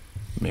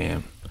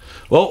 Man.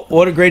 Well,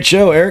 what a great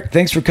show, Eric.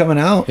 Thanks for coming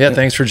out. Yeah,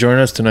 thanks for joining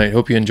us tonight.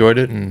 Hope you enjoyed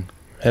it and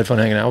had fun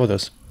hanging out with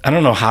us. I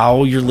don't know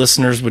how your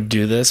listeners would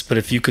do this, but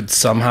if you could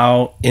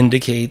somehow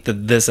indicate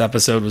that this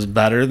episode was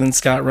better than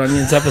Scott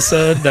Runyon's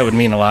episode, that would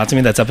mean a lot to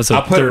me. That's episode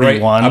I'll put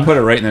 31. I'll put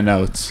it right in the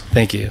notes.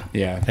 Thank you.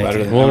 Yeah, Thank better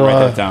you. than, I'll write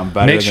that down.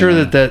 Better Make sure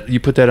than, that you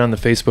put that on the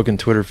Facebook and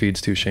Twitter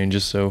feeds too, Shane,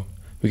 just so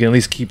we can at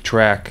least keep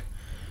track.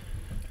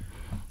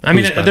 I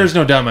mean, there's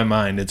no doubt in my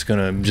mind it's going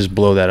to just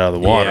blow that out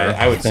of the water. Yeah,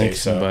 I would say Think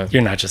so. But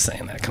You're not just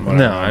saying that. Come on.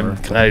 no,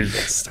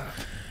 Stop.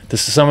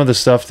 this is some of the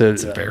stuff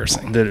that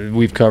embarrassing. that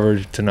we've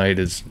covered tonight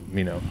is,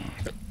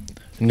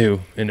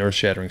 new and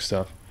earth-shattering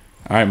stuff.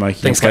 All right, Mike.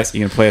 Thanks, guys.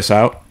 You gonna play us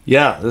out?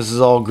 Yeah, this is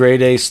all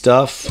grade A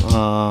stuff.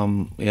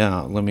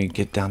 Yeah, let me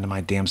get down to my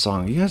damn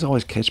song. You guys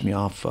always catch me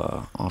off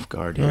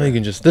guard. Well, Here. you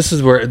can just this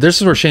is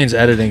where Shane's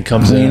editing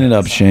comes Clean in. it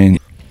up, Shane.